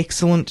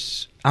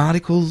excellent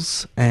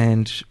articles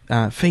and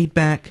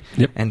feedback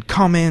and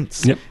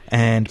comments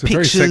and it's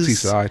pictures. It's a very sexy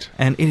site.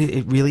 And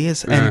it really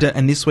is. Yeah.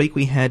 And this week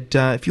we had,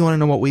 if you want to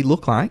know what we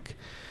look like,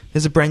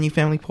 there's a brand new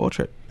family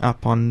portrait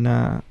up on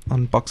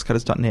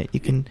boxcutters.net. You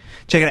can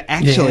check it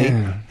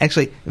out.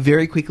 Actually,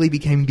 very quickly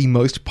became the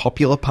most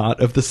popular part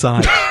of the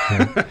site.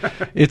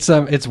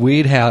 It's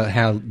weird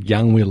how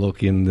young we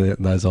look in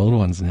those old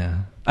ones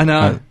now. I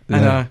know.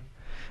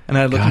 And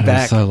I looking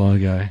back, so long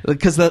ago.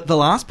 Because the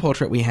last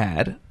portrait we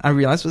had, I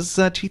realised was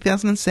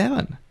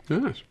 2007.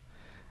 Yes.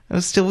 I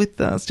was still with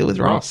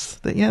Ross.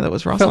 That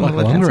was Ross. Felt on like the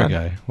left-hand longer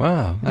side. ago.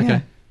 Wow.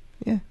 Okay.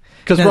 Yeah.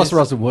 Because Ross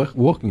wasn't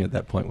walking at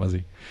that point, was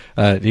he?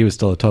 He was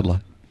still a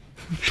toddler.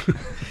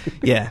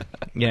 Yeah.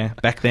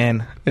 Back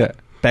then. Yeah.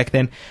 Back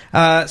then.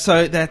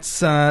 So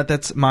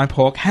that's my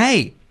pork.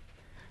 Hey,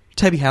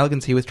 Toby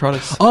Halligan's here with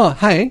Trotters. Oh,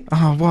 hey.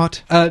 Oh,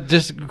 what?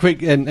 Just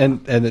quick, and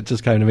it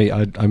just came to me.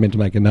 I meant to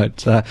make a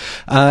note.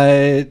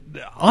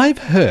 I've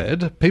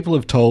heard, people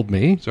have told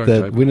me that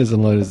Toby. Winners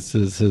and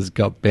Losers has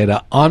got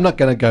better. I'm not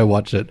going to go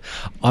watch it.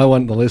 I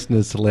want the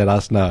listeners to let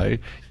us know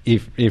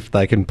if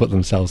they can put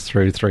themselves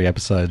through 3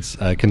 episodes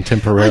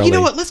contemporarily. Oh, you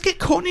know what? Let's get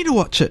Courtney to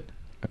watch it.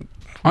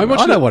 I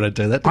don't want to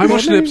do that. I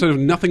watched an episode of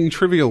Nothing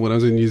Trivial when I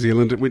was in New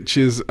Zealand, which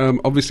is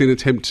obviously an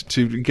attempt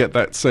to get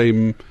that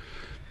same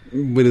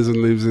Winners and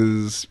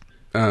Losers.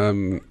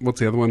 What's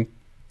the other one?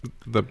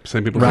 The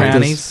same people.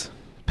 Brownies.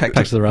 Packed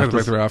to the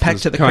Rafters.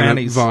 Packed to the kind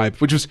Crownies. Vibe,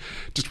 which was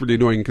just really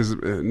annoying because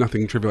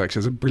Nothing Trivial actually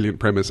has a brilliant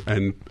premise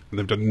and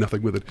they've done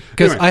nothing with it.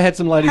 Because Anyway. I had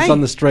some ladies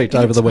on the street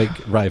over the week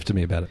rave to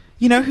me about it.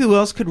 You know who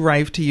else could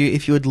rave to you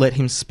if you would let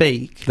him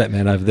speak? That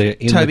man over there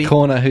in Toby. the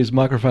corner whose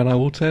microphone I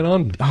will turn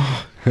on.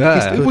 Oh,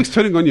 He's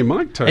turning on your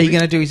mic, Toby. Are you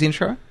going to do his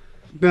intro?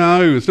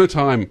 No, there's no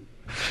time.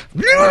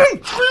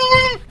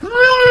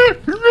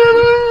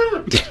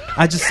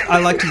 I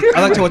like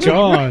to watch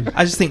it.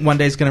 I just think one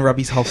day he's going to rub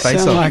his whole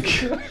face off. Like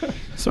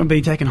someone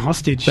being taken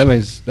hostage. That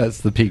means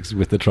that's the pigs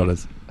with the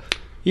trotters.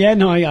 Yeah,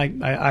 no,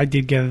 I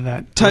did gather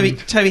that.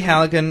 Toby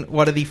Halligan,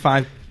 what are the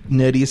 5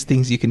 nerdiest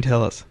things you can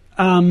tell us?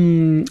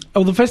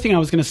 The first thing I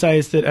was going to say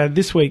is that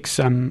this week's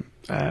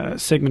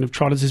segment of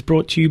Trotters is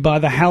brought to you by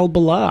the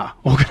Hezbollah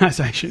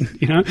organisation.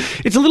 You know,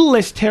 it's a little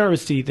less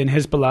terroristy than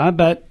Hezbollah,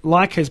 but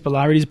like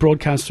Hezbollah, it is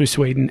broadcast through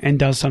Sweden and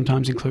does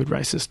sometimes include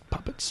racist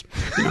puppets.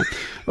 You know,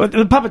 well,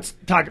 the puppets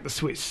target the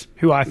Swiss,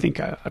 who I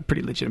think are a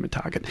pretty legitimate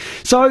target.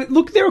 So,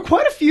 look, there are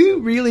quite a few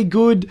really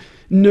good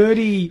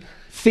nerdy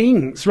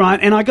things, right?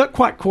 And I got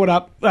quite caught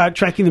up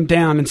tracking them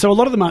down. And so a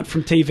lot of them aren't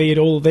from TV at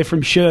all. They're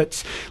from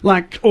shirts,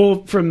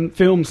 or from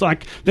films.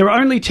 Like, there are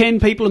only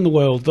 10 people in the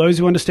world, those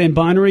who understand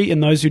binary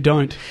and those who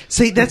don't.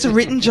 See, that's a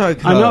written joke,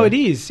 though. I know it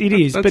is, but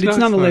it's nice,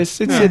 nonetheless.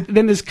 though.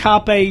 Then there's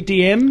Carpe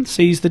Diem,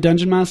 sees the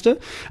Dungeon Master.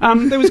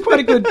 There was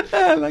quite a good...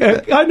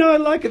 I know, I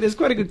like it. There's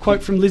quite a good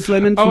quote from Liz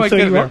Lemon from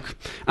 30 Rock.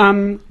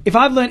 If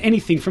I've learned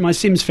anything from my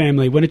Sims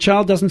family, when a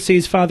child doesn't see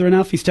his father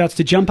enough, he starts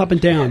to jump up and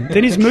down.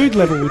 Then his mood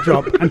level will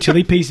drop until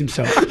he pees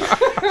himself.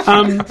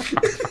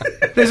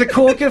 There's a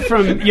corker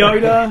from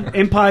Yoda,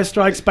 Empire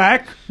Strikes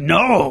Back.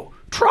 No,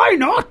 try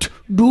not,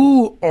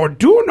 do or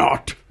do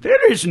not.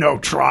 There is no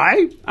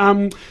try.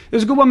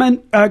 There's a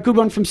good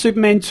one from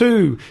Superman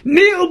 2.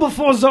 Kneel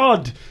before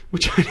Zod,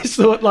 which I just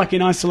thought, like,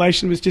 in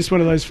isolation, was just one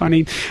of those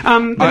funny. I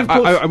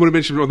want to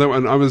mention on that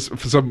one. I was,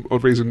 for some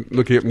odd reason,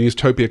 looking up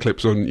Newstopia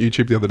clips on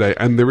YouTube the other day,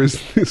 and there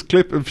is this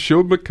clip of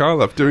Sean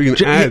McAuliffe doing an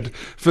ad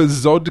for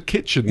Zod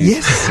Kitchens.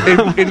 Yes.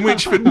 in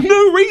which, for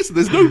no reason,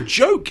 there's no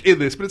joke in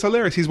this, but it's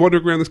hilarious. He's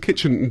wandering around this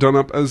kitchen done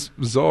up as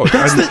Zod.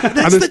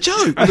 That's the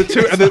joke. And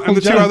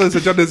the two others are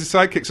done as his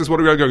sidekicks, just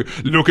wandering around going,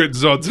 look at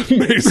Zod's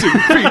amazing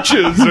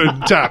features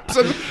and taps.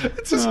 And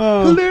it's just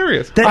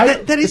hilarious.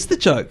 That is the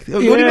joke. What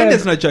do you mean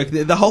there's no joke?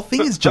 The whole whole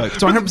thing is joke.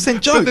 It's 100%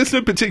 But joke. there's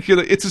no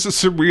particular. It's just a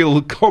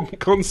surreal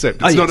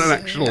concept. It's Oh, not yes. an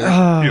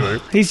actual.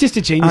 He's just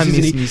a genius, I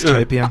isn't miss he?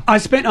 Newstopia. I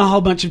spent a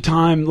whole bunch of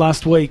time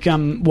last week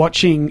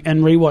watching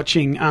and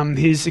rewatching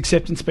his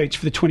acceptance speech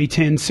for the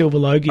 2010 Silver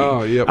Logie,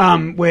 Oh, yep.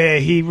 where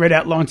he read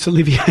out Laurence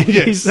Olivier.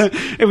 Yes.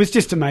 It was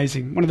just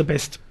amazing. One of the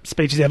best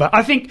speeches ever.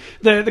 I think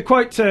the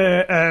quote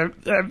to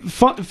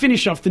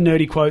finish off the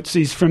nerdy quotes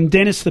is from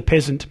Dennis the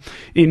Peasant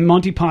in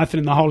Monty Python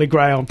and the Holy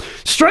Grail.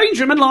 Strange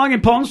women lying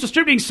in ponds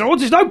distributing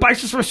swords is no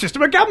basis for a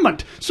system of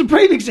government.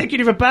 Supreme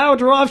executive power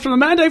derived from a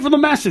mandate from the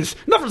masses,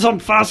 not from some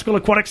farcical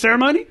aquatic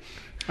ceremony.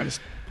 I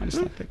just like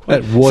that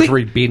quote. That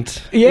watery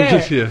bint.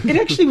 Yeah, Yeah. it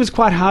actually was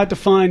quite hard to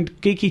find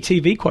geeky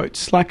TV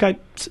quotes. Like I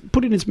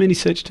put in as many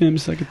search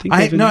terms as I could think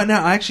of. No,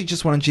 I actually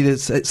just wanted you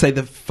to say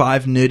the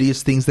 5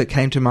 nerdiest things that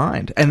came to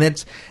mind, and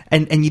that's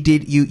and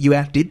you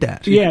outdid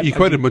that. Yeah, You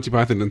quoted Monty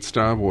Python and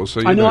Star Wars,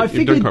 so I know. I you've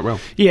figured done quite well.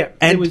 Yeah,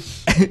 And it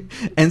was.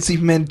 and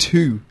Superman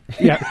 2.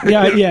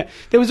 Yeah.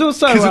 There was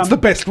also Because it's the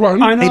best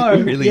one. I know.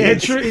 It really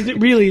is. It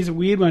really is a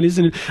weird one,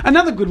 isn't it?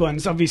 Another good one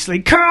is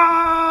obviously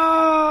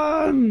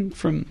Khan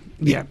from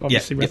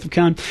obviously Wrath of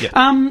Khan. Yeah.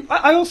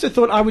 I also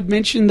thought I would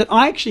mention that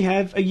I actually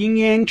have a Yin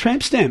Yang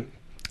tramp stamp.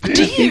 Do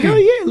There you? go,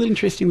 yeah, a little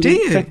interesting Do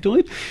little you?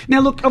 factoid.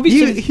 Now, look,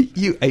 obviously,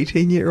 You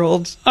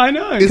 18-year-olds. I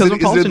know. Is Because it I'm a in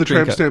the Paulson tramp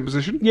drinker. stamp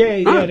position? Yeah,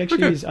 it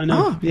actually okay. is. I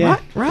know. Oh, yeah,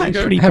 right.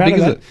 I'm pretty How proud big of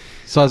is that. it?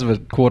 Size of a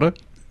quarter?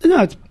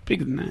 No, it's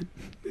bigger than that.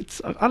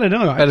 It's I don't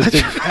know. About as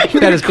big,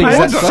 about as big I as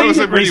haven't that That seen was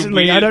a it really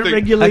recently. weird I don't thing.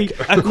 regularly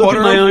A look quarter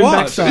at my of own what?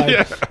 backside.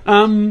 Yeah.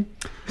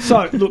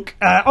 So, look,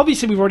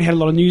 obviously we've already had a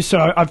lot of news,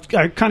 so I've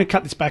kind of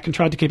cut this back and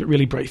tried to keep it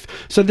really brief.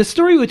 So the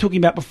story we were talking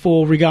about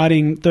before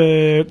regarding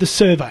the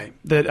survey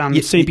that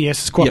CBS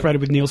has cooperated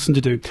with Nielsen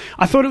to do,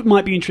 I thought it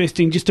might be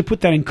interesting just to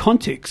put that in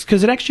context,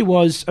 because it actually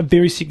was a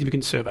very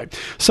significant survey.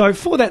 So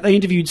for that, they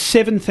interviewed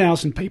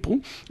 7,000 people,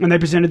 and they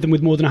presented them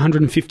with more than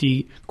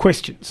 150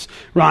 questions,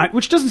 right?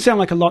 Which doesn't sound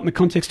like a lot in the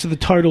context of the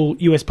total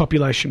US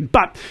population.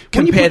 But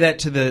when you Compare put- that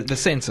to the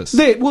census.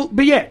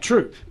 but yeah,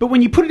 true. But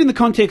when you put it in the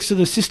context of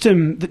the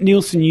system that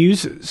Nielsen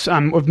uses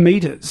of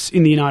meters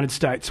in the United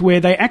States, where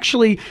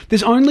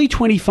there's only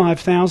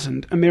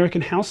 25,000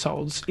 American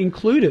households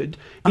included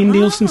in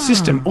Nielsen's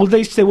system, or at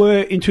least there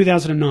were in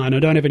 2009. I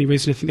don't have any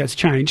reason to think that's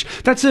changed.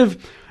 That's of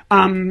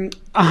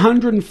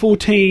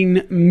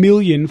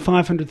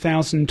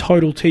 114,500,000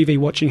 total TV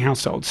watching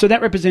households. So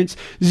that represents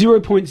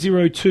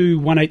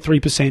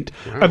 0.02183%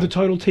 of the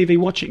total TV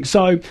watching.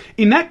 So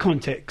in that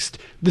context,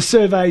 the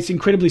survey is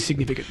incredibly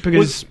significant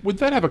because Would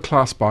that have a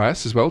class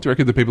bias as well? Do you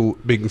reckon the people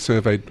being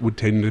surveyed would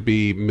tend to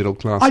be middle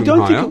class I and don't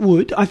higher? think it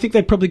would. I think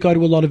they'd probably go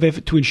to a lot of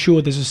effort to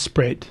ensure there's a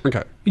spread.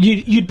 Okay.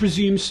 You'd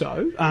presume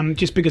so,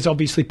 just because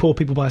obviously poor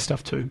people buy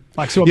stuff too.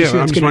 Like, so Yeah, obviously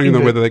I'm it's just gonna wondering though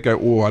invert- whether they go,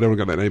 I don't want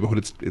to go to that neighbourhood.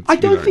 It's I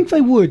don't think they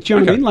would. Do you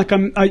know what I Okay. mean?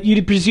 Like,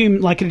 you'd presume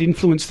like it'd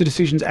influence the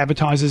decisions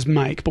advertisers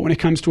make, but when it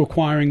comes to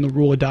acquiring the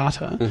raw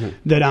data,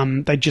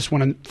 that they just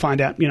want to find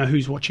out,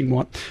 who's watching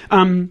what.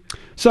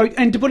 So,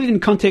 and to put it in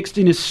context,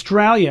 in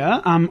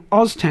Australia,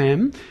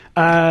 OzTam,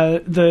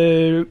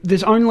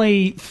 there's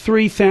only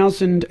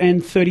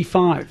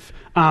 3,035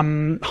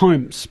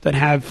 homes that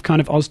have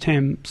kind of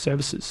OzTam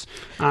services.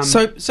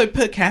 So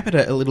per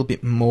capita, a little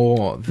bit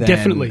more than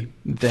Definitely.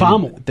 Far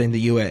more. than the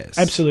US.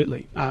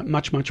 Absolutely.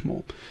 Much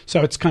more.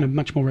 So it's kind of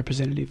much more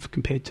representative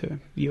compared to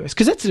the US.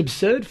 Because that's an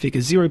absurd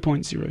figure,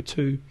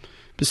 0.02%.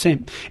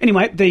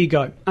 Anyway, there you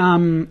go.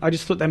 I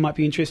just thought that might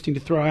be interesting to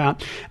throw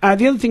out.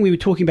 The other thing we were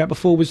talking about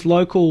before was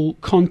local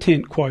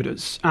content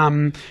quotas.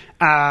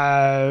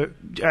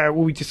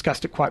 We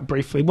discussed it quite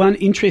briefly. One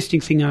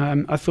interesting thing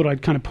I thought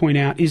I'd kind of point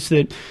out is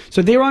that,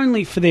 so they're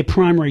only for their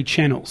primary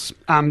channels.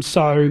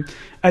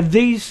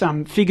 These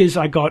figures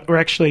I got are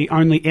actually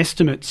only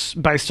estimates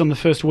based on the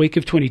first week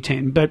of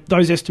 2010, but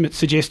those estimates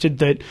suggested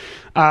that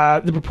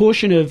the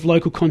proportion of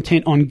local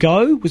content on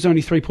Go was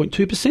only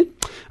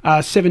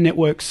 3.2%, 7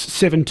 Networks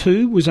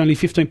 7.2 was only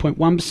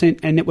 15.1%,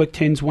 and Network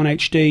 10's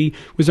 1HD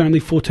was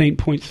only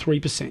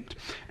 14.3%.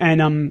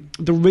 And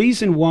the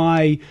reason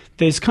why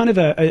there's kind of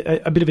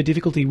a bit of a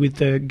difficulty with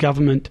the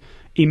government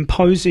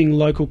imposing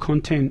local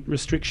content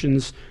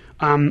restrictions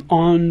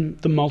on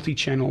the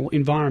multi-channel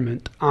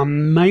environment,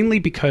 mainly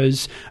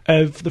because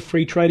of the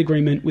free trade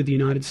agreement with the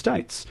United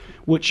States,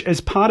 which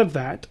as part of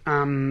that,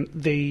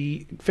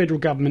 the federal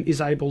government is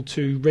able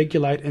to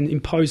regulate and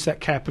impose that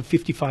cap of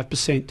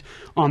 55%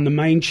 on the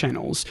main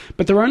channels,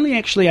 but they're only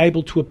actually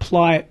able to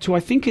apply it to,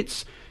 I think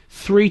it's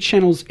 3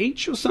 channels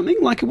each or something.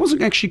 Like, it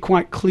wasn't actually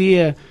quite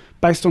clear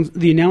based on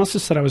the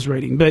analysis that I was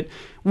reading. But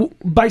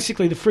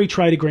basically, the free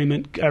trade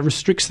agreement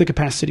restricts the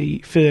capacity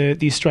for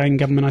the Australian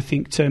government, I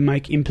think, to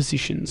make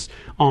impositions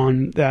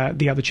on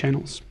the other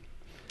channels.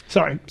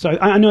 Sorry. So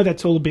I know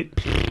that's all a bit...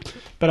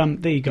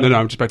 But there you go. No,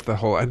 I'm just back to the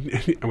whole... And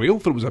we all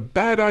thought it was a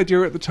bad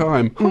idea at the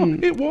time.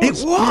 It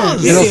was. It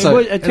was!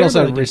 It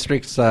also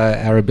restricts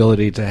our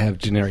ability to have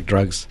generic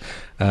drugs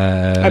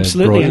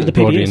Absolutely, under the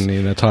brought PDS.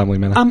 in a timely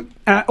manner.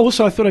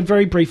 Also, I thought I'd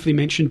very briefly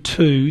mention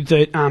too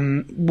that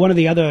one of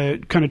the other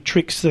kind of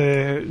tricks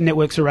the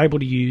networks are able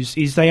to use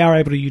is they are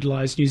able to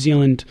utilise New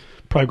Zealand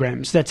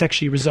programs. That's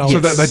actually resolved. So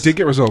they did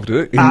get resolved, did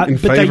it? In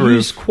but they favour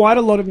used of... quite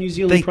a lot of New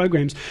Zealand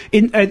programs.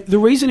 The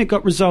reason it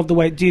got resolved the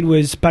way it did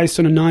was based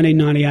on a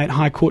 1998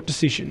 High Court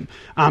decision,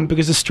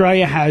 because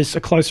Australia has a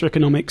closer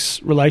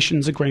economics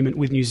relations agreement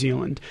with New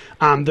Zealand.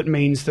 That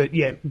means that,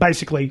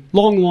 basically,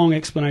 long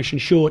explanation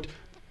short,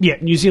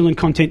 New Zealand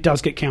content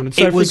does get counted.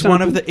 So it was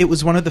one of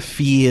the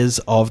fears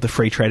of the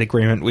free trade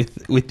agreement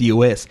with the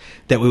US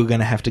that we were going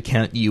to have to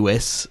count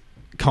US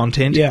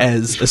content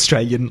as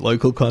Australian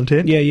local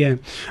content.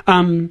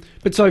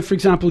 But so, for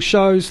example,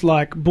 shows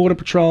like Border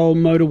Patrol,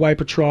 Motorway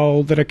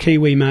Patrol that are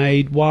Kiwi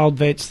made, Wild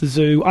Vets, The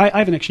Zoo. I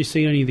haven't actually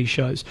seen any of these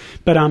shows,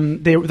 but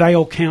they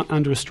all count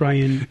under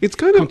Australian. It's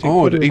kind of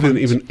odd,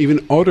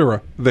 even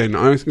odder than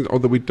I think it's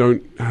odd that we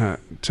don't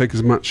take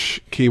as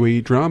much Kiwi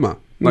drama.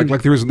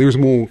 Like there is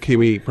more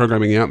Kiwi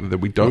programming out there that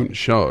we don't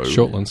show.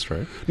 Shortland's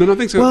true. No, I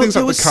think so. Things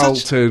like The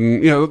Cult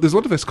and there's a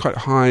lot of this quite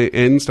high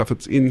end stuff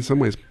that's in some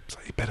ways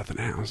slightly better than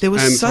ours. There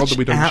was and such that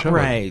we don't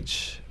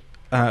outrage,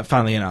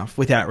 funnily enough,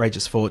 with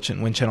Outrageous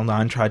Fortune when Channel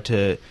 9 tried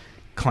to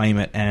claim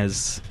it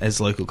as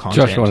local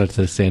content. Josh wanted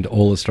to send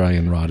all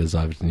Australian writers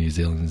over to New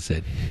Zealand and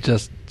said,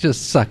 just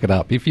suck it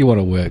up. If you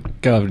want to work,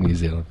 go over to New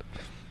Zealand.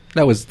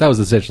 That was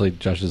essentially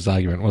Josh's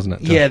argument, wasn't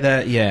it, Josh?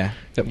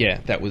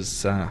 That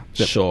was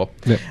sure.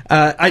 Yep.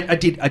 I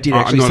did actually.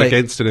 I'm not say,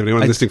 against it.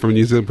 Anyone listening from a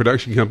New Zealand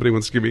production company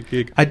wants to give me a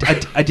kick.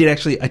 I did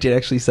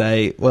actually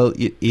say, well,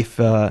 if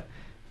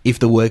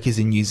the work is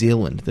in New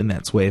Zealand, then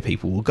that's where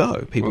people will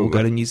go. People will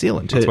go to New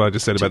Zealand. That's what I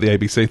just said about the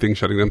ABC thing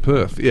shutting down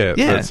Perth.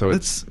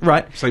 That's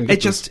right.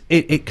 It just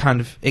it kind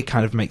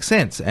of makes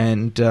sense.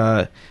 And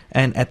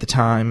at the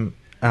time,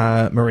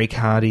 Marie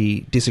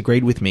Cardi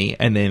disagreed with me,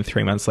 and then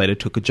 3 months later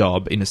took a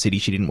job in a city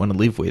she didn't want to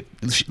live with.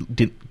 She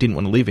didn't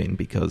want to live in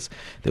because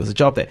there was a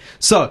job there.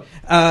 So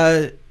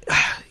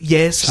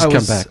yes,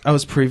 I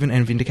was proven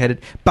and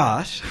vindicated,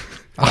 but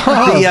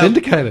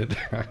vindicated.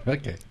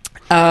 Okay.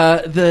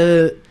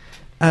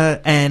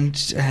 And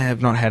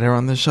have not had her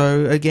on the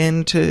show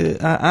again to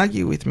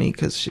argue with me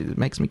because she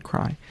makes me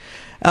cry.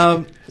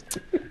 But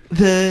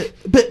the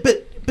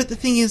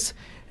thing is,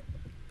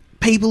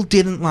 people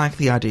didn't like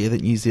the idea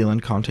that New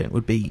Zealand content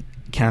would be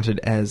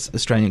counted as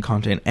Australian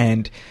content,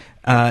 and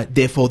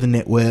therefore the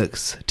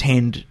networks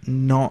tend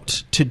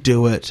not to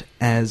do it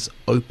as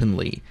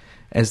openly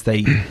as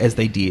they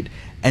did.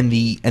 And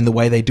the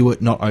way they do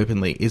it not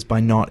openly is by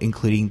not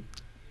including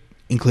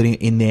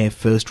it in their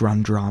first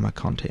run drama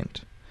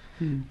content.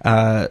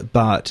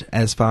 But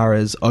as far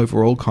as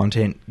overall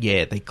content,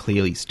 they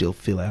clearly still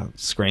fill our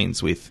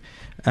screens with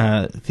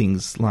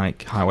things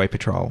like Highway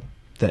Patrol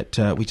that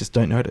we just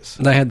don't notice.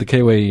 They had the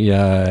Kiwi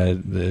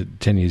the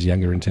 10 years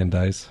younger in 10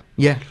 days.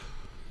 Yeah.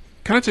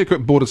 Can I take a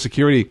quick border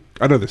security?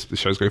 I know this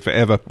show's going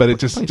forever, but it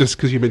just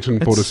because you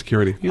mentioned border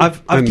security.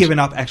 I've given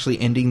up actually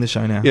ending the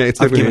show now. Yeah, it's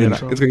definitely it's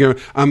going to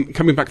go.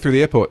 Coming back through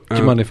the airport. Do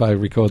you mind if I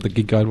record the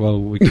gig guide while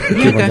we keep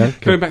on going?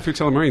 Coming back through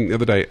Tullamarine the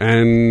other day,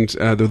 and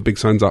there were big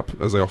signs up,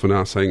 as they often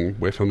are, saying,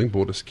 we're filming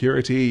border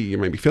security, you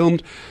may be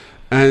filmed.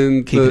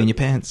 And keep it in your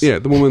pants. Yeah,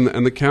 the woman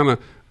and the counter...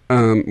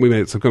 we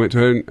made some comment to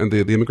her and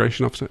the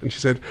immigration officer, and she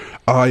said,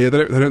 they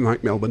don't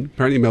like Melbourne.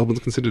 Apparently Melbourne's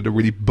considered a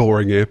really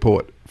boring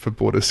airport for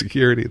border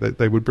security.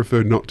 They would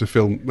prefer not to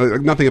film.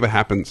 Nothing ever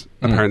happens,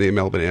 apparently, in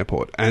Melbourne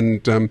Airport.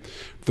 And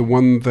the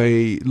one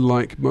they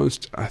like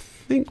most, I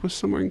think, was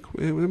somewhere in...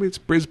 it's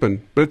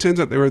Brisbane. But it turns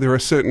out there are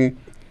certain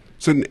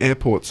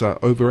airports are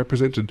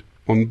overrepresented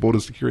on border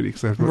security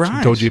because they have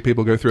much dodgy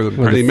people go through them.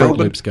 Apparently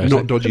Melbourne,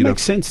 not dodgy enough. It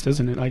makes sense,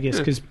 doesn't it, I guess,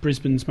 because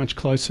Brisbane's much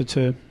closer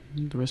to...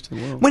 the rest of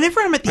the world.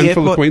 Whenever I'm at the and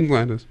airport, full of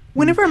Queenslanders.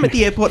 Whenever I'm at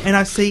the airport and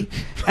I see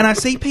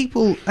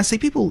people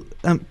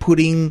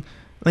putting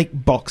like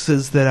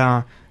boxes that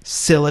are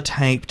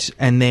sellotaped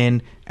and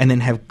then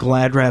have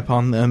Glad wrap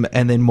on them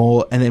and then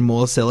more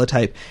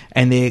sellotape,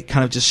 and they're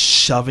kind of just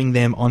shoving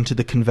them onto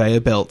the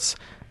conveyor belts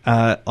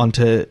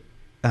to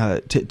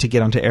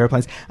get onto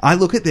aeroplanes. I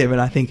look at them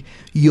and I think,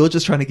 you're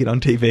just trying to get on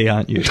TV,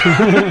 aren't you?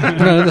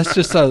 No, that's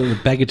just so that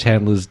the baggage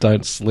handlers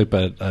don't slip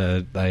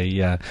a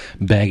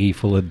baggie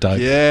full of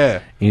dope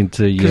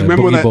into your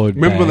boogie board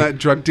bag. Remember that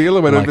drug dealer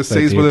went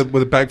overseas with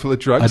a bag full of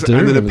drugs,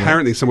 and then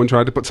apparently someone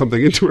tried to put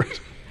something into it.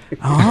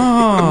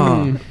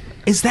 Oh.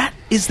 Is that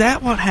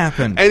what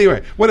happened?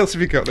 Anyway, what else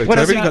have you got there? What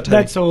else have you got?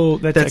 That's all.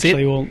 That's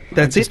actually it? all.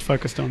 That's just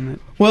focused on that.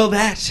 Well,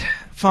 that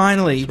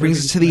finally brings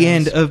us to the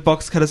end of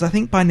Box Cutters. I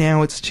think by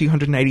now it's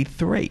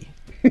 283,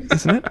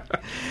 isn't it?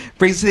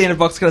 Brings us to the end of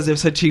Box Cutters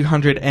episode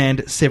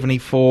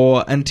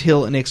 274.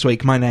 Until next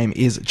week, my name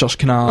is Josh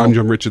Canal. I'm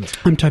John Richards.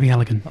 I'm Toby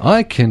Halligan.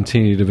 I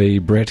continue to be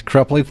Brett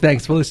Cropley.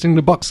 Thanks for listening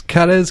to Box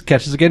Cutters.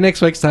 Catch us again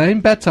next week, same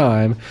bat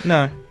time.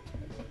 No.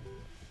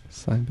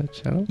 Same bat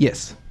channel?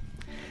 Yes.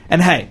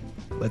 And hey,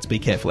 let's be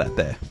careful out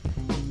there.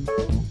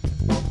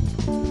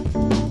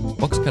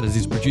 Box Cutters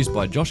is produced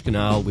by Josh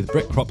Canal with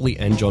Brett Cropley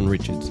and John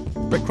Richards.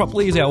 Brett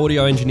Cropley is our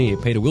audio engineer.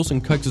 Peter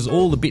Wilson coaxes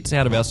all the bits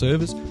out of our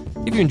servers.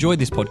 If you enjoyed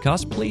this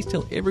podcast, please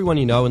tell everyone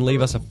you know and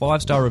leave us a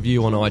 5-star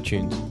review on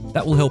iTunes.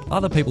 That will help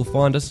other people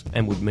find us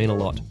and would mean a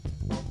lot.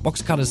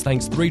 Box Cutters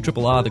thanks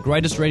 3RRR, the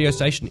greatest radio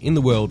station in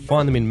the world.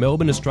 Find them in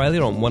Melbourne,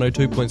 Australia on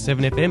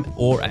 102.7 FM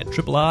or at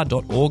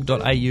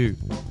rrr.org.au.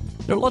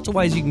 There are lots of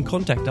ways you can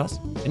contact us,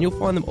 and you'll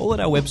find them all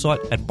at our website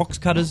at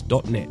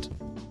boxcutters.net.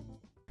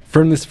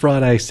 From this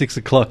Friday, 6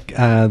 o'clock, the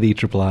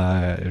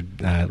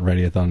RRR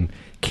Radiothon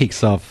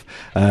kicks off.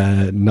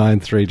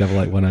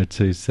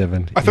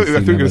 93881027. I thought you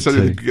were going to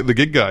say the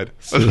gig guide.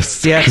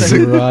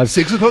 Yeah,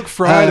 6 o'clock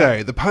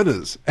Friday, the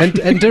punters.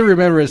 And do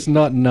remember, it's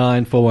not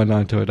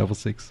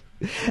 94192066.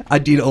 I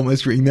did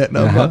almost ring that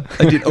number.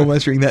 I did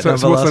almost ring that number.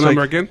 So what's last the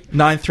number week. again?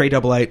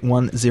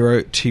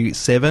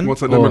 93881027. What's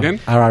that number again?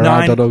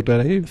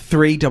 rrr.org.au.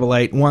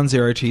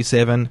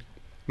 3881027.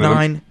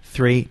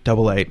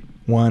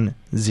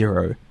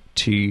 93881027.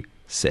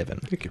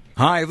 Thank you.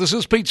 Hi, this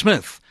is Pete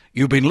Smith.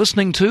 You've been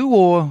listening to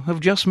or have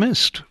just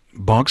missed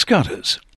Box Cutters.